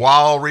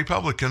 while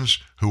Republicans,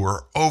 who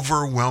are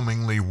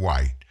overwhelmingly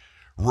white,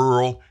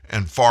 rural,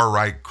 and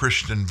far-right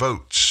Christian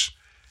votes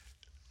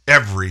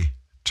every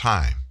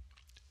time.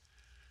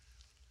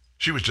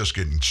 She was just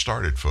getting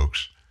started,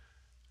 folks.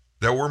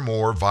 There were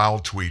more vile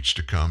tweets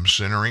to come,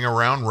 centering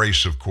around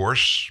race, of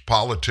course,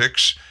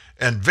 politics,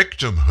 and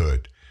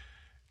victimhood,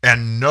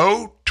 and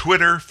no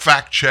Twitter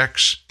fact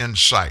checks in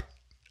sight.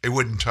 It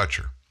wouldn't touch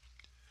her.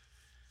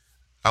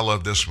 I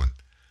love this one.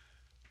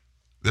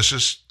 This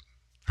is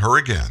her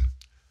again.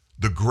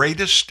 The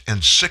greatest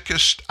and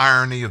sickest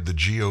irony of the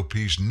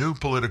GOP's new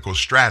political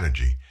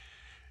strategy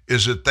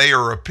is that they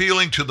are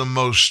appealing to the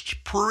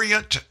most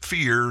prurient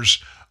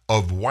fears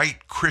of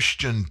white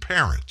Christian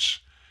parents,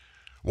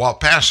 while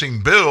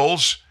passing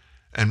bills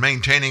and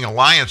maintaining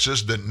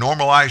alliances that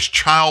normalize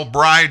child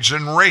brides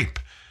and rape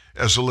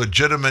as a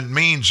legitimate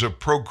means of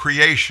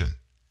procreation.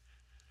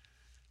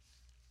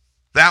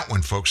 That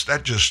one, folks,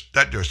 that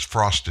just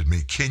frosted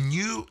me. Can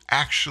you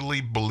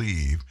actually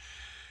believe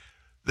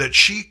that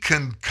she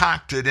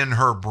concocted in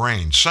her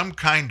brain some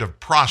kind of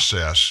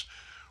process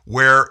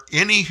where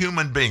any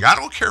human being, I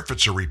don't care if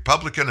it's a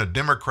Republican, a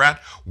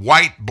Democrat,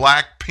 white,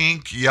 black,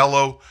 pink,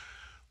 yellow,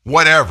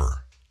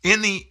 whatever,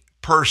 any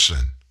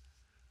person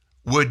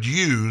would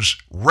use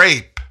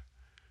rape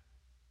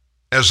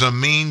as a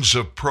means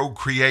of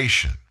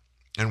procreation.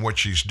 And what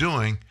she's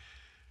doing,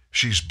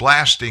 she's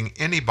blasting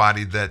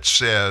anybody that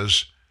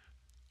says,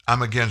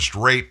 I'm against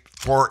rape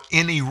for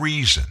any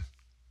reason.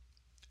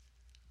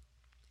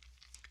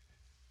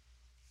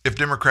 If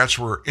Democrats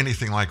were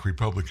anything like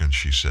Republicans,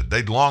 she said,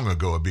 they'd long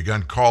ago have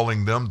begun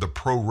calling them the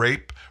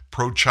pro-rape,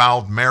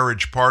 pro-child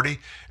marriage party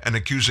and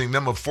accusing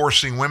them of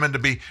forcing women to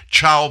be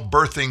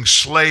childbirthing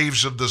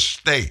slaves of the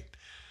state,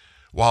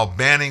 while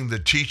banning the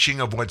teaching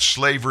of what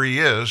slavery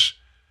is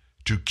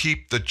to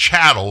keep the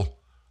chattel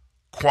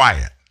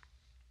quiet.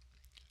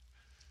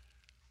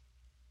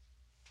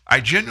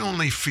 I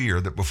genuinely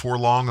fear that before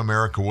long,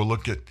 America will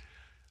look at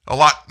a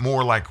lot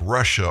more like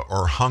Russia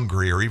or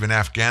Hungary or even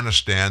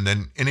Afghanistan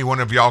than any one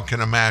of y'all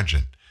can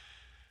imagine.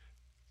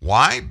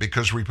 Why?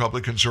 Because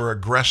Republicans are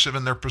aggressive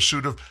in their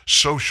pursuit of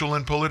social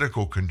and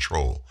political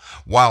control,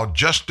 while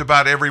just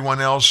about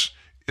everyone else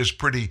is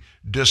pretty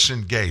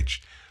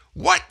disengaged.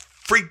 What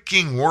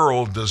freaking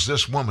world does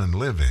this woman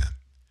live in?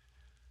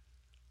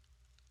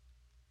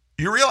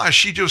 You realize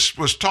she just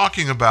was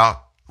talking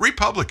about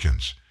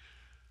Republicans.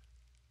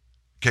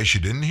 In case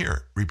you didn't hear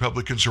it,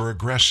 Republicans are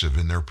aggressive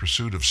in their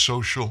pursuit of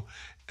social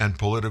and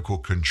political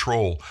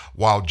control,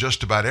 while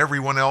just about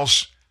everyone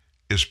else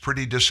is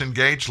pretty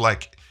disengaged,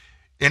 like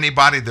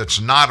anybody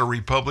that's not a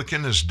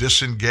Republican is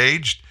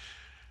disengaged.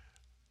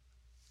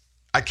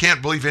 I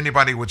can't believe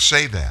anybody would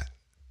say that.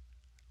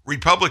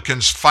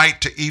 Republicans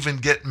fight to even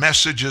get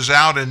messages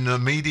out in the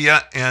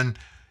media and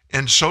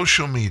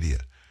social media,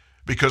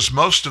 because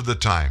most of the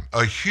time,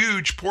 a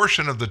huge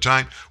portion of the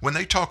time, when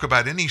they talk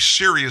about any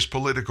serious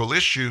political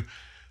issue,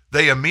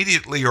 they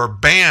immediately are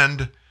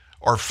banned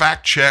or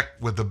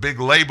fact-checked with a big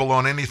label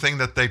on anything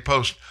that they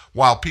post,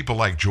 while people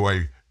like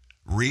Joy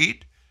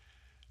Reid,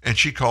 and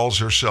she calls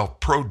herself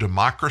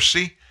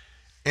pro-democracy,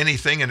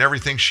 anything and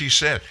everything she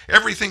said.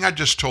 Everything I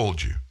just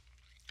told you.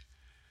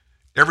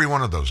 Every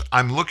one of those.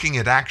 I'm looking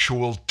at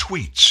actual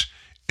tweets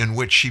in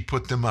which she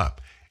put them up.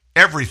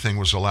 Everything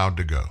was allowed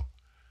to go.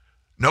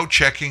 No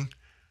checking,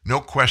 No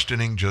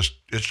questioning, just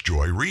it's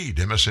Joy Reid,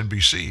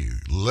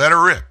 MSNBC. Let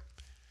her rip.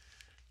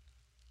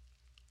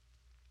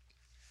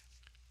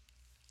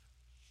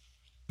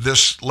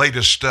 This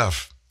latest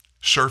stuff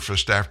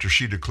surfaced after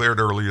she declared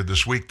earlier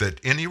this week that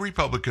any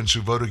Republicans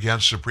who vote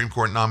against Supreme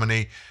Court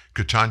nominee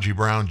Ketanji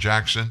Brown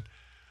Jackson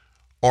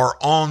are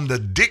on the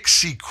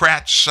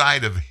Dixiecrat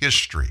side of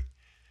history.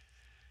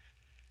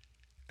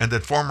 And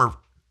that former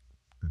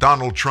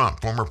Donald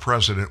Trump, former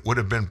president, would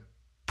have been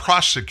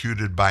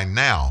prosecuted by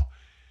now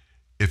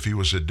if he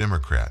was a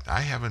Democrat.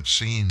 I haven't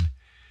seen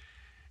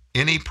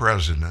any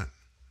president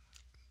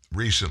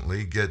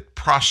recently get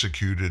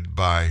prosecuted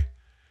by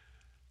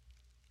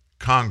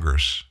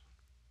Congress,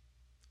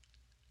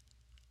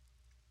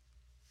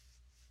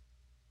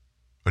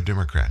 a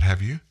Democrat.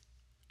 Have you?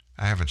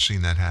 I haven't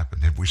seen that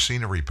happen. Have we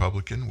seen a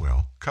Republican?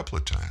 Well, a couple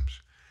of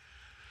times.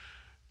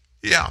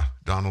 Yeah,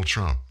 Donald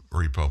Trump, a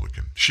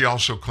Republican. She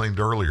also claimed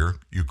earlier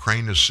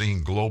Ukraine is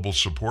seeing global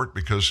support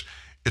because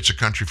it's a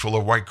country full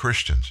of white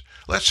Christians.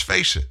 Let's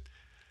face it.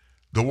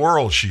 The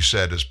world, she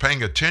said, is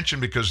paying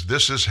attention because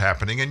this is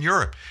happening in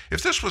Europe.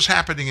 If this was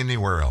happening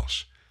anywhere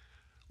else,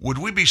 would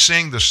we be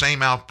seeing the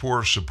same outpour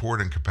of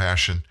support and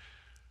compassion?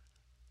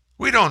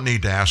 We don't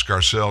need to ask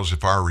ourselves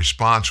if our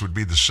response would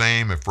be the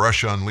same if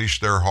Russia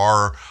unleashed their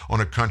horror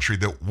on a country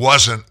that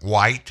wasn't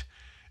white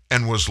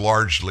and was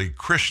largely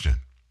Christian.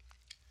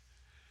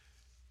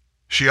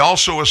 She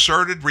also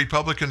asserted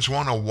Republicans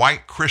want a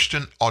white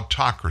Christian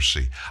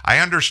autocracy. I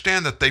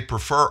understand that they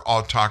prefer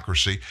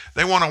autocracy.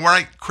 They want a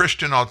white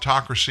Christian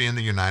autocracy in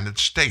the United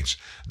States.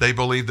 They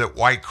believe that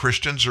white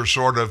Christians are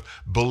sort of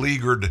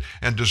beleaguered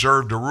and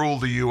deserve to rule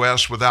the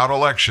U.S. without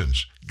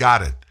elections.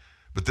 Got it.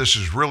 But this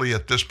is really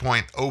at this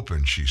point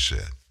open, she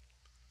said.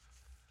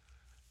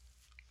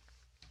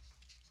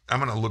 I'm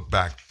going to look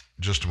back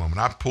just a moment.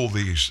 I pulled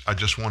these. I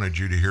just wanted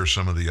you to hear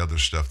some of the other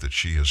stuff that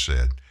she has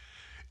said.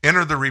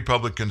 Enter the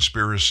Republican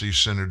conspiracy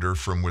senator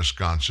from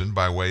Wisconsin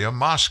by way of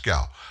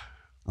Moscow,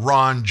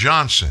 Ron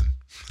Johnson.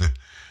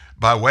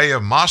 By way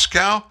of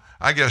Moscow?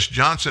 I guess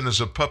Johnson is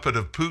a puppet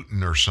of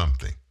Putin or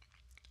something.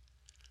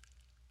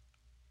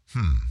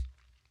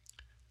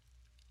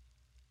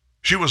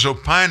 She was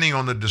opining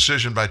on the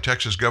decision by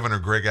Texas Governor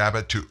Greg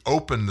Abbott to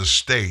open the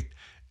state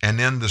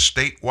and end the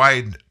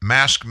statewide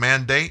mask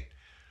mandate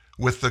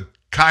with the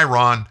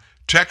chyron,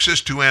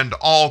 Texas to end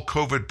all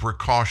COVID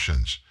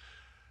precautions.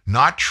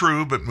 Not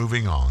true, but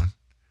moving on.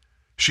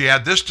 She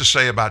had this to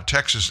say about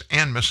Texas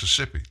and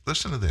Mississippi.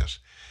 Listen to this.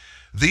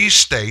 These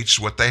states,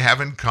 what they have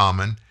in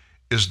common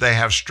is they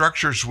have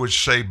structures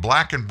which say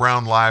black and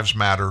brown lives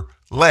matter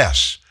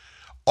less.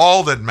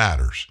 All that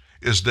matters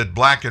is that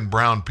black and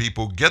brown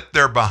people get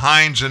their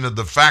behinds into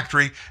the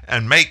factory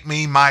and make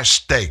me my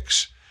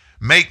steaks,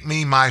 make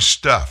me my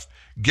stuff,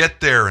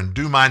 get there and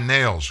do my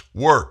nails,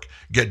 work,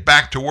 get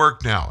back to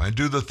work now and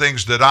do the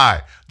things that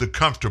I, the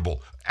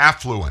comfortable,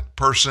 affluent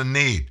person,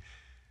 need.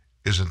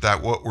 Isn't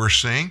that what we're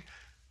seeing?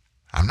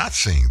 I'm not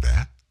seeing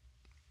that.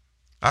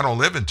 I don't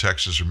live in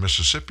Texas or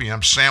Mississippi.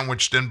 I'm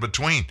sandwiched in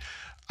between.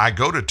 I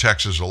go to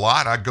Texas a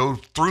lot. I go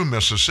through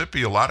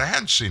Mississippi a lot. I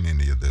hadn't seen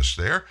any of this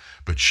there,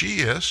 but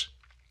she is.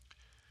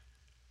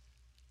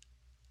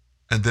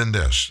 And then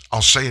this,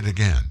 I'll say it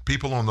again.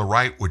 People on the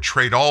right would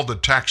trade all the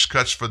tax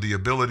cuts for the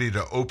ability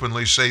to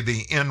openly say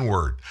the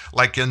N-word,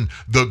 like in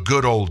the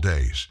good old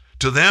days.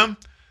 To them,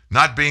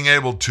 not being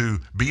able to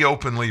be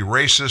openly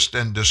racist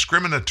and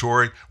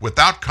discriminatory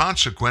without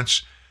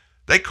consequence,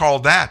 they call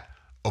that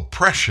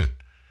oppression.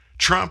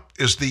 Trump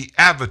is the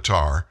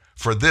avatar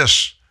for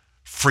this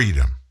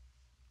freedom.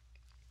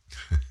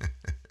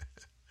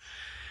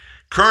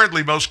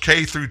 Currently, most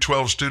K through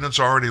 12 students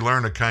already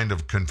learn a kind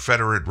of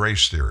Confederate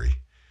race theory,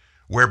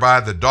 whereby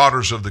the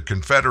Daughters of the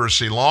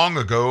Confederacy long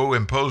ago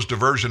imposed a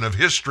version of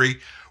history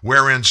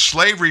wherein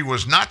slavery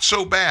was not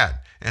so bad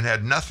and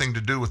had nothing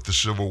to do with the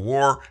Civil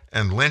War,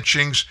 and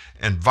lynchings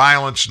and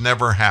violence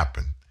never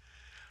happened.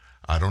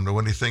 I don't know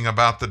anything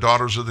about the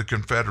Daughters of the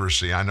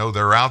Confederacy. I know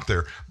they're out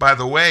there. By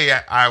the way,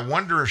 I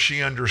wonder if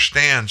she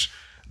understands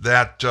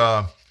that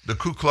the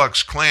Ku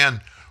Klux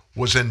Klan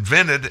was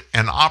invented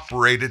and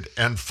operated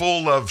and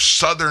full of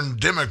Southern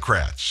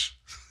Democrats.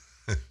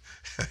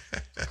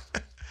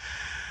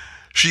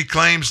 She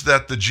claims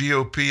that the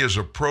GOP is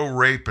a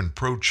pro-rape and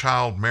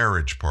pro-child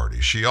marriage party.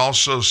 She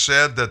also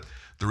said that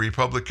the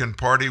Republican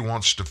Party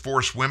wants to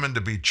force women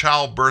to be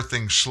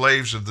childbirthing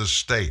slaves of the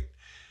state.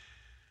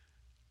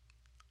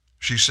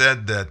 She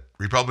said that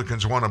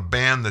Republicans want to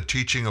ban the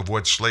teaching of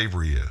what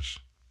slavery is.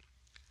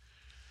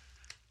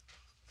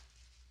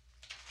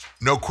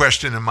 No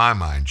question in my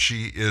mind,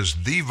 she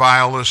is the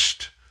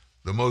vilest,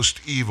 the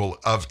most evil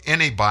of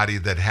anybody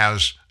that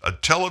has a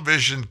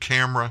television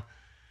camera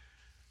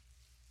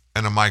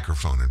and a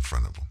microphone in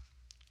front of them.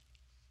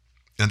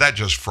 And that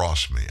just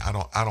frosts me.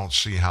 I don't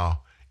see how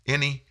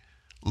any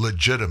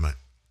legitimate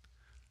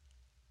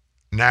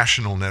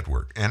national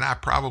network, and I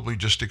probably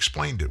just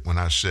explained it when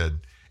I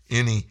said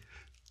any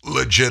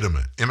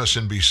legitimate.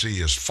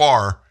 MSNBC is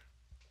far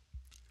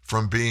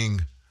from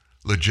being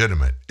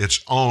legitimate.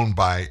 It's owned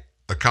by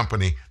a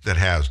company that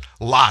has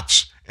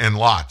lots and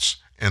lots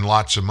and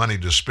lots of money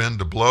to spend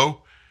to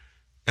blow,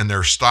 and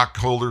their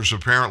stockholders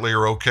apparently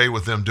are okay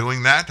with them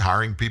doing that,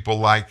 hiring people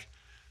like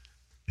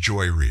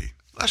Joy Reid.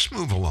 Let's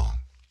move along.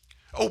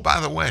 Oh, by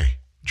the way,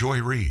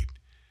 Joy Reid,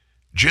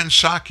 Jen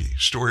Psaki,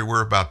 story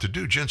we're about to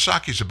do. Jen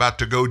Psaki's about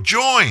to go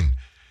join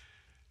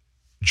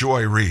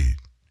Joy Reid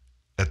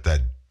at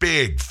that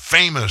big,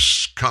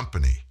 famous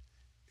company,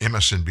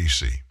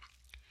 MSNBC.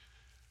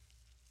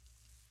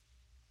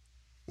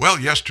 Well,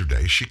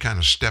 yesterday, she kind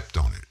of stepped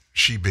on it,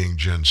 she being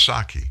Jen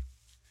Psaki.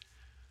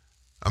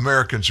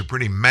 Americans are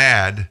pretty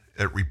mad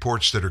at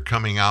reports that are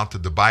coming out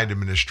that the Biden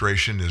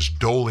administration is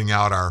doling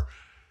out our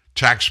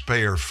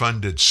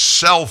taxpayer-funded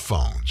cell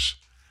phones.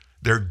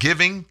 They're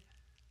giving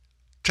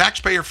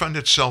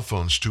taxpayer-funded cell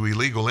phones to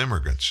illegal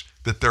immigrants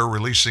that they're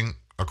releasing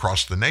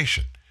across the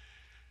nation.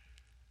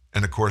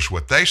 And of course,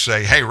 what they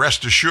say, hey,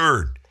 rest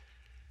assured,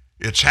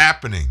 it's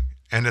happening,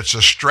 and it's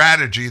a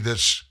strategy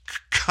that's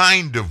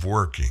kind of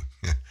working.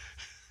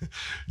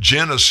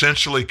 Jen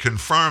essentially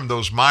confirmed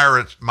those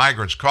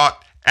migrants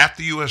caught at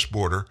the U.S.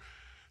 border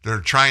that are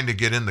trying to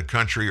get in the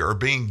country are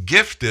being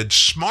gifted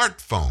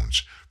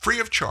smartphones free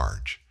of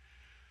charge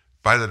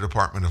by the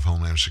Department of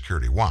Homeland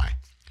Security. Why?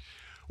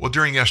 Well,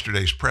 during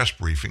yesterday's press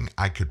briefing,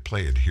 I could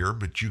play it here,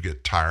 but you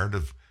get tired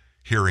of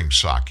hearing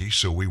Psaki,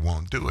 so we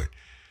won't do it.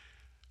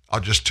 I'll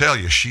just tell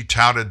you, she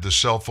touted the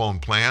cell phone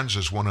plans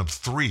as one of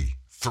three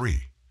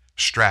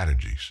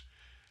strategies.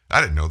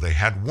 I didn't know they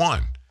had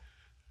one.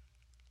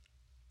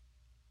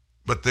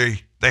 But they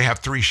have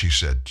three, she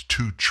said,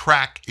 to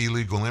track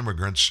illegal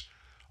immigrants,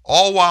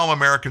 all while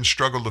Americans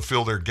struggle to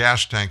fill their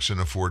gas tanks and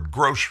afford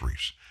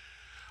groceries.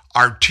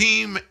 Our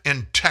team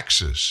in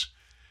Texas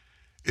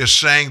is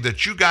saying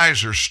that you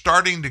guys are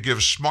starting to give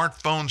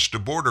smartphones to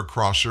border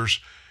crossers,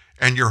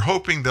 and you're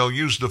hoping they'll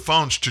use the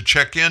phones to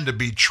check in to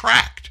be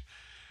tracked.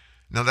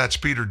 Now, that's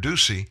Peter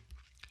Doocy.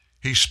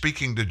 He's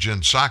speaking to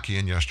Jen Psaki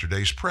in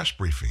yesterday's press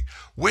briefing.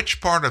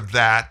 Which part of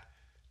that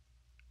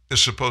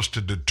is supposed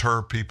to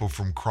deter people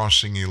from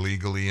crossing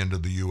illegally into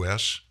the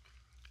U.S.?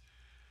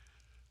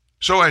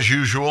 So, as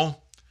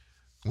usual,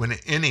 when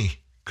any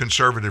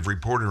conservative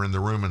reporter in the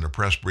room in the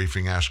press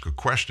briefing asks a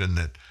question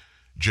that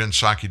Jen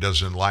Psaki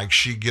doesn't like,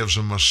 she gives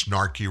them a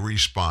snarky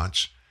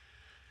response.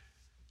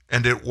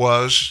 And it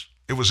was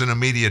an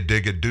immediate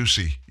dig at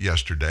Doocy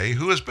yesterday,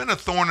 who has been a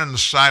thorn in the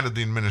side of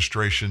the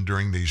administration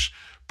during these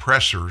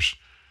pressers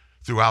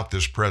throughout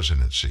this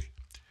presidency.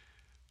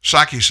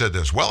 Psaki said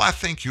this, well, I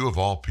think you of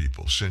all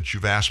people, since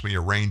you've asked me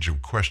a range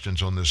of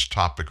questions on this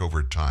topic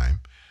over time,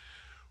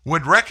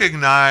 would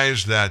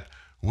recognize that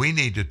we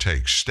need to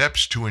take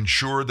steps to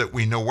ensure that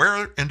we know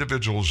where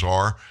individuals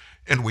are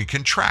and we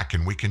can track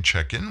and we can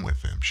check in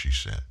with them, she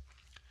said.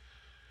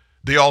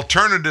 The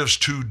alternatives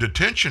to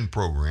detention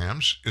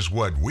programs is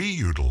what we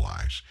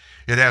utilize.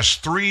 It has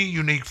three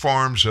unique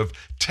forms of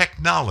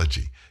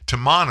technology to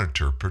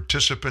monitor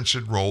participants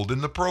enrolled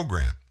in the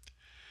program.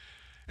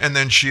 And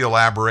then she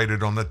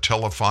elaborated on the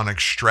telephonic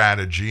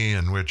strategy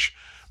in which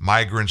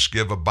migrants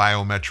give a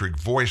biometric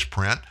voice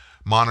print,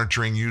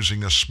 monitoring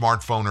using a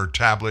smartphone or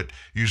tablet,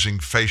 using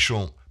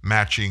facial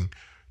matching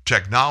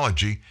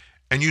technology,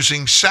 and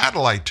using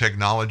satellite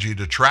technology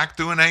to track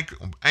through an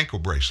ankle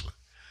bracelet.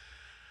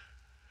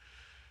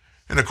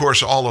 And of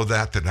course, all of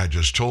that I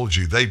just told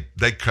you,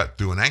 they cut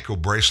through an ankle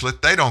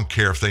bracelet. They don't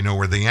care if they know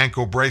where the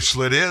ankle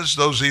bracelet is.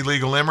 Those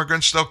illegal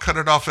immigrants, they'll cut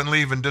it off and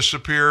leave and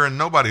disappear, and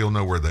nobody will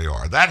know where they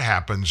are. That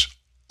happens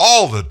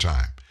all the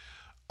time.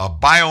 A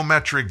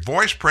biometric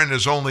voice print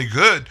is only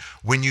good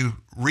when you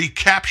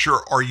recapture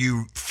or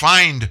you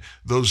find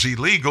those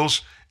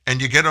illegals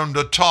and you get them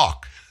to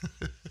talk.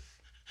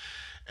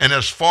 And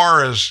as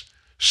far as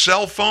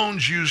cell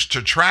phones used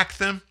to track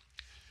them,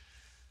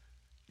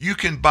 you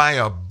can buy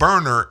a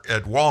burner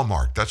at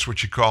Walmart. That's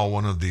what you call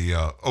one of the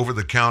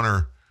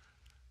over-the-counter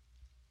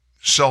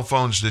cell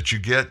phones that you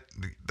get.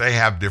 They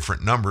have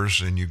different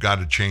numbers, and you got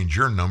to change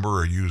your number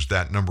or use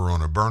that number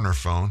on a burner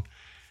phone.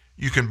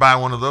 You can buy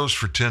one of those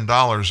for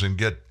 $10 and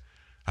get,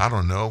 I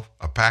don't know,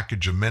 a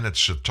package of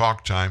minutes of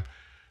talk time.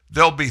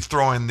 They'll be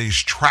throwing these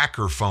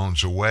tracker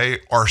phones away,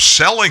 or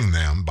selling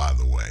them, by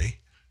the way,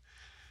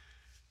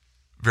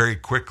 very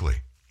quickly.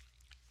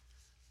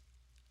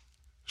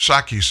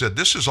 Psaki said,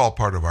 this is all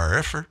part of our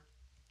effort.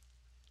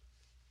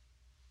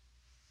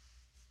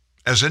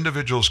 As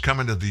individuals come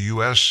into the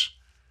U.S.,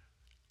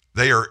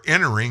 they are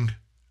entering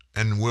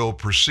and will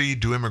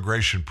proceed to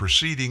immigration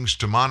proceedings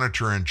to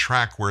monitor and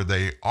track where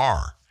they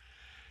are.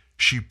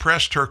 She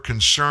pressed her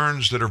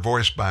concerns that are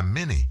voiced by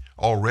many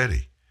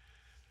already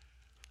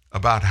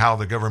about how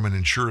the government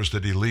ensures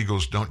that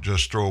illegals don't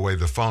just throw away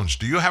the phones.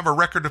 Do you have a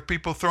record of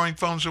people throwing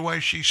phones away?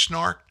 She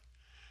snarked.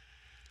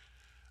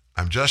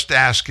 I'm just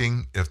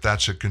asking if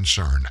that's a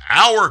concern.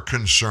 Our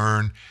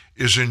concern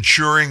is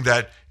ensuring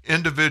that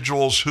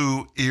individuals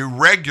who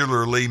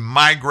irregularly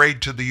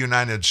migrate to the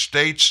United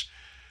States,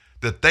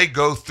 that they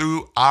go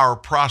through our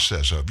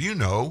process of,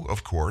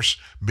 of course,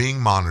 being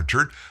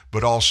monitored,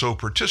 but also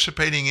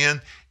participating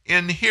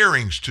in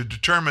hearings to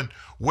determine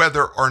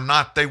whether or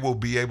not they will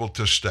be able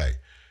to stay.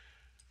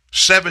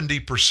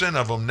 70%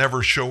 of them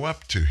never show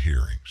up to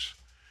hearings.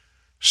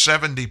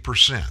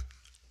 70%.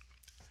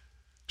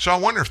 So I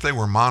wonder if they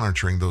were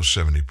monitoring those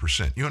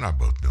 70%. You and I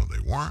both know they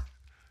weren't.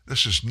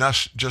 This is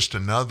just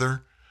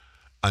another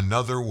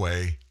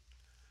way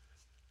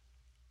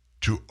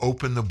to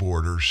open the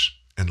borders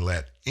and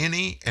let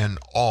any and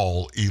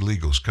all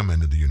illegals come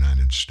into the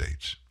United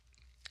States.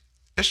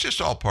 It's just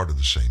all part of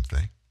the same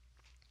thing.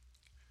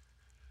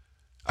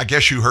 I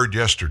guess you heard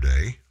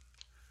yesterday,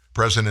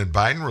 President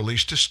Biden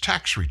released his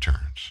tax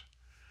returns.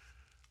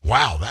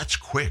 Wow, that's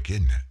quick,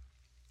 isn't it?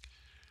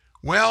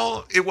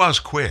 Well, it was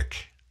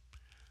quick,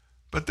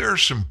 but there are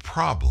some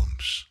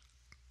problems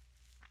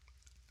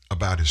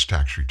about his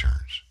tax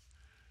returns.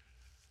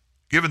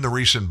 Given the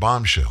recent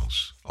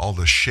bombshells, all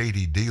the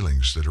shady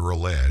dealings that are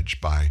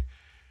alleged by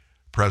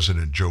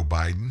President Joe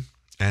Biden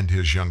and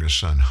his youngest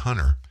son,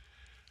 Hunter,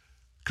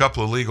 a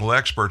couple of legal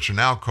experts are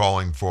now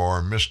calling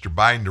for Mr.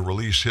 Biden to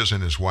release his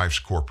and his wife's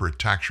corporate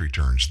tax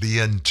returns, the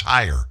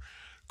entire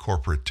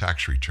corporate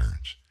tax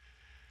returns.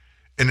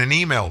 In an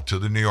email to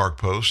the New York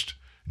Post,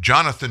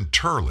 Jonathan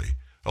Turley,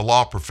 a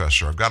law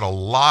professor, I've got a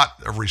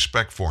lot of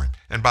respect for him.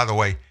 And by the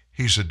way,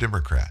 he's a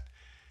Democrat.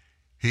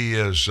 He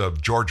is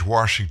of George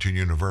Washington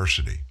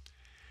University.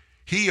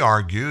 He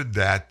argued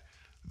that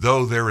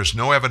though there is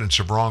no evidence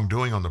of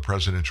wrongdoing on the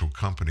presidential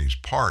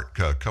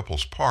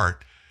couple's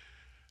part,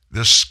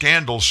 this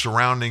scandal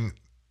surrounding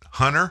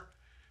Hunter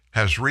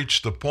has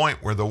reached the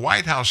point where the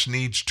White House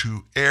needs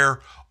to err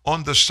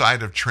on the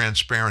side of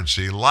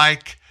transparency,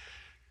 like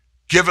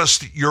give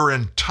us your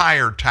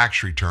entire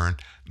tax return,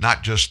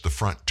 not just the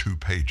front 2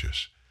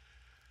 pages.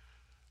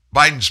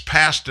 Biden's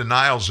past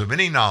denials of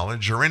any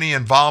knowledge or any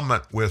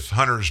involvement with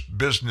Hunter's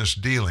business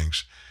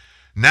dealings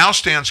now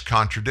stands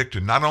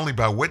contradicted not only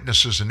by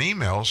witnesses and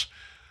emails,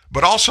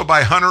 but also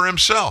by Hunter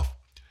himself.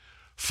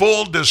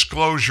 Full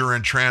disclosure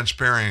and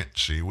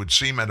transparency would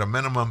seem at a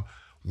minimum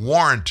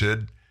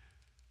warranted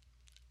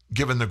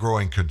given the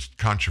growing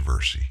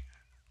controversy.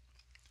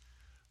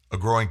 A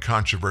growing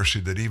controversy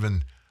that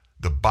even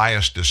the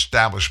biased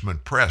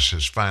establishment press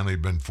has finally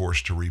been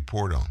forced to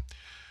report on.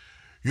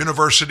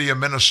 University of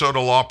Minnesota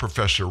law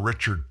professor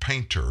Richard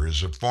Painter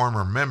is a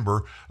former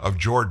member of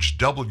George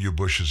W.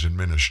 Bush's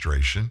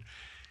administration.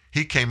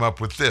 He came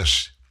up with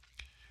this.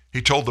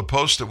 He told the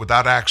Post that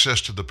without access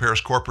to the pair's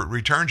corporate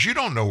returns, you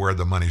don't know where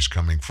the money's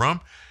coming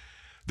from.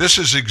 This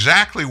is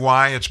exactly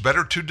why it's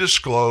better to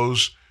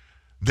disclose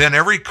than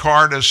every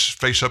card is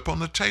face up on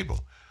the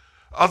table.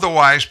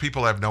 Otherwise,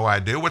 people have no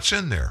idea what's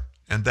in there,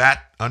 and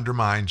that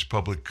undermines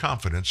public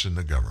confidence in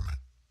the government.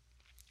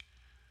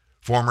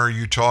 Former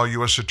Utah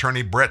U.S.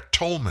 Attorney Brett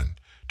Tolman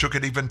took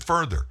it even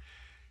further.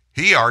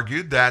 He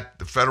argued that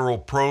the federal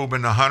probe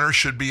into Hunter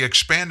should be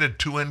expanded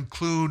to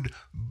include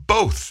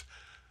both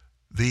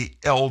the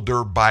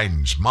elder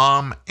Bidens,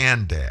 mom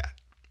and dad.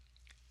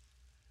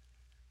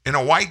 In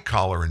a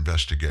white-collar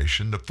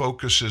investigation, the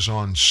focus is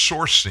on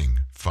sourcing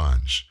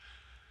funds.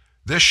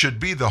 This should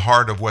be the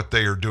heart of what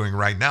they are doing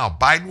right now.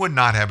 Biden would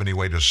not have any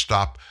way to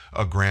stop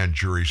a grand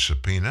jury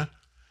subpoena.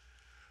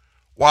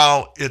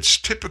 While it's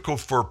typical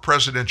for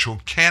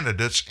presidential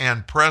candidates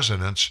and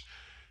presidents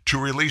to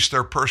release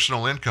their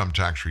personal income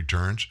tax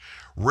returns,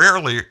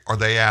 rarely are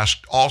they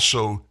asked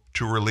also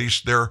to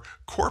release their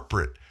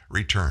corporate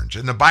returns.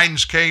 In the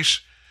Biden's case,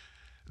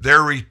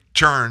 their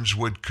returns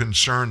would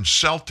concern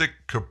Celtic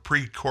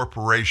Capri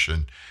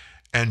Corporation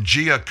and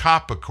Gia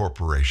Kappa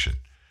Corporation.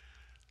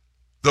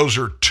 Those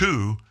are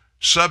 2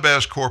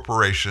 sub-S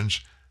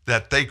corporations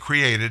that they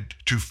created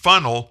to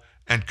funnel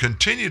and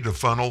continue to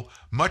funnel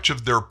much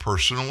of their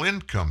personal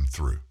income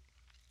through.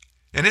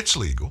 And it's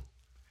legal.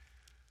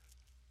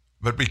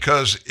 But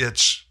because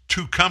it's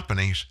 2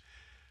 companies,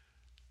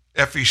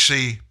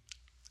 FEC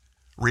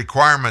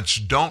requirements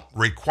don't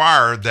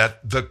require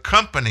that the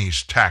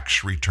company's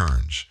tax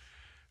returns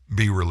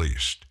be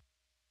released.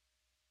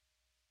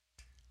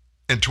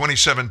 In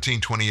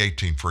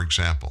 2017-2018, for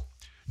example,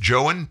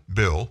 Joe and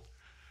Bill,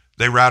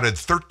 they routed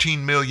 $13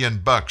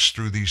 million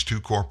through these 2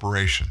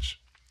 corporations.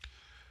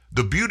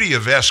 The beauty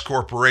of S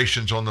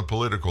corporations on the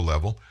political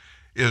level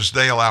is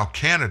they allow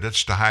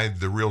candidates to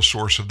hide the real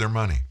source of their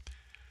money.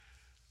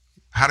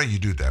 How do you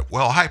do that?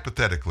 Well,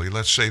 hypothetically,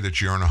 let's say that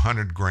you earn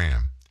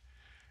 $100,000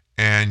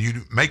 and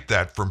you make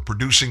that from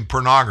producing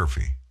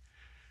pornography.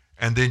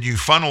 And then you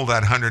funnel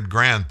that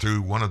 $100,000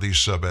 through one of these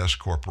sub-S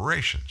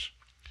corporations.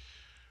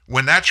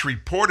 When that's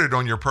reported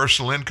on your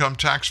personal income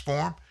tax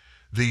form,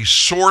 the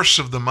source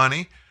of the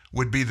money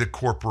would be the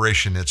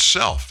corporation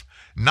itself,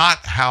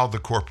 not how the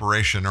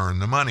corporation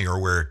earned the money or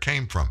where it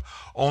came from.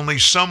 Only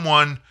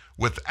someone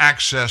with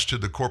access to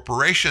the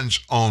corporation's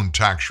own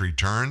tax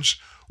returns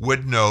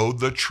would know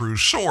the true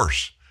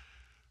source.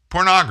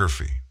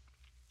 Pornography.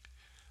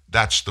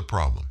 That's the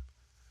problem.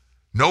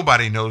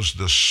 Nobody knows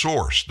the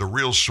source, the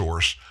real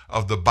source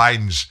of the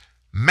Biden's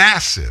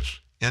massive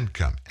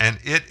income, and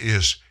it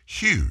is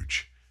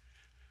huge.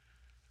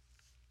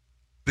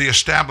 The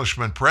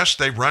establishment press,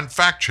 they run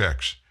fact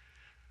checks.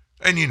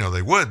 And you know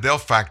they would. They'll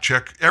fact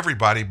check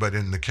everybody, but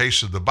in the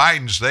case of the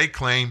Bidens, they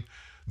claim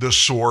the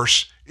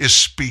source is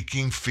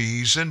speaking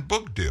fees and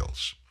book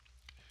deals.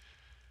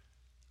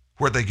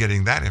 Where are they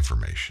getting that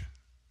information?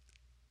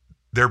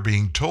 They're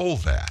being told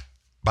that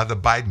by the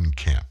Biden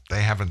camp.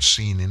 They haven't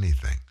seen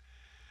anything.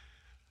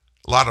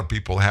 A lot of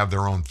people have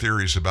their own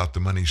theories about the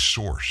money's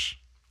source.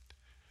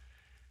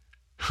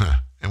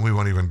 And we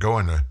won't even go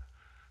into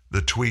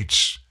the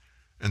tweets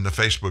and the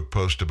Facebook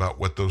post about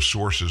what those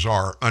sources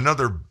are.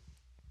 Another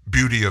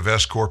beauty of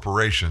S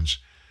corporations,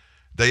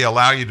 they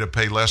allow you to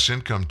pay less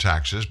income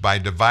taxes by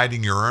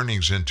dividing your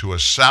earnings into a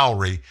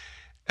salary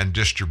and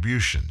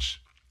distributions.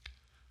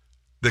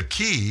 The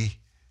key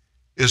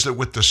is that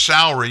with the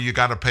salary, you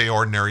got to pay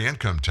ordinary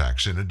income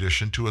tax in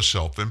addition to a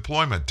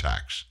self-employment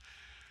tax.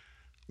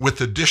 With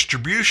the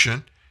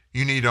distribution,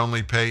 you need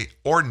only pay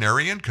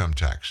ordinary income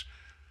tax.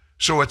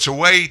 So it's a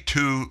way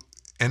to,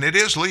 and it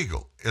is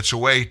legal, it's a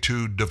way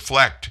to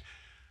deflect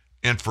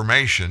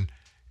information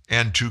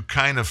and to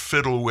kind of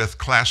fiddle with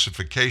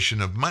classification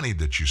of money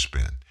that you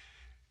spend.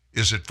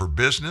 Is it for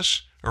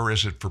business or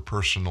is it for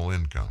personal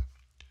income?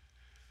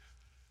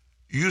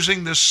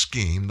 Using this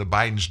scheme, the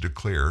Bidens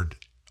declared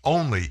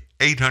only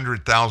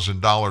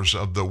 $800,000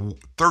 of the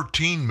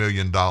 $13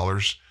 million.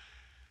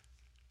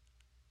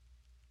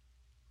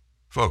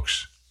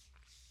 Folks,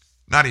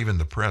 not even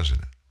the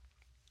president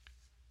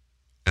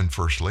and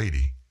First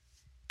Lady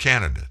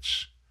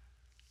candidates,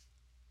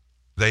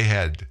 they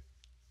had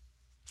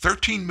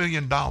 $13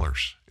 million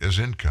as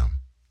income.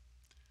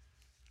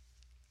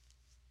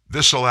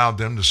 This allowed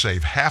them to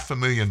save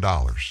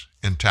 $500,000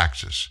 in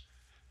taxes.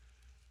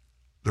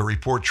 The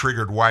report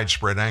triggered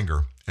widespread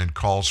anger and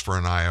calls for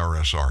an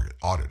IRS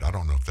audit. I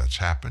don't know if that's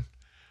happened.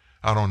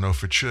 I don't know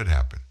if it should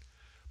happen.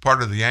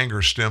 Part of the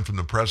anger stemmed from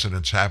the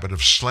president's habit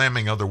of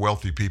slamming other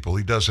wealthy people.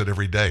 He does it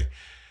every day.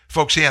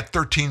 Folks, he had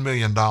 $13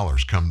 million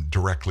come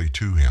directly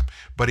to him,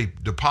 but he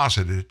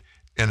deposited it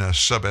in a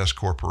sub-S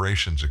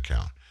corporations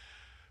account.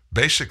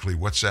 Basically,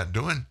 what's that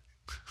doing?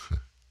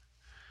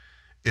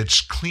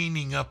 It's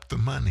cleaning up the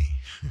money.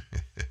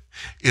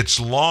 It's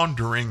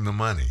laundering the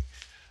money.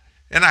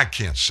 And I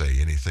can't say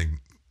anything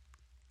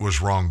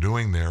was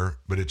wrongdoing there,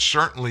 but it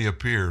certainly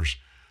appears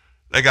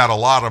they got a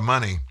lot of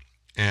money,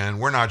 and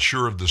we're not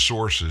sure of the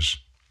sources.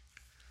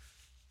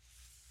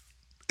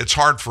 It's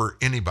hard for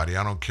anybody,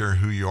 I don't care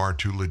who you are,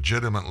 to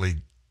legitimately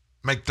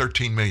make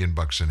 $13 million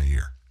in a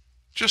year.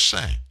 Just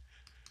saying.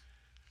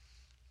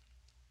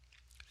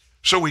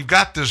 So we've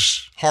got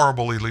this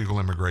horrible illegal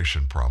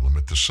immigration problem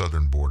at the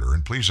southern border.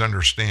 And please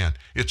understand,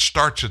 it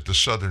starts at the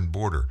southern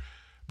border,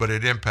 but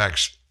it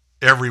impacts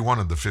every one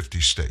of the 50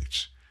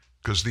 states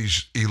because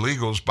these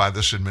illegals by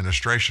this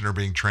administration are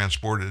being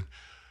transported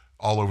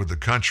all over the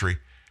country.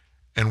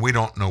 And we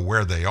don't know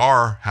where they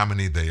are, how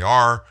many they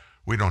are.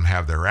 We don't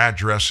have their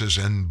addresses.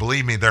 And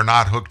believe me, they're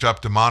not hooked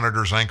up to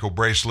monitors, ankle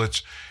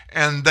bracelets,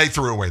 and they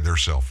threw away their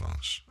cell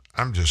phones.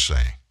 I'm just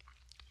saying.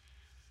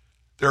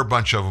 There are a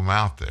bunch of them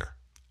out there.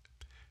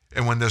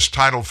 And when this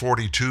Title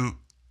 42,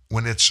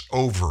 when it's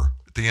over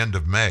at the end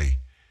of May,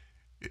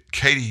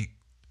 Katie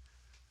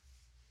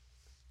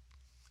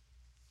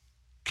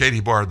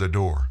barred the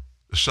door.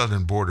 The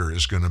southern border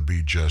is going to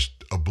be just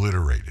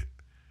obliterated.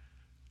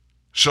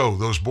 So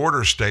those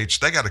border states,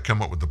 they got to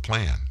come up with a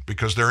plan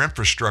because their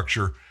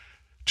infrastructure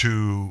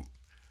to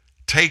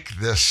take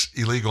this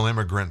illegal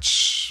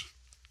immigrants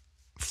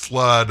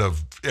flood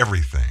of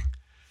everything.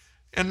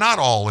 And not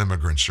all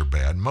immigrants are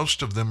bad.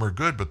 Most of them are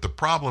good. But the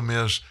problem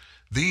is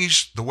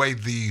the way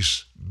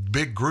these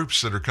big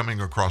groups that are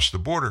coming across the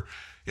border,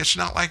 it's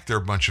not like they're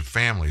a bunch of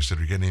families that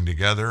are getting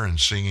together and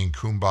singing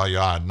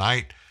Kumbaya at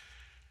night.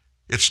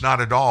 It's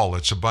not at all.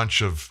 It's a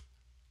bunch of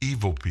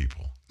evil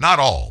people. Not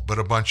all, but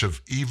a bunch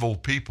of evil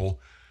people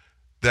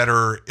that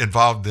are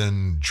involved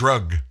in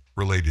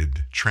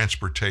drug-related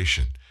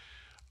transportation,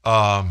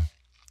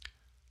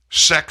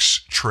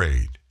 sex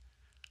trade,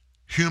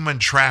 human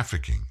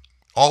trafficking,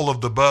 all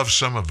of the above,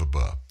 some of the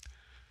above.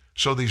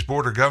 So these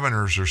border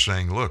governors are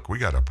saying, look, we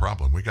got a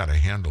problem. We got to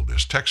handle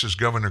this. Texas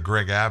Governor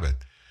Greg Abbott,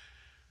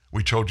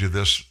 we told you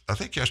this, I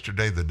think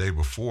yesterday, the day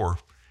before.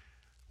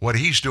 What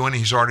he's doing,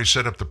 he's already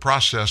set up the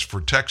process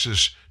for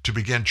Texas to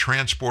begin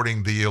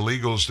transporting the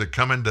illegals that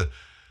come into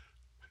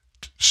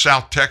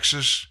South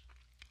Texas.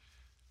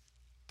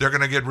 They're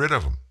going to get rid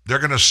of them. They're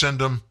going to send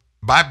them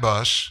by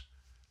bus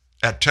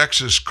at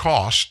Texas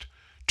cost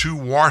to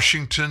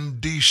Washington,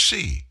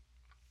 D.C.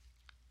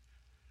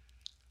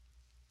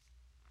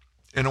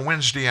 In a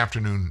Wednesday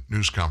afternoon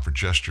news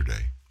conference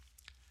yesterday,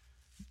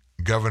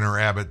 Governor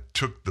Abbott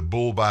took the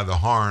bull by the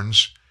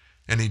horns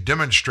and he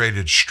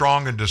demonstrated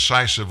strong and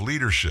decisive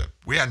leadership.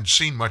 We hadn't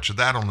seen much of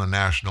that on the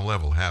national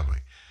level, have we?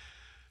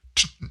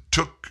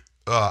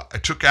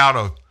 Took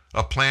out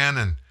a plan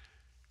and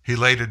he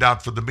laid it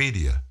out for the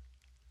media.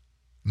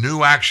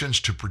 New actions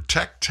to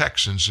protect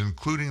Texans,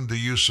 including the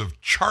use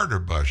of charter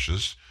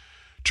buses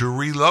to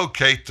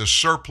relocate the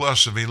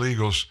surplus of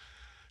illegals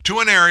to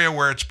an area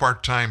where its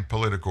part-time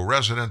political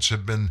residents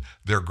have been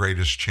their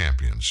greatest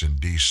champions in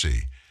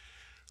D.C.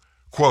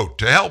 Quote,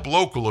 to help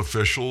local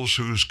officials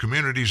whose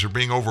communities are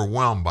being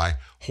overwhelmed by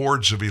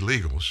hordes of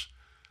illegals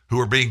who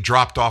are being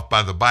dropped off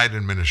by the Biden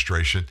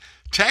administration,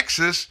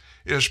 Texas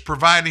is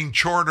providing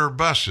charter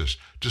buses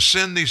to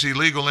send these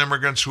illegal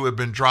immigrants who have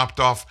been dropped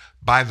off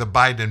by the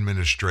Biden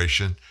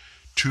administration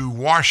to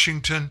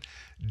Washington,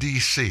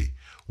 D.C.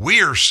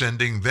 We are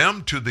sending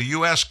them to the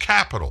U.S.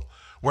 Capitol,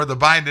 where the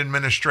Biden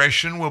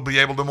administration will be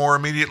able to more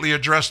immediately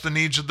address the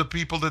needs of the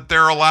people that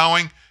they're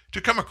allowing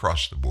to come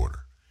across the border.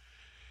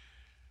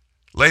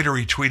 Later,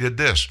 he tweeted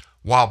this: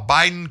 while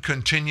Biden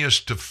continues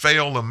to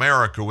fail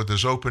America with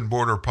his open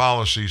border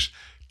policies,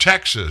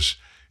 Texas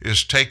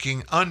is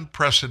taking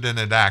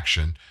unprecedented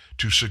action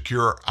to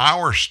secure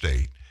our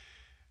state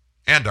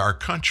and our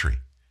country.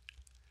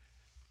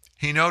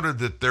 He noted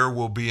that there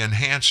will be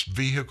enhanced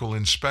vehicle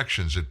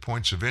inspections at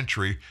points of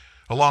entry,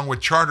 along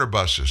with charter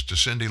buses to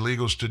send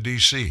illegals to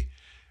D.C.,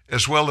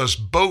 as well as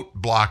boat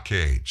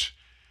blockades,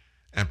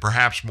 and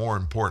perhaps more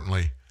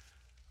importantly,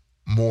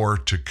 more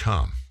to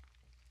come.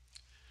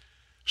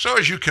 So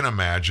as you can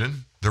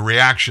imagine, the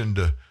reaction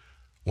to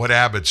what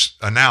Abbott's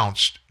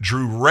announced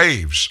drew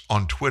raves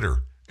on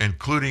Twitter,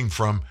 including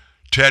from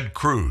Ted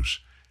Cruz.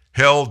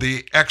 Held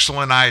the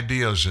excellent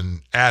ideas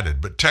and added,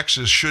 but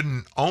Texas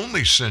shouldn't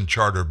only send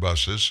charter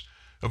buses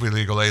of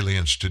illegal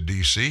aliens to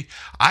D.C.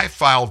 I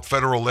filed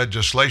federal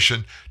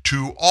legislation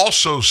to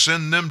also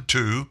send them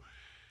to,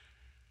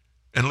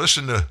 and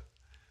listen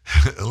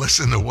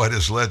to what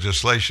his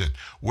legislation,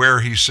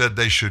 where he said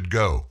they should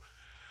go.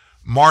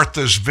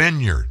 Martha's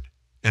Vineyard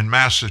in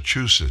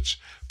Massachusetts,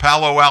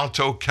 Palo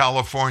Alto,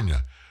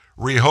 California,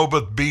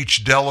 Rehoboth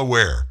Beach,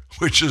 Delaware,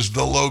 which is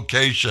the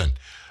location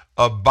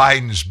of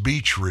Biden's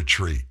beach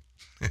retreat.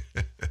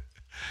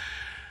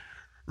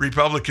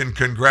 Republican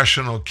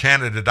congressional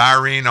candidate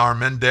Irene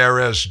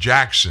Armendariz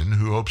Jackson,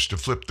 who hopes to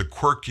flip the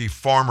quirky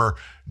former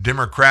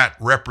Democrat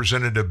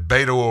Representative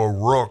Beto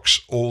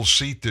O'Rourke's old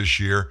seat this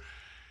year,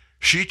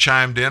 she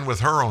chimed in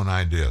with her own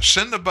idea.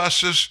 Send the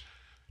buses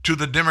to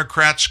the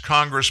Democrats'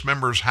 Congress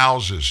members'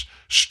 houses,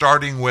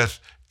 starting with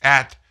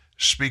at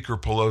Speaker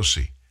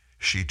Pelosi,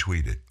 she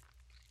tweeted.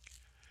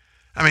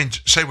 I mean,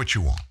 say what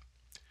you want.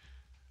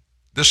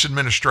 This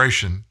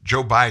administration,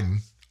 Joe Biden,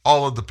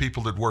 all of the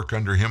people that work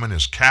under him and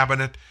his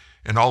cabinet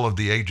and all of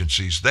the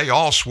agencies, they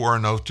all swore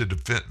an oath to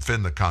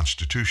defend the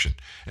Constitution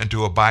and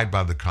to abide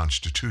by the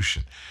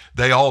Constitution.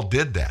 They all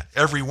did that,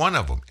 every one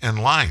of them, in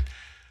line.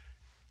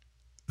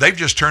 They've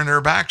just turned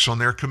their backs on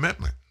their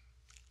commitment.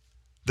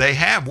 They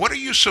have. What are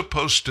you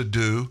supposed to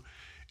do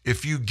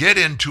if you get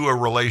into a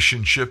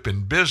relationship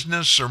in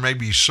business or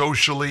maybe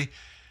socially,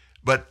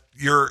 but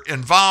you're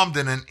involved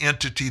in an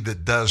entity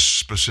that does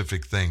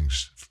specific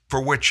things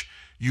for which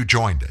you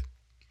joined it?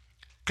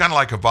 Kind of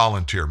like a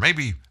volunteer,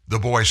 maybe the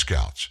Boy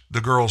Scouts,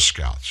 the Girl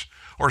Scouts,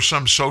 or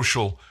some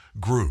social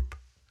group.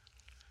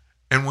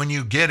 And when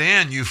you get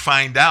in, you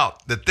find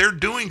out that they're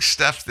doing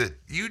stuff that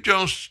you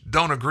just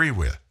don't agree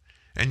with,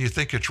 and you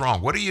think it's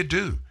wrong. What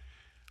do?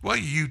 Well,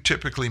 you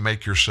typically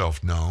make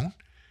yourself known.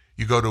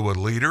 You go to a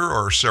leader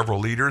or several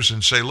leaders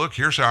and say, look,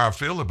 here's how I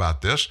feel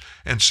about this,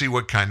 and see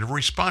what kind of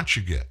response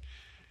you get.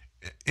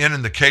 And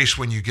in the case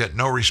when you get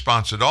no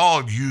response at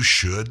all, you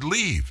should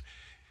leave.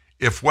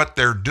 If what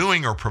they're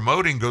doing or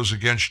promoting goes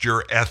against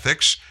your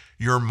ethics,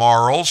 your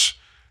morals,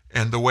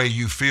 and the way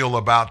you feel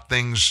about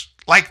things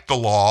like the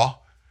law,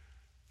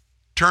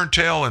 turn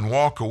tail and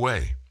walk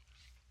away.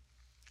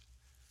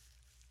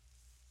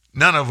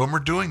 None of them are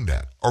doing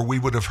that, or we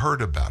would have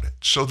heard about it.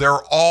 So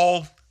they're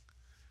all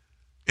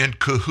in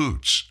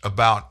cahoots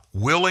about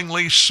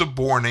willingly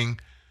suborning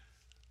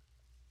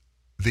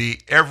the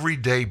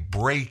everyday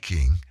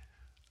breaking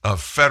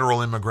of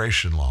federal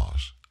immigration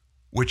laws,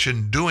 which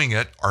in doing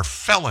it are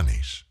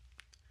felonies.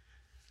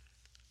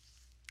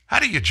 How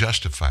do you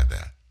justify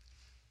that?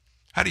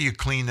 How do you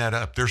clean that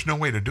up? There's no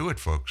way to do it,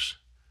 folks.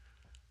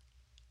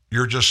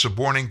 You're just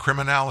suborning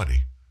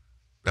criminality.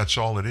 That's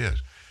all it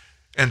is.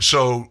 And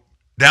so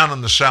down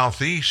in the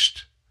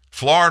Southeast,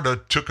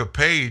 Florida took a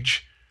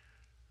page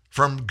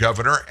from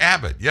Governor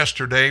Abbott.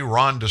 Yesterday,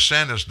 Ron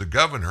DeSantis, the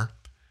governor,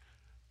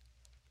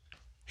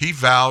 he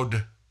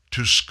vowed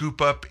to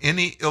scoop up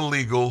any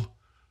illegal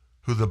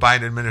who the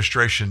Biden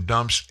administration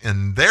dumps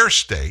in their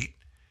state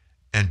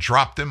and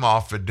drop them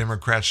off at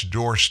Democrats'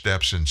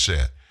 doorsteps and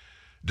said.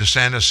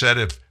 DeSantis said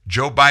if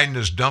Joe Biden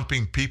is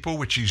dumping people,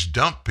 which he's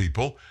dumped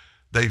people,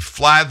 they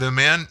fly them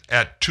in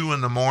at 2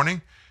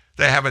 a.m.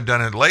 They haven't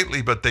done it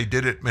lately, but they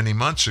did it many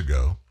months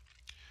ago.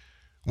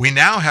 We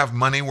now have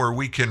money where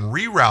we can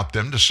reroute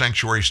them to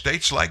sanctuary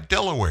states like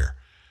Delaware.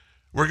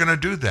 We're going to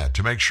do that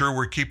to make sure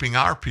we're keeping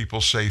our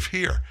people safe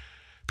here.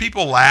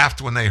 People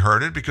laughed when they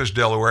heard it because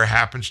Delaware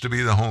happens to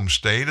be the home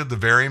state of the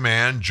very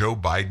man, Joe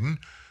Biden,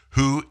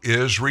 who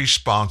is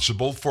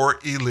responsible for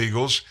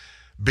illegals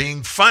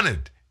being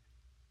funded.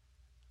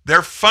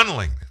 They're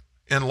funneling them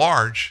in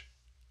large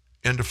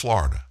into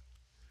Florida.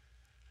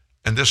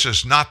 And this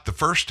is not the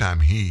first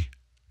time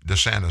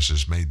DeSantis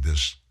has made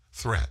this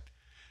threat.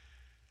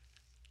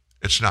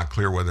 It's not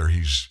clear whether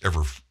he's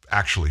ever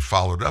actually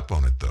followed up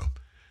on it, though.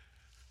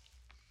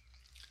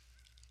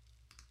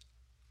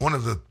 One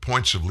of the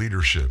points of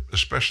leadership,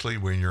 especially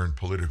when you're in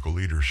political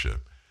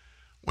leadership,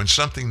 when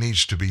something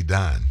needs to be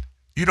done,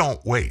 you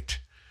don't wait.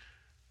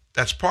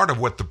 That's part of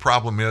what the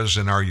problem is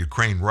in our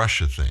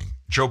Ukraine-Russia thing.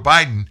 Joe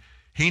Biden,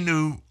 he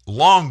knew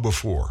long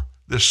before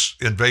this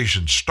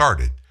invasion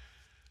started.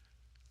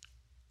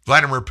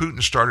 Vladimir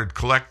Putin started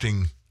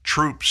collecting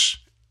troops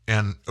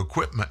and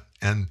equipment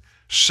and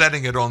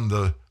setting it on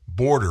the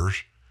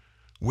borders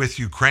with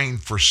Ukraine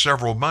for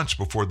several months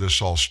before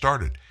this all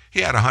started.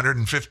 He had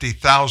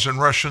 150,000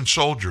 Russian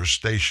soldiers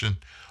stationed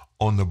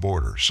on the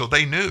border. So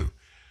they knew.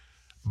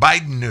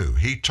 Biden knew.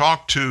 He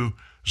talked to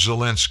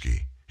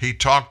Zelensky. He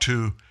talked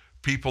to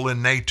people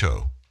in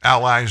NATO,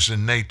 allies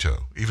in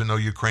NATO, even though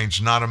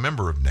Ukraine's not a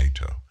member of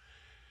NATO.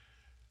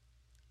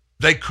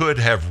 They could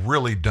have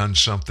really done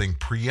something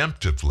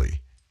preemptively,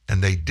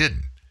 and they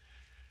didn't.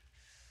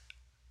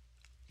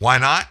 Why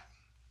not?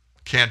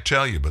 Can't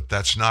tell you, but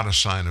that's not a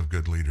sign of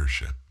good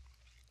leadership.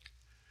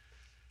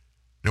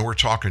 Now, we're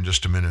talking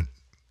just a minute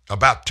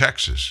about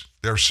Texas.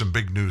 There's some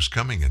big news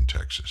coming in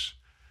Texas.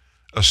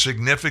 A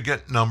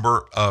significant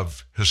number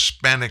of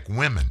Hispanic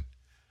women,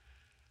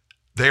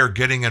 they are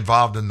getting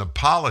involved in the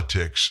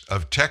politics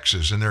of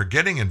Texas, and they're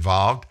getting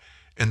involved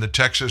in the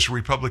Texas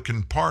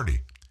Republican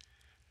Party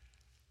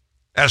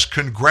as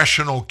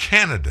congressional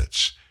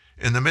candidates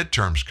in the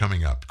midterms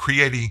coming up,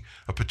 creating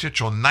a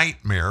potential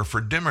nightmare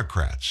for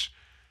Democrats.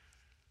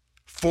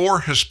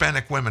 4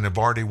 Hispanic women have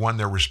already won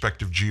their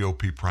respective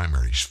GOP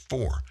primaries.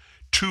 4.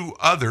 2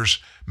 others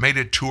made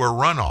it to a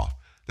runoff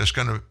that's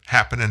going to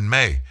happen in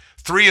May.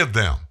 3 of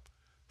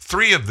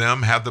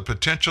them have the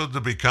potential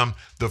to become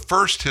the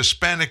first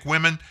Hispanic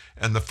women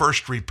and the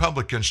first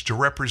Republicans to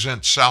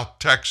represent South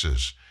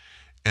Texas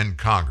in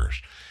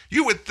Congress.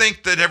 You would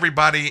think that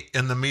everybody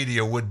in the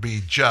media would be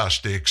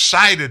just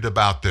excited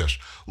about this.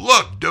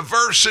 Look,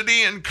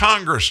 diversity in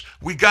Congress.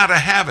 We got to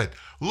have it.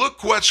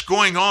 Look what's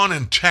going on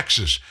in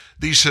Texas.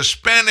 These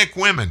Hispanic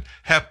women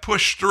have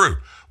pushed through.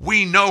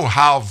 We know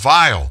how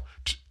vile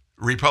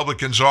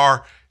Republicans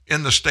are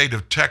in the state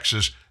of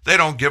Texas. They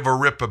don't give a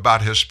rip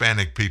about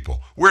Hispanic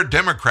people. We're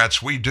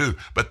Democrats, we do.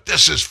 But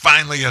this is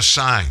finally a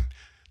sign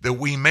that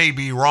we may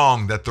be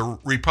wrong, that the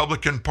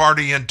Republican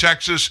Party in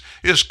Texas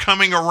is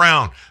coming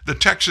around. The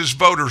Texas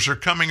voters are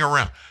coming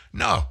around.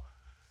 No.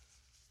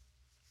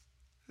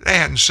 They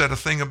hadn't said a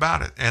thing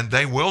about it. And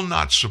they will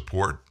not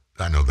support,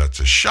 I know that's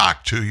a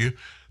shock to you,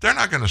 they're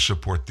not going to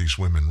support these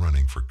women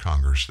running for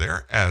Congress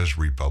there as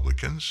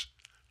Republicans.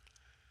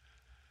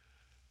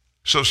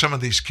 So some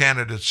of these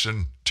candidates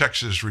and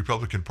Texas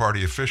Republican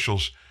Party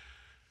officials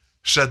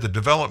said the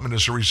development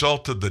is a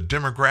result of the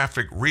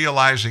demographic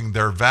realizing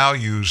their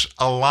values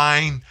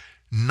align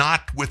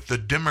not with the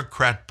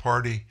Democrat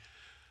Party,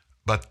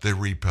 but the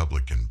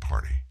Republican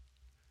Party.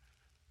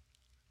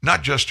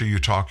 Not just are you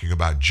talking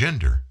about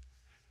gender,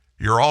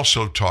 you're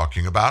also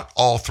talking about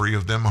all 3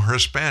 of them are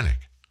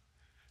Hispanic.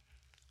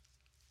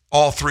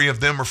 All 3 of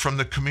them are from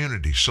the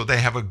community, so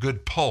they have a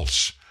good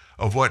pulse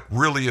of what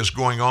really is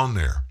going on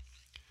there.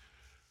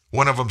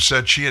 One of them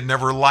said she had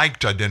never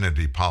liked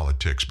identity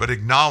politics, but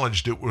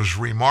acknowledged it was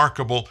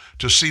remarkable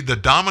to see the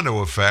domino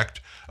effect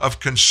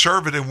of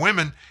conservative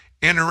women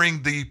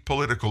entering the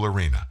political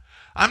arena.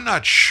 I'm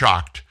not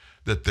shocked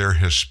that they're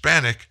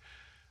Hispanic,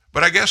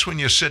 but I guess when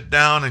you sit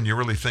down and you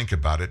really think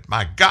about it,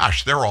 my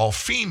gosh, they're all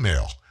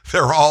female.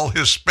 They're all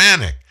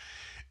Hispanic.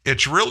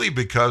 It's really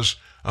because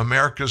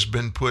America's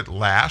been put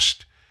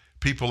last.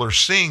 People are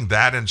seeing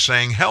that and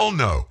saying, hell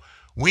no,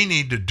 we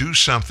need to do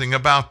something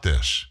about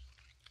this.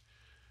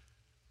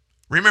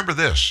 Remember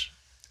this,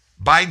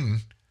 Biden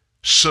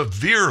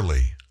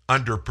severely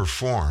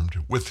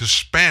underperformed with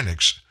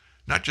Hispanics,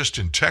 not just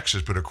in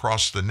Texas, but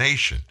across the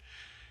nation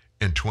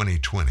in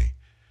 2020.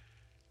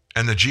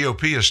 And the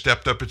GOP has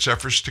stepped up its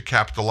efforts to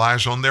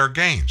capitalize on their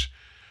gains.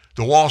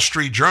 The Wall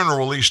Street Journal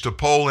released a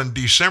poll in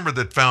December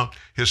that found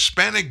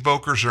Hispanic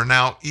voters are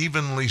now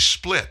evenly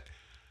split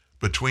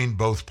between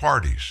both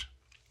parties.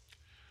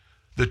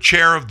 The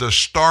chair of the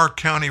Starr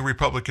County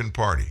Republican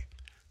Party,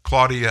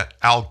 Claudia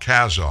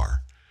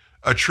Alcazar,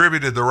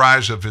 attributed the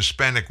rise of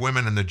Hispanic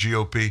women in the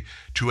GOP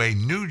to a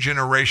new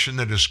generation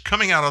that is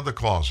coming out of the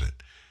closet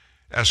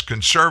as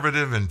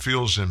conservative and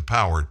feels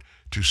empowered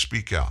to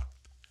speak out.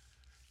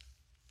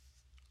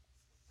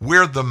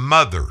 We're the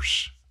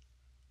mothers,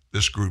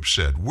 this group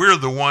said. We're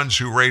the ones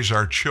who raise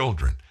our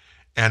children,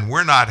 and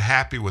we're not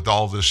happy with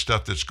all this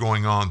stuff that's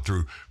going on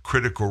through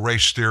critical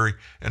race theory,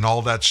 and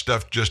all that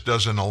stuff just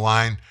doesn't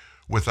align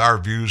with our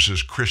views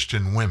as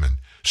Christian women.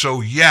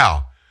 So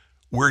yeah,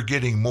 we're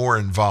getting more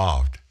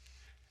involved.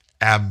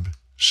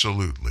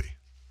 Absolutely.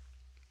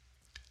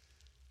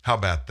 How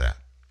about that?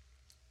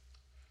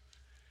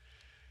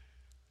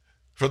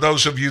 For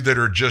those of you that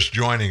are just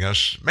joining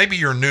us, maybe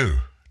you're new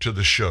to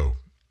the show.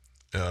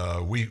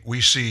 We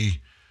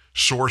see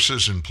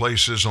sources and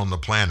places on the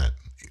planet,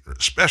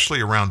 especially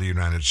around the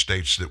United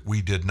States, that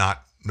we did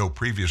not know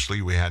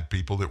previously. We had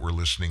people that were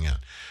listening in.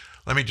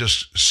 Let me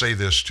just say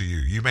this to you.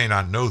 You may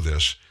not know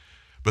this,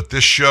 but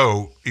this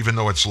show, even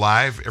though it's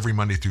live every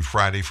Monday through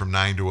Friday from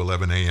 9 to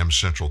 11 a.m.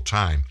 Central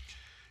Time,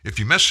 if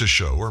you miss a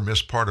show or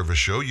miss part of a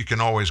show, you can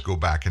always go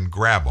back and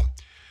grab them.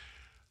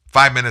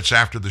 5 minutes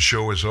after the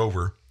show is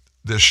over,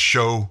 this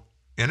show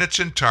in its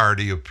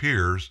entirety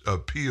appears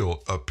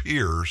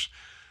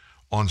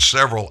on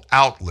several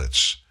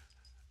outlets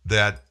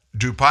that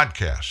do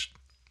podcasts.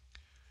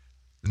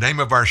 The name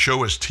of our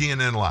show is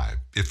TNN Live.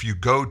 If you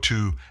go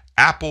to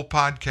Apple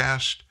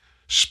Podcast,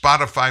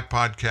 Spotify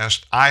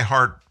Podcast,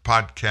 iHeart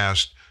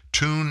Podcast,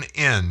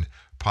 TuneIn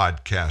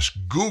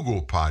Podcast,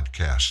 Google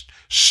Podcast,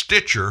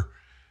 Stitcher,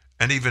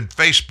 and even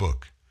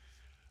Facebook,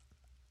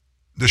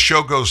 the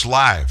show goes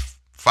live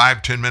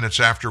 5-10 minutes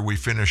after we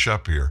finish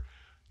up here,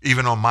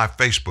 even on my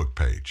Facebook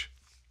page.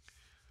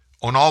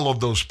 On all of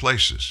those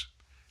places,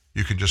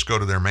 you can just go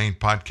to their main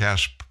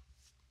podcast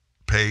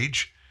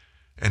page,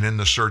 and in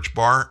the search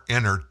bar,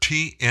 enter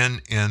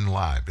TNN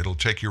Live. It'll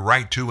take you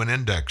right to an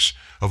index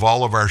of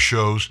all of our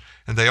shows,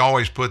 and they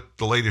always put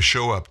the latest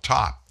show up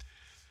top.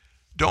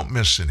 Don't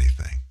miss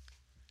anything.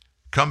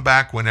 Come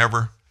back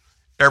whenever.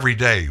 Every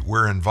day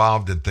we're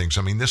involved in things.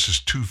 I mean, this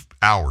is 2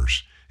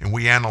 hours, and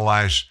we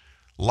analyze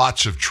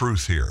lots of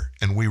truth here,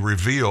 and we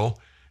reveal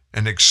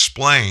and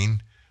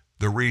explain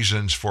the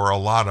reasons for a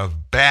lot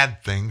of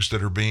bad things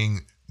that are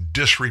being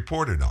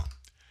disreported on.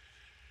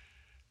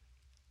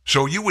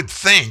 So you would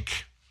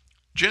think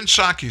Jen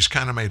Psaki's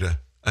kind of made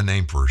a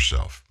name for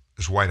herself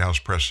as White House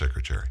press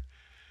secretary.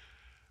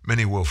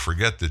 Many will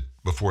forget that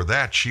before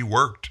that she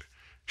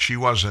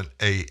wasn't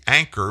an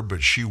anchor,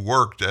 but she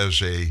worked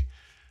as a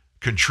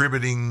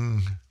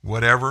contributing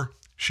whatever.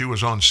 She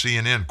was on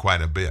CNN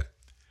quite a bit.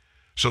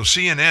 So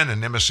CNN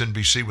and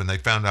MSNBC, when they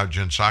found out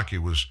Jen Psaki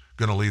was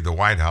going to leave the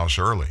White House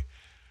early,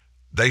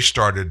 they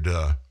started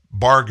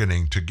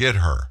bargaining to get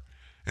her.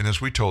 And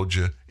as we told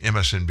you,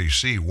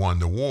 MSNBC won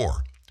the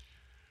war.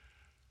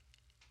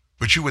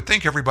 But you would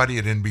think everybody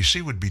at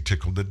NBC would be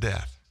tickled to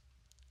death.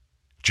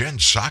 Jen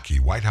Psaki,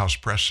 White House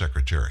press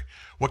secretary.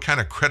 What kind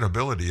of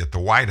credibility at the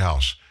White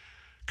House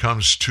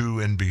comes to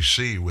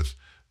NBC with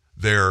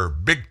their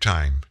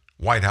big-time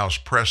White House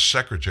press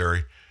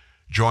secretary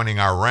joining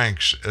our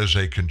ranks as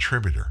a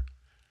contributor?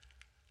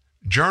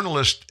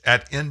 Journalists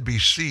at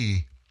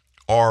NBC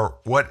are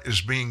what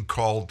is being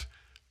called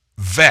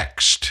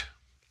vexed.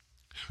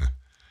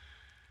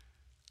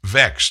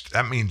 Vexed,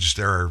 that means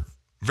they're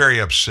very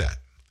upset.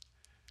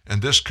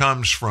 And this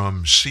comes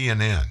from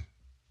CNN.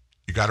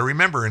 You got to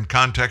remember, in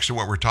context of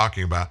what we're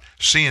talking about,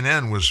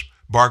 CNN was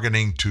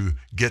bargaining to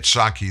get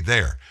Psaki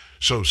there.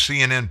 So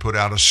CNN put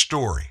out a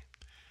story.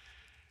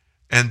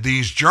 And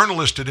these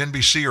journalists at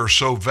NBC are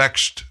so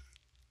vexed,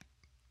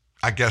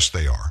 I guess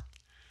they are.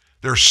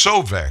 They're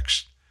so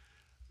vexed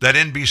that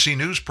NBC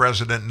News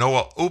president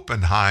Noah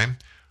Oppenheim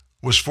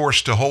was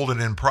forced to hold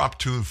an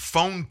impromptu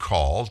phone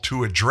call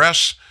to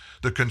address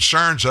the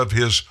concerns of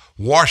his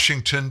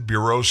Washington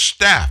bureau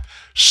staff,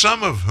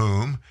 some of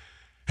whom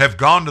have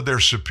gone to their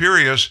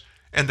superiors,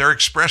 and they're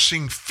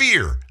expressing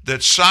fear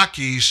that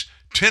Psaki's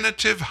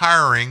tentative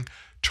hiring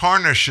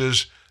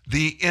tarnishes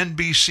the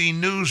NBC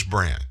News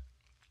brand.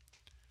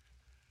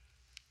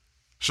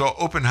 So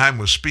Oppenheim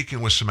was speaking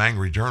with some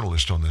angry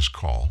journalists on this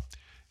call,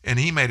 and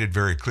he made it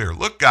very clear.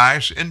 Look,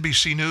 guys,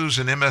 NBC News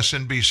and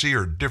MSNBC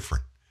are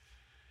different.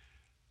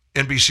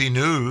 NBC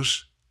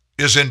News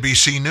is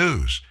NBC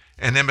News,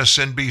 and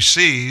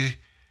MSNBC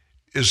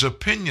is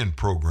opinion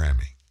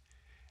programming.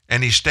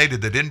 And he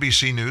stated that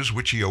NBC News,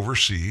 which he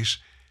oversees,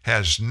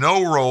 has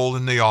no role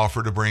in the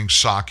offer to bring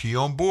Psaki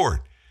on board.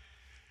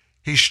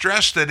 He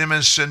stressed that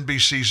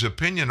MSNBC's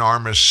opinion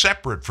arm is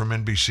separate from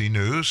NBC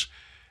News,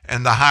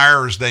 and the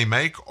hires they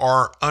make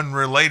are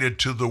unrelated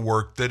to the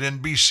work that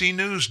NBC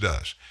News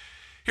does.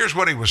 Here's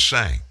what he was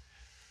saying.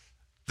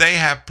 They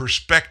have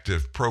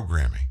perspective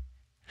programming.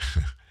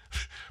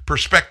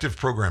 Perspective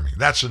programming.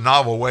 That's a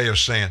novel way of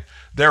saying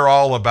they're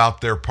all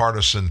about their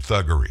partisan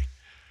thuggery.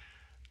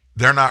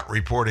 They're not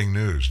reporting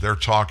news. They're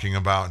talking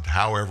about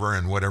however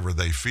and whatever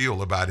they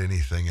feel about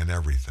anything and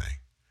everything.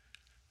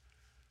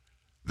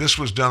 This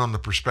was done on the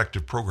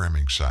perspective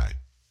programming side,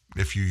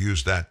 if you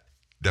use that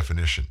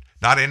definition.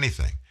 Not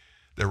anything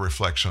that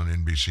reflects on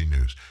NBC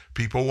News.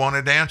 People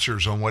wanted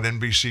answers on what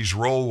NBC's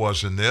role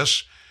was in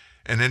this,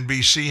 and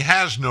NBC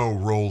has no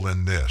role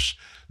in this.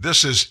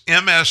 This is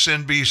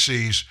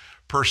MSNBC's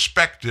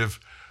perspective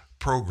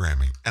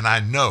programming. And I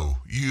know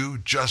you,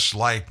 just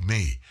like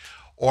me,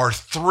 are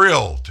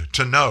thrilled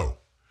to know,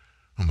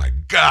 oh my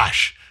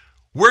gosh,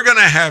 we're going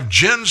to have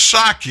Jen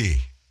Psaki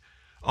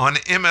on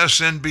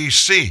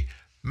MSNBC.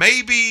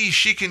 Maybe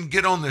she can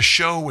get on the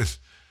show with,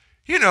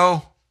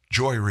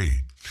 Joy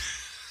Reid.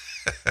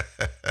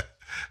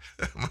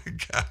 Oh my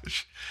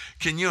gosh.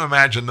 Can you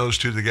imagine those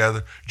two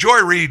together?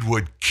 Joy Reid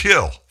would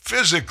kill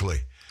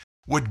physically,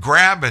 would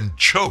grab and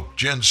choke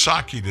Jen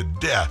Psaki to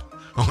death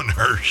on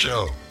her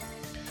show.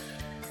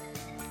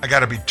 I got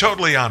to be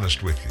totally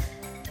honest with you.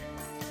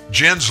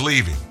 Jen's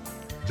leaving.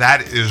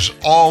 That is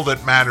all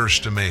that matters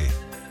to me.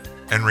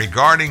 And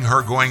regarding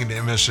her going to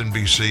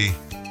MSNBC,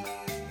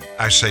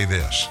 I say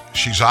this.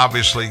 She's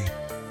obviously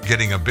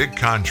getting a big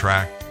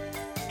contract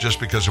just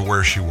because of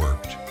where she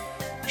worked.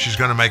 She's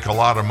going to make a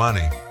lot of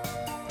money.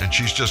 And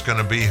she's just going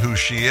to be who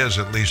she is,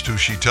 at least who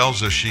she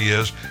tells us she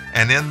is.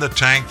 And in the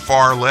tank,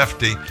 far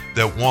lefty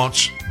that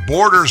wants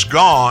borders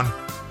gone,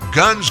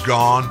 guns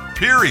gone,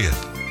 period.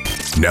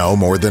 Now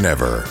more than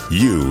ever,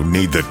 you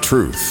need the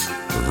truth.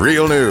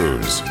 Real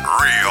news.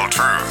 Real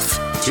truth.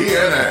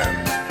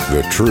 TNN.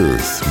 The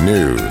Truth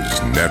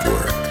News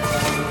Network.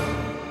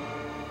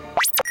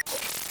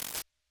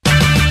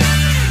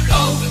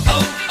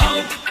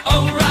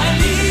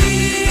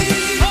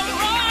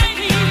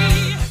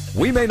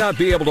 We may not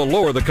be able to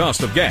lower the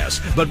cost of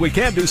gas, but we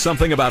can do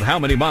something about how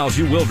many miles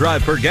you will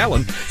drive per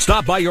gallon.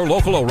 Stop by your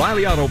local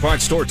O'Reilly Auto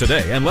Parts store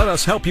today and let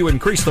us help you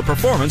increase the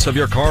performance of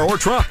your car or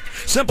truck.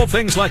 Simple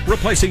things like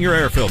replacing your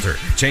air filter,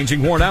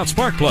 changing worn-out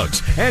spark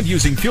plugs, and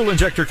using fuel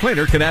injector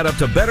cleaner can add up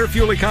to better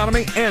fuel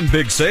economy and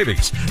big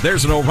savings.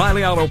 There's an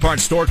O'Reilly Auto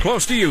Parts store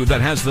close to you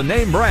that has the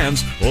name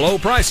brands, low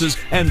prices,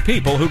 and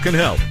people who can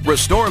help.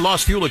 Restore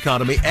lost fuel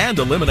economy and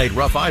eliminate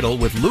rough idle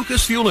with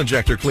Lucas Fuel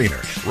Injector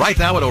Cleaner. Right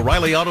now at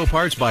O'Reilly Auto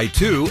Parts, buy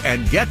 2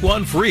 and get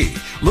 1 free.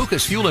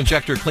 Lucas Fuel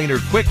Injector Cleaner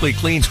quickly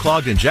cleans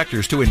clogged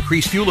injectors to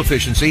increase fuel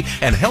efficiency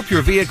and help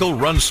your vehicle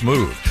run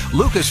smooth.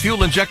 Lucas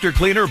Fuel Injector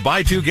Cleaner,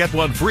 buy 2, get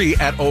 1 free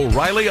at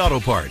O'Reilly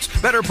Auto Parts.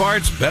 Better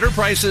parts, better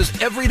prices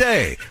every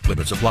day.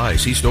 Limits apply.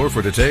 See store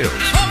for details.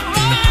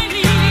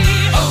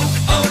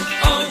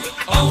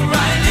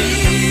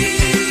 O'Reilly.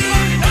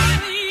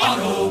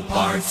 Auto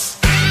Parts.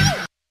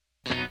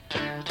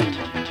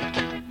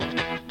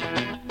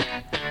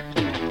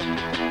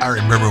 I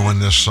remember when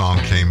this song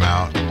came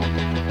out.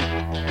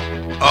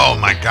 Oh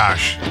my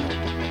gosh.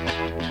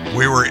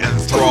 We were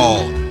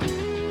enthralled.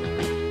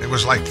 It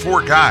was like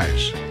 4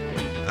 guys.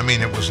 I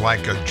mean, it was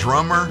like a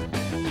drummer,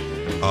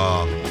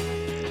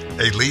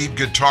 a lead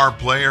guitar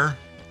player,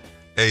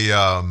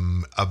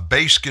 a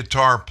bass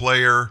guitar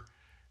player,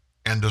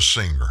 and a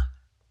singer.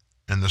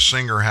 And the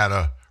singer had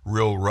a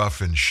real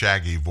rough and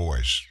shaggy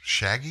voice.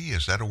 Shaggy?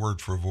 Is that a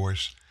word for a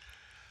voice?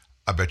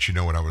 I bet you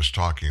know what I was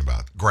talking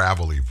about.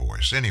 Gravelly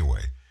voice.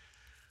 Anyway,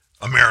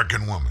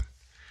 American Woman.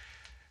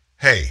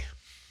 Hey,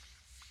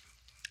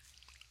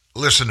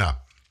 listen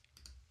up.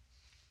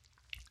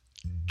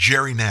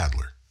 Jerry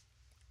Nadler.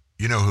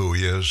 You know who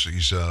he is.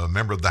 He's a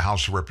member of the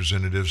House of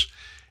Representatives.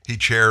 He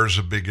chairs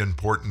a big,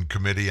 important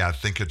committee. I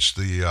think it's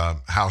the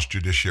House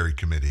Judiciary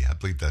Committee. I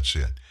believe that's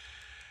it.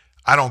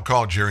 I don't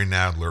call Jerry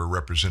Nadler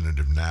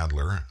Representative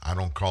Nadler. I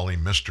don't call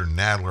him Mr.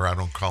 Nadler. I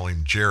don't call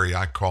him Jerry.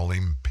 I call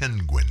him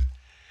Penguin.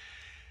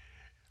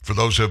 For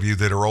those of you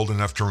that are old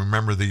enough to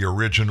remember the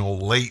original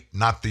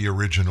not the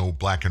original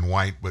black and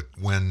white, but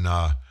when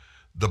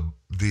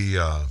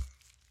the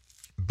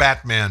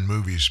Batman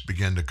movies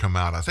began to come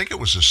out, I think it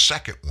was the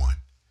second one.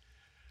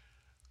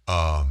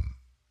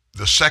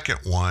 The second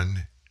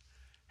one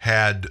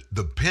had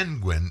the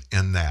Penguin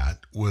in that,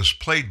 was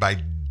played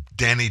by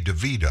Danny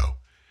DeVito.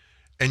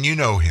 And you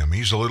know him.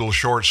 He's a little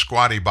short,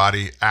 squatty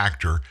body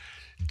actor.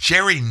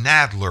 Jerry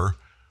Nadler,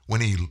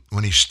 when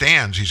he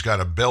stands, he's got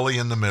a belly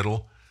in the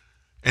middle,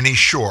 and he's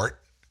short.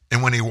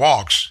 And when he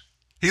walks,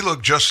 he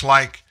looked just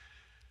like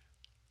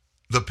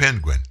the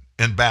Penguin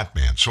in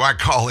Batman. So I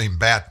call him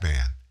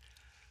Batman.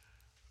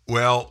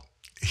 Well,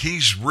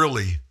 he's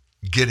really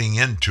getting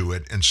into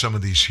it in some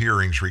of these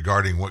hearings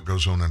regarding what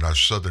goes on at our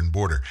southern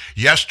border.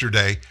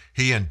 Yesterday,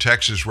 he and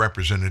Texas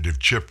Representative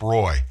Chip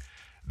Roy,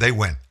 they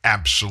went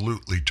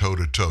absolutely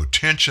toe-to-toe.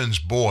 Tensions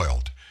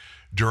boiled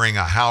during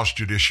a House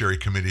Judiciary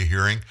Committee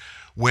hearing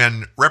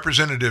when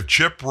Representative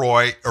Chip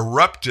Roy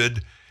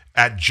erupted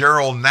at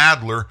Gerald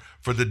Nadler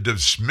for the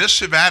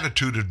dismissive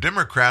attitude of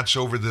Democrats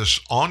over this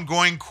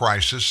ongoing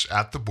crisis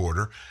at the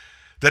border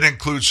that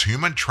includes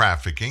human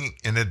trafficking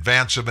in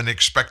advance of an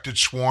expected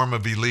swarm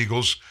of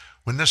illegals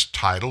when this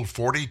Title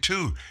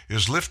 42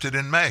 is lifted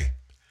in May.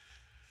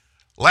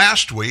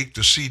 Last week,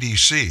 the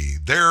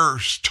CDC, they're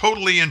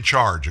totally in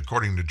charge,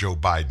 according to Joe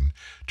Biden,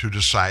 to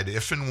decide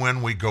if and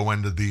when we go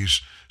into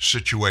these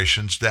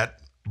situations that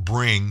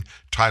bring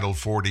Title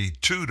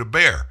 42 to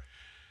bear.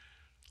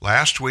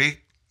 Last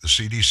week, the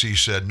CDC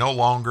said no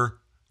longer,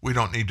 we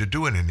don't need to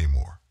do it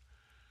anymore.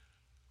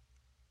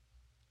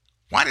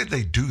 Why did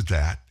they do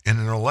that in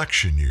an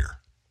election year?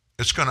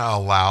 It's going to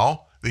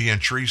allow the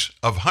entries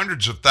of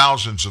hundreds of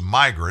thousands of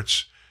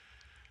migrants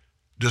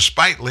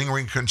despite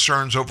lingering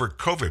concerns over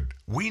COVID.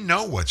 We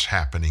know what's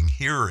happening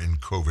here in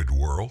COVID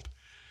world.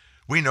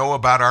 We know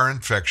about our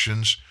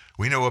infections.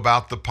 We know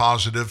about the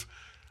positive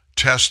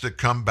tests that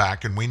come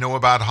back, and we know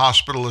about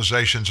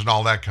hospitalizations and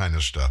all that kind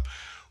of stuff.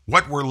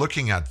 What we're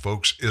looking at,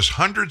 folks, is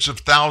hundreds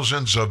of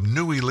thousands of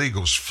new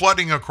illegals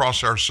flooding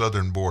across our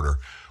southern border.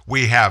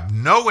 We have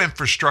no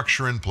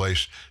infrastructure in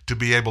place to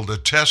be able to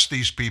test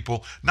these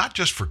people, not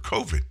just for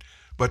COVID,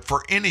 but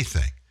for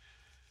anything.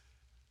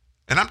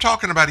 And I'm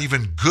talking about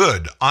even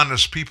good,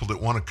 honest people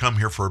that want to come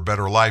here for a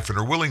better life and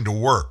are willing to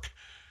work.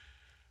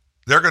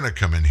 They're going to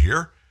come in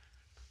here.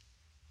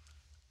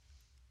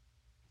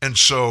 And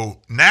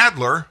so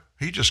Nadler,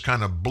 he just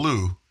kind of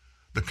blew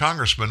the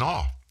congressman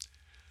off.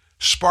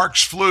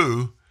 Sparks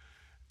flew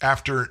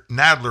after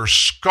Nadler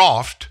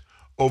scoffed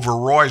over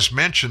Roy's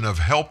mention of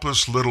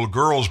helpless little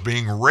girls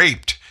being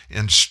raped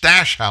in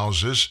stash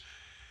houses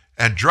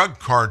and drug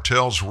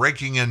cartels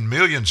raking in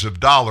millions of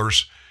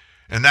dollars,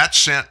 and that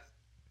sent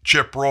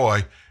Chip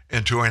Roy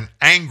into an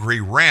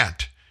angry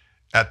rant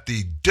at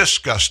the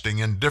disgusting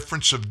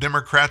indifference of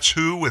Democrats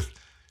who, with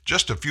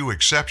just a few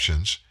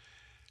exceptions,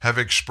 have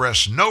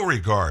expressed no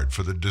regard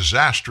for the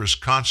disastrous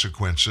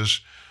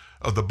consequences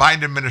of the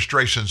Biden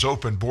administration's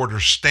open border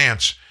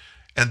stance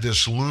and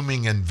this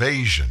looming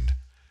invasion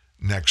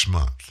next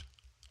month.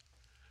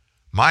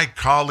 My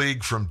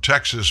colleague from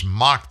Texas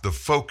mocked the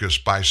focus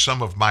by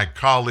some of my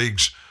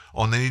colleagues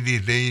on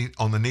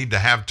the need to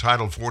have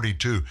Title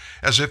 42,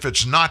 as if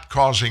it's not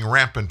causing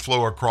rampant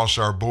flow across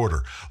our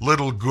border.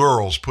 Little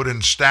girls put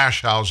in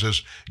stash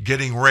houses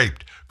getting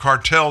raped,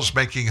 cartels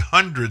making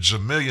hundreds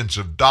of millions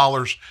of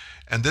dollars,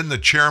 and then the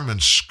chairman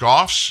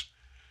scoffs?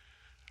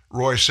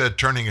 Roy said,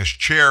 turning his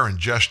chair and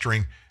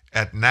gesturing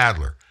at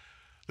Nadler.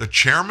 The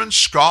chairman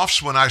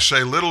scoffs when I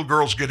say little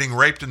girls getting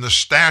raped in the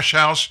stash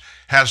house.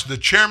 Has the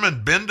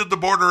chairman been to the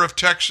border of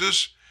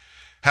Texas?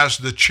 Has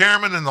the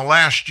chairman in the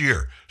last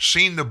year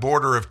seen the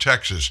border of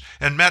Texas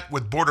and met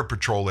with Border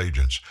Patrol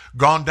agents,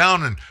 gone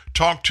down and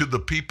talked to the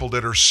people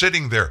that are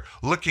sitting there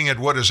looking at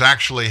what is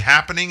actually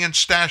happening in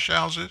stash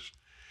houses?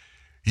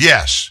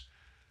 Yes,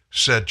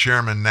 said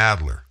Chairman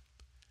Nadler.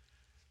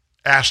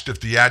 Asked if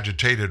the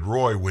agitated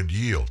Roy would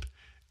yield.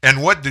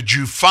 And what did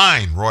you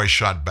find? Roy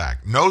shot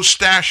back. No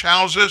stash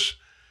houses?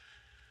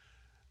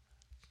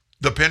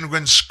 The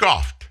Penguin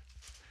scoffed.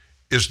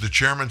 Is the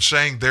chairman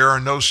saying there are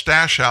no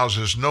stash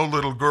houses, no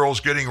little girls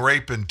getting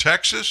raped in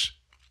Texas?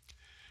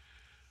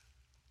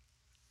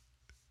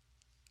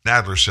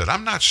 Nadler said,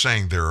 I'm not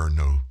saying there are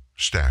no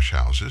stash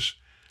houses.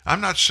 I'm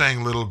not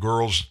saying little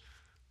girls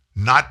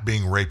not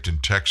being raped in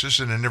Texas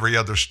and in every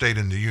other state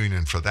in the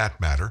union for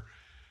that matter.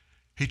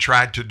 He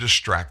tried to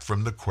distract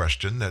from the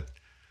question that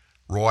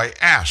Roy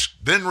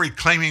asked, then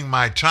reclaiming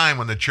my time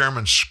when the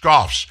chairman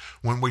scoffs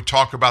when we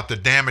talk about the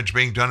damage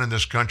being done in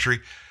this country,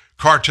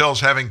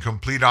 cartels having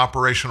complete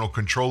operational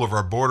control of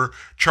our border,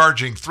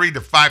 charging $3,000 to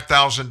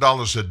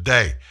 $5,000 a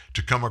day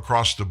to come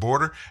across the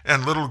border,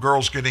 and little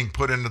girls getting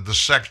put into the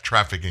sex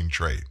trafficking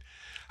trade.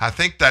 I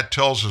think that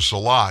tells us a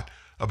lot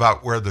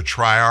about where the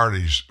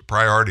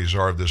priorities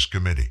are of this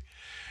committee.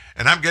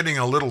 And I'm getting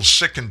a little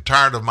sick and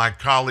tired of my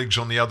colleagues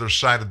on the other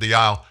side of the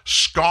aisle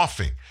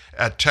scoffing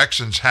at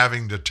Texans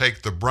having to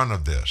take the brunt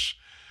of this.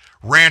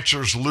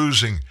 Ranchers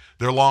losing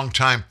their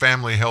longtime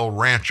family-held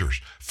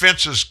ranchers,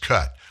 fences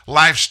cut,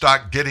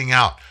 livestock getting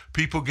out,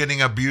 people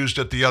getting abused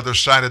at the other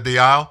side of the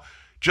aisle.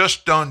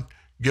 Just don't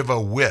give a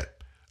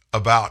whit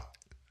about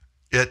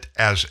it,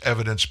 as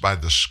evidenced by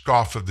the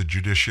scoff of the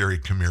Judiciary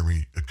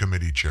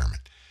Committee chairman.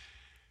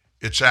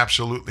 It's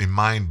absolutely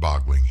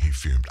mind-boggling, he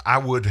fumed. I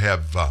would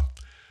have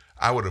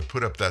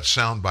put up that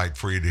soundbite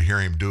for you to hear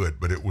him do it,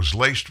 but it was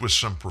laced with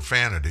some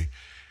profanity,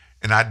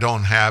 and I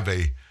don't have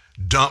a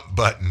dump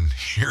button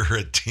here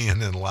at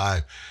TNN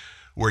Live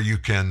where you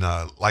can,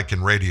 like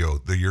in radio,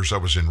 the years I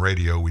was in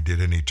radio, we did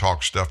any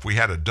talk stuff, we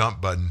had a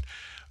dump button.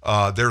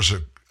 There's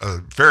a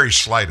very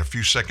slight, a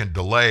few second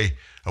delay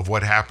of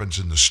what happens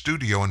in the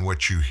studio and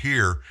what you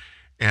hear.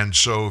 And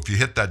so if you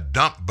hit that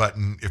dump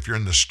button, if you're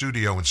in the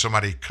studio and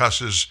somebody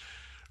cusses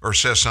or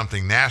says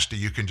something nasty,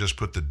 you can just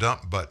put the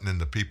dump button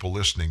and the people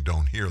listening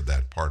don't hear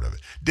that part of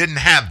it. Didn't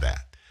have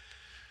that.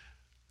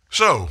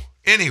 So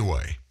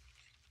anyway,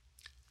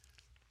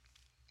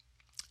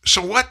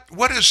 so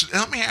what is,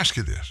 let me ask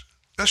you this.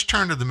 Let's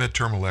turn to the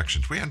midterm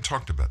elections. We hadn't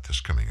talked about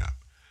this coming up.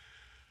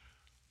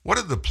 What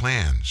are the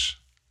plans?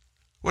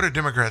 What do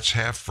Democrats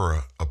have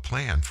for a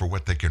plan for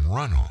what they can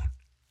run on?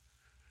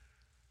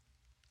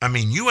 I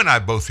mean, you and I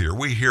both here,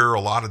 we hear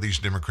a lot of these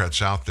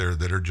Democrats out there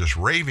that are just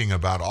raving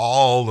about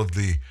all of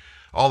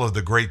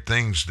the great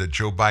things that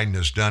Joe Biden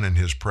has done in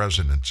his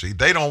presidency.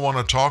 They don't want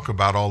to talk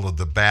about all of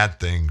the bad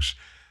things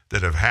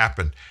that have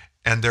happened.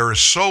 And there is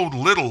so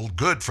little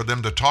good for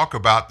them to talk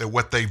about that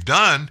what they've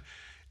done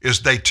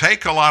is they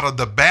take a lot of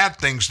the bad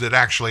things that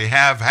actually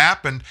have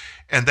happened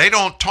and they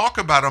don't talk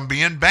about them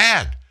being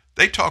bad.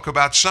 They talk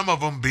about some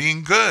of them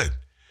being good.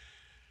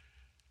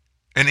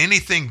 And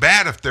anything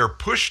bad, if they're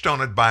pushed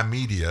on it by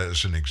media,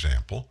 as an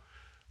example,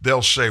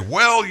 they'll say,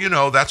 well, you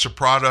know, that's a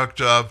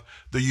product of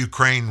the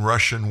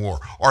Ukraine-Russian war,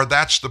 or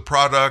that's the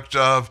product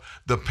of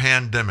the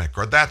pandemic,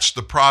 or that's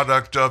the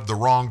product of the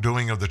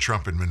wrongdoing of the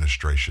Trump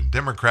administration.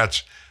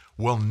 Democrats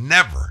will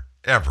never,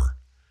 ever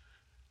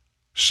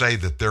say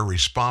that they're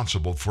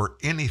responsible for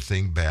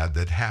anything bad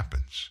that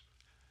happens.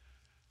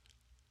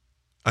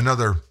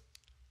 Another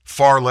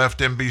far-left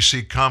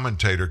NBC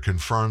commentator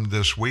confirmed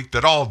this week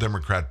that all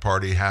Democrat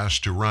Party has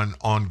to run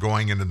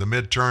ongoing into the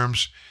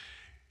midterms.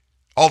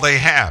 All they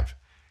have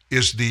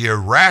is the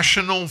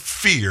irrational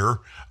fear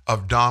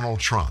of Donald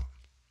Trump.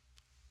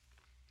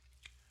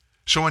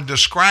 So in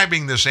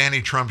describing this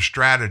anti-Trump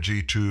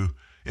strategy to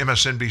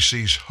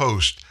MSNBC's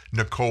host,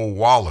 Nicole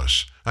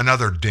Wallace,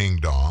 another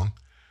ding-dong,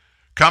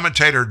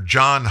 commentator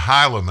John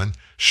Heilemann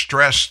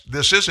stressed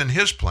this isn't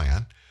his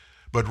plan,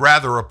 but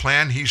rather a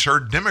plan he's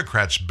heard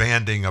Democrats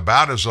banding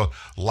about as a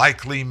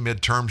likely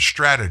midterm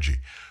strategy.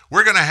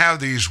 We're going to have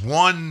these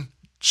one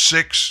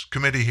 6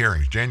 committee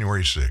hearings,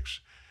 January 6th.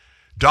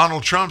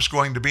 Donald Trump's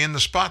going to be in the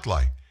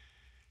spotlight.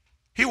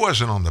 He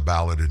wasn't on the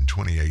ballot in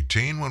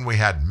 2018 when we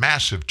had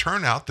massive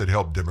turnout that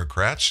helped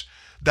Democrats,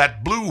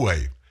 that blue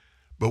wave.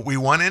 But we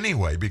won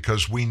anyway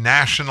because we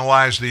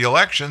nationalized the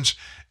elections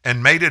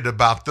and made it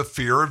about the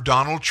fear of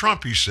Donald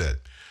Trump, he said.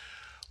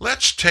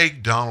 Let's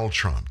take Donald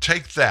Trump,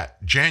 take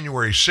that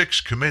January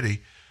 6th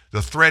committee,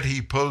 the threat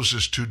he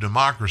poses to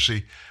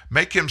democracy,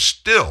 make him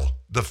still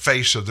the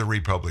face of the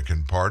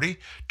Republican Party,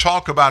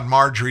 talk about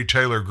Marjorie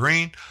Taylor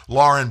Greene,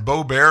 Lauren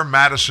Boebert,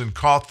 Madison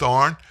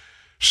Cawthorn,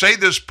 say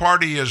this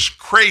party is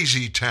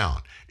crazy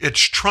town.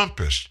 It's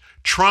Trumpist.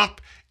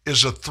 Trump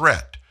is a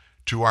threat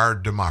to our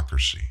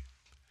democracy.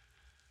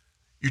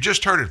 You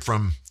just heard it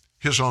from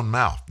his own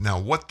mouth. Now,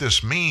 what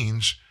this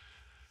means,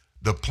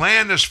 the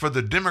plan is for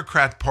the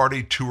Democrat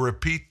Party to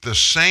repeat the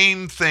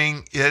same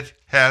thing it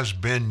has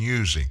been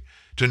using,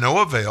 to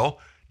no avail,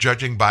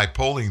 judging by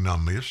polling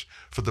numbers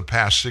for the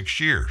past 6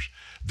 years.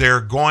 They're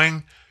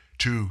going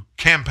to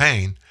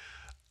campaign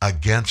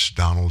against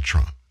Donald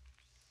Trump.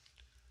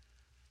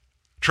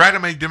 Try to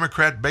make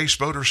Democrat base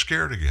voters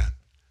scared again.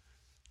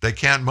 They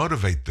can't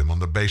motivate them on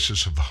the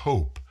basis of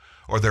hope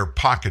or their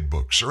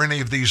pocketbooks or any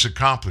of these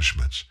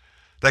accomplishments.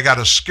 They got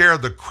to scare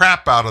the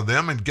crap out of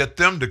them and get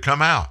them to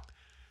come out.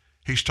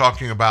 He's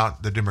talking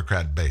about the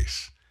Democrat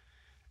base.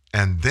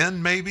 And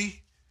then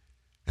maybe,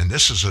 and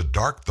this is a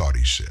dark thought,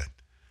 he said,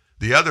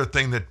 the other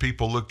thing that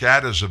people look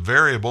at as a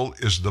variable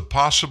is the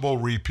possible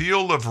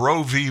repeal of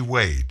Roe v.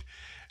 Wade,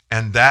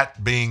 and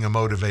that being a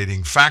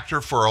motivating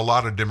factor for a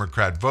lot of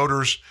Democrat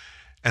voters,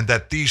 and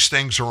that these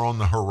things are on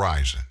the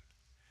horizon.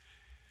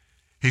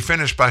 He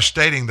finished by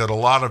stating that a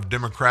lot of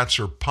Democrats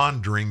are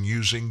pondering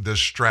using this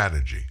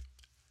strategy.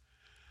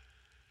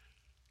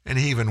 And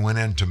he even went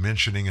into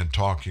mentioning and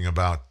talking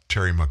about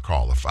Terry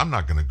McAuliffe. I'm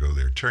not going to go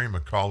there. Terry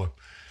McAuliffe,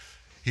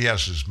 he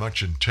has as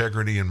much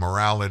integrity and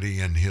morality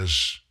in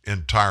his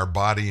entire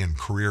body and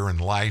career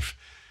and life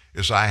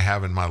as I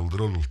have in my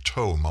little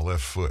toe, my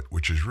left foot,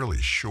 which is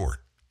really short.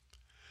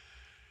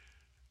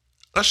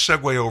 Let's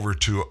segue over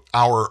to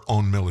our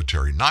own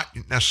military, not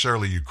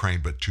necessarily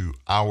Ukraine, but to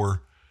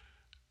our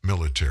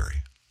military.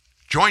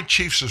 Joint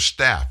Chiefs of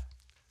Staff,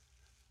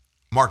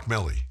 Mark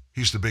Milley,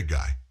 he's the big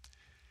guy.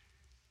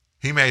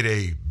 He made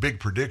a big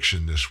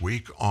prediction this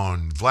week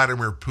on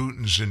Vladimir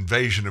Putin's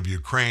invasion of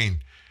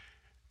Ukraine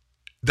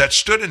that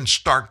stood in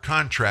stark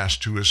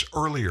contrast to his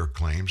earlier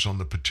claims on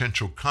the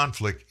potential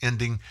conflict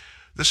ending.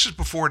 This is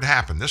before it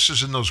happened. This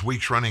is in those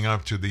weeks running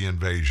up to the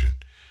invasion.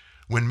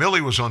 When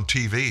Milley was on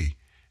TV,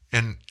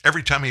 and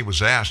every time he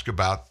was asked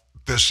about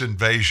this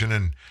invasion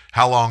and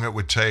how long it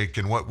would take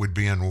and what would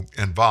be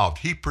involved,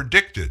 he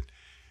predicted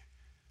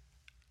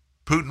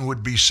Putin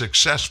would be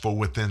successful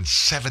within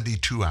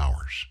 72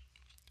 hours.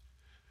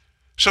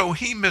 So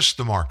he missed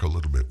the mark a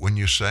little bit, wouldn't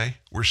you say?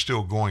 We're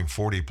still going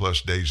 40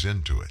 plus days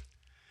into it.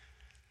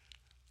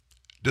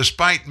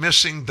 Despite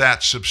missing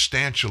that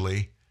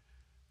substantially,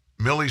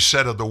 Milley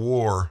said of the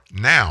war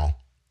now,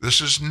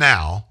 this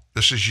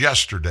is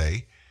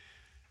yesterday,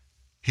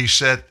 he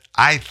said,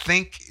 I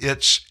think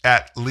it's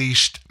at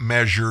least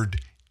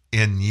measured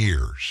in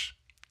years.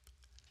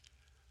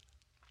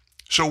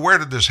 So where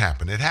did this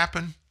happen? It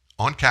happened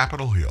on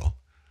Capitol Hill.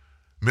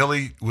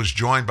 Milley was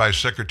joined by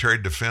Secretary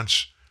of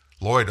Defense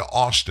Lloyd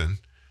Austin.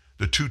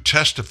 The two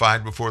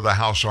testified before the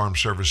House Armed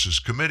Services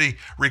Committee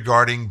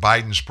regarding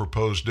Biden's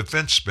proposed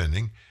defense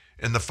spending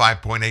in the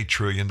 $5.8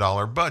 trillion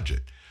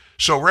budget.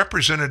 So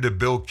Representative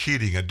Bill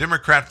Keating, a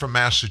Democrat from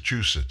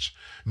Massachusetts,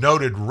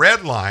 noted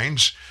red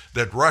lines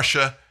that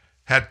Russia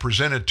had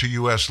presented to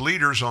U.S.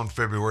 leaders on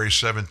February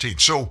 17th.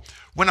 So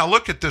when I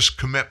look at this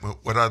commitment,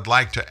 what I'd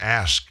like to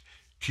ask,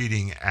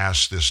 Keating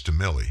asked this to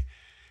Milley,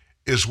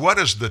 is what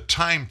is the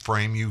time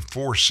frame you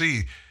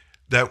foresee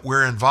that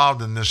we're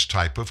involved in this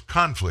type of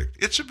conflict?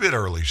 It's a bit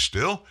early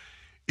still.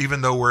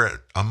 Even though we're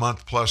a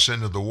month plus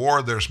into the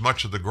war, there's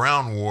much of the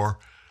ground war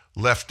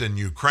left in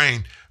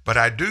Ukraine. But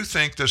I do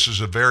think this is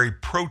a very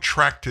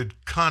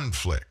protracted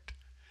conflict.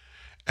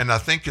 And I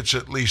think it's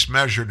at least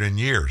measured in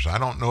years. I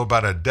don't know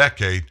about a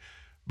decade,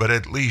 but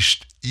at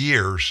least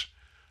years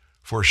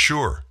for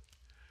sure.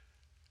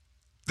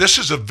 This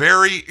is a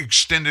very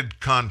extended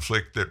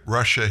conflict that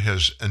Russia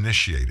has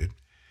initiated.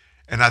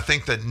 And I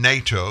think that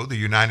NATO, the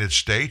United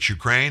States,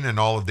 Ukraine, and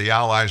all of the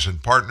allies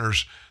and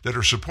partners that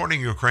are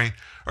supporting Ukraine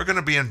are going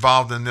to be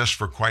involved in this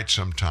for quite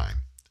some time.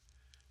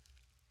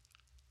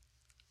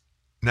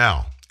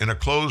 Now, in a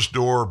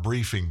closed-door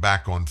briefing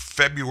back on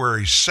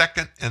February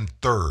 2nd and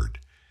 3rd,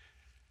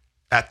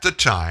 at the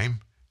time,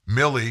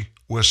 Milley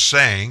was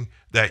saying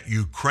that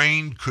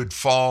Ukraine could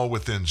fall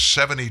within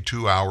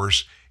 72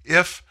 hours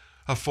if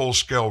a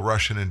full-scale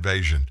Russian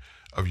invasion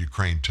of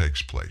Ukraine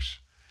takes place.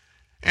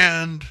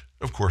 And,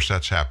 of course,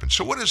 that's happened.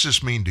 So what does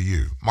this mean to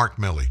you, Mark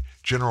Milley,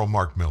 General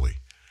Mark Milley?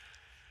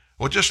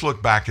 Well, just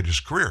look back at his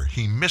career.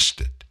 He missed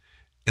it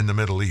in the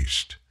Middle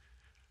East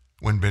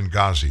when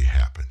Benghazi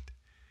happened.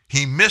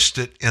 He missed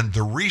it in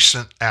the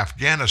recent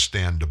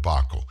Afghanistan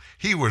debacle.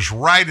 He was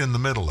right in the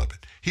middle of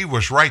it. He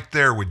was right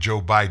there with Joe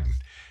Biden.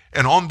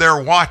 And on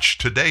their watch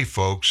today,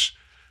 folks,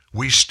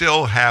 we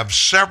still have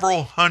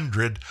several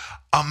hundred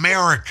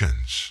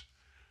Americans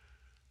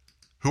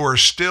who are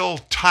still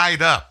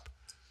tied up.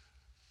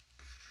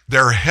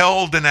 They're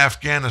held in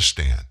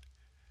Afghanistan.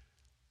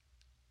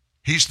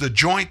 He's the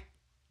Joint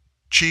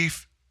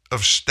Chief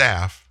of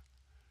Staff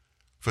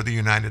for the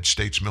United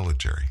States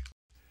military.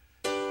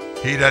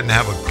 He doesn't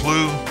have a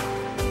clue,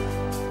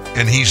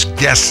 and he's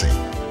guessing.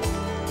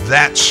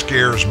 That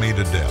scares me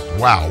to death.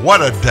 Wow,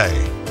 what a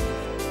day.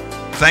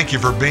 Thank you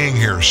for being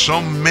here.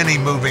 So many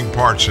moving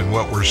parts in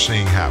what we're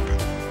seeing happen.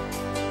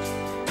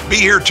 Be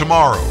here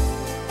tomorrow.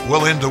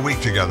 We'll end the week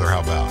together,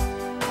 how about?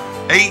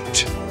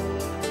 8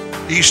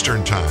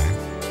 Eastern Time.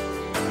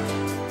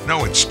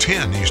 No, it's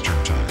 10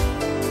 Eastern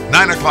Time.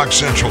 9 o'clock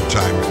Central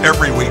Time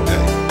every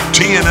weekday.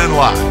 TNN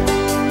Live.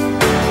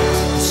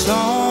 The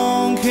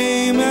song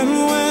came and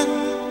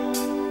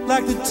went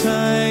like the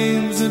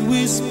times that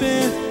we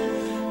spent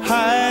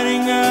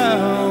hiding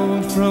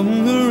out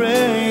from the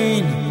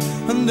rain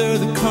under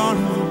the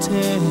carnival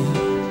tent.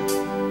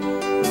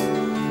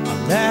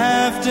 I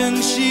laughed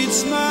and she'd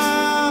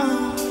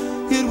smile.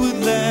 It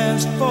would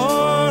last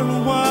for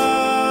a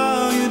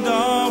while. You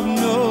don't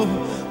know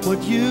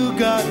what you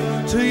got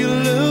till you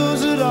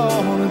lose it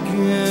all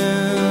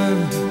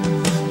again.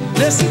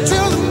 Listen to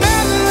the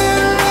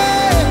mandolin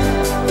ring.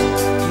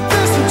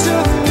 Listen to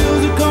the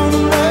music on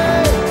the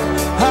radio.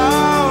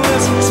 I'll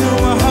listen to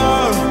my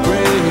heart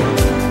break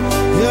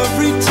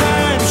every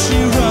time she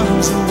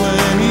runs away.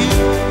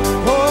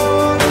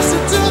 Oh,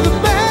 listen to the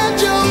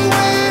banjo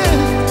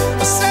wind,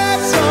 a sad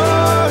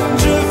song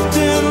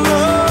drifting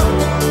low.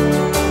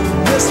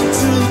 Listen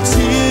to the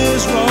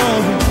tears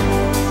roll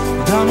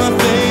down my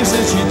face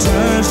as she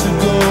turns to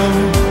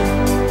gold.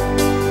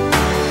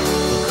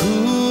 A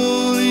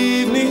cool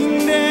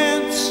evening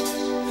dance.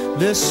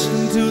 Listen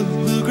to the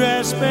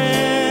bluegrass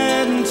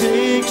band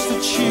takes the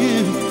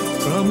chill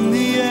from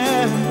the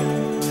air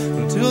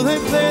until they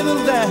play the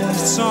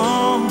last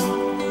song.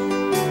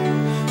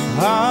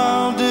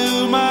 I'll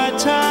do my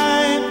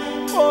time,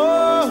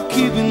 oh,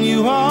 keeping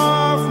you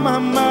off my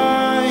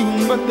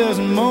mind. But there's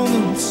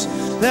moments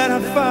that I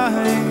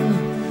find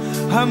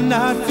I'm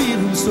not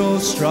feeling so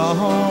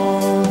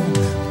strong.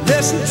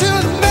 Listen to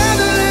the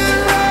mandolin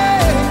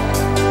ring.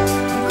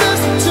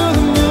 Listen to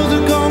the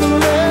music on the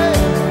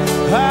radio.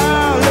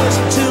 I'll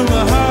listen to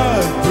my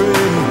heart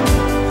break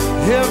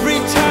every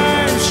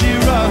time she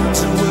runs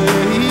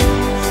away.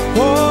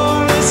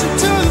 Oh, listen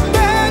to the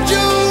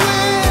banjo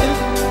wind,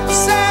 a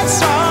sad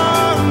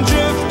song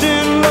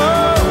drifting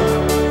low.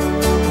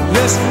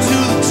 Listen to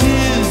the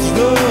tears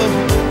roll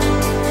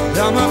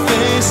down my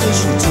face as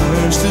she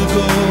turns to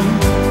gold.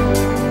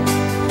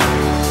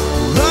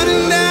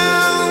 Running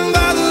down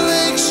by the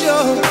lake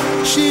shore,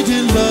 she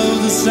did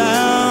love the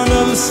sound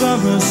of a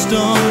summer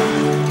storm.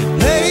 It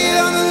played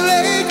on the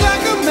lake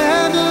like a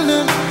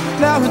mandolin.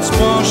 Now it's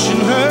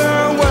washing her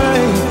away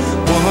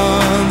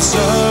once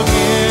again.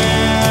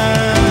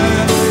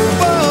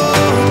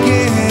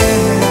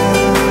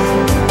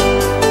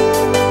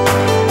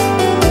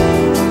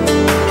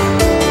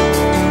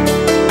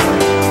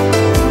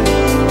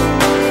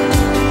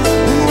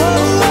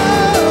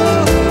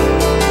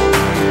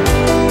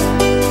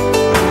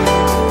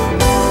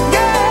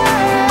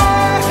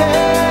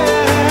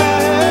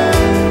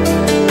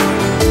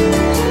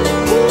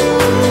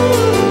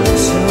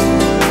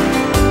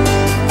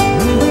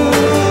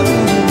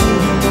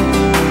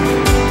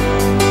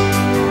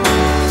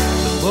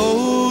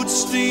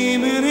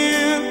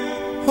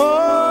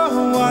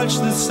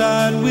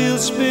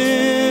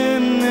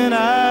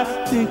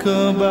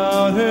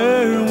 About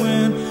her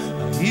when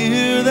I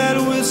hear that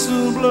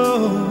whistle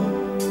blow.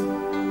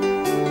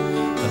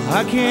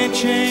 I can't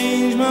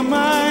change my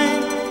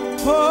mind.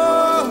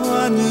 Oh,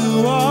 I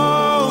knew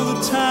all the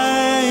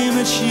time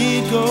that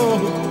she'd go,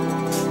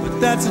 but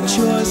that's a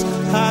choice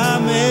I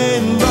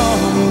made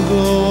long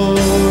ago.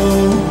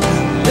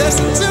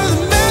 Listen to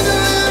the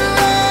mandolin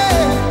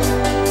ring.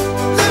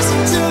 Listen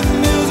to the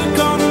music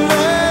on the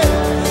radio.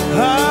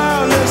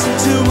 I'll listen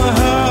to my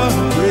heart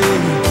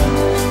break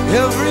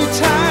every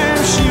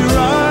time she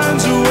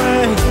runs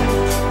away.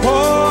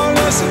 Oh,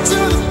 listen to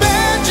the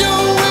banjo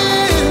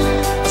wind,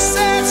 a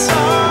sad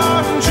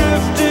song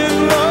drifting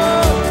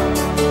low.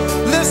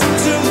 Listen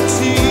to the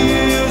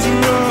tears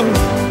roll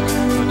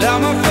down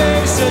my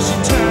face as she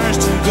turns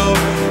to go,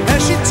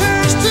 as she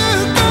turns to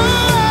go.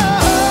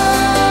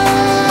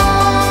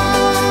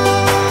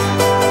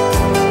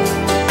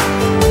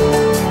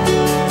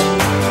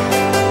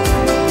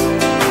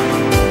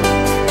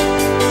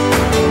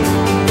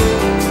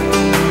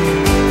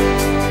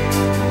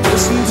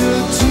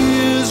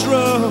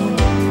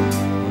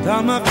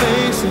 Down my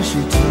face as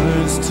she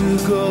turns to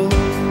go.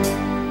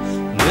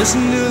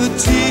 Listen to the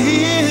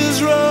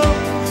tears roll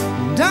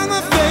down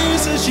my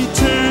face as she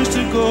turns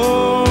to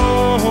go.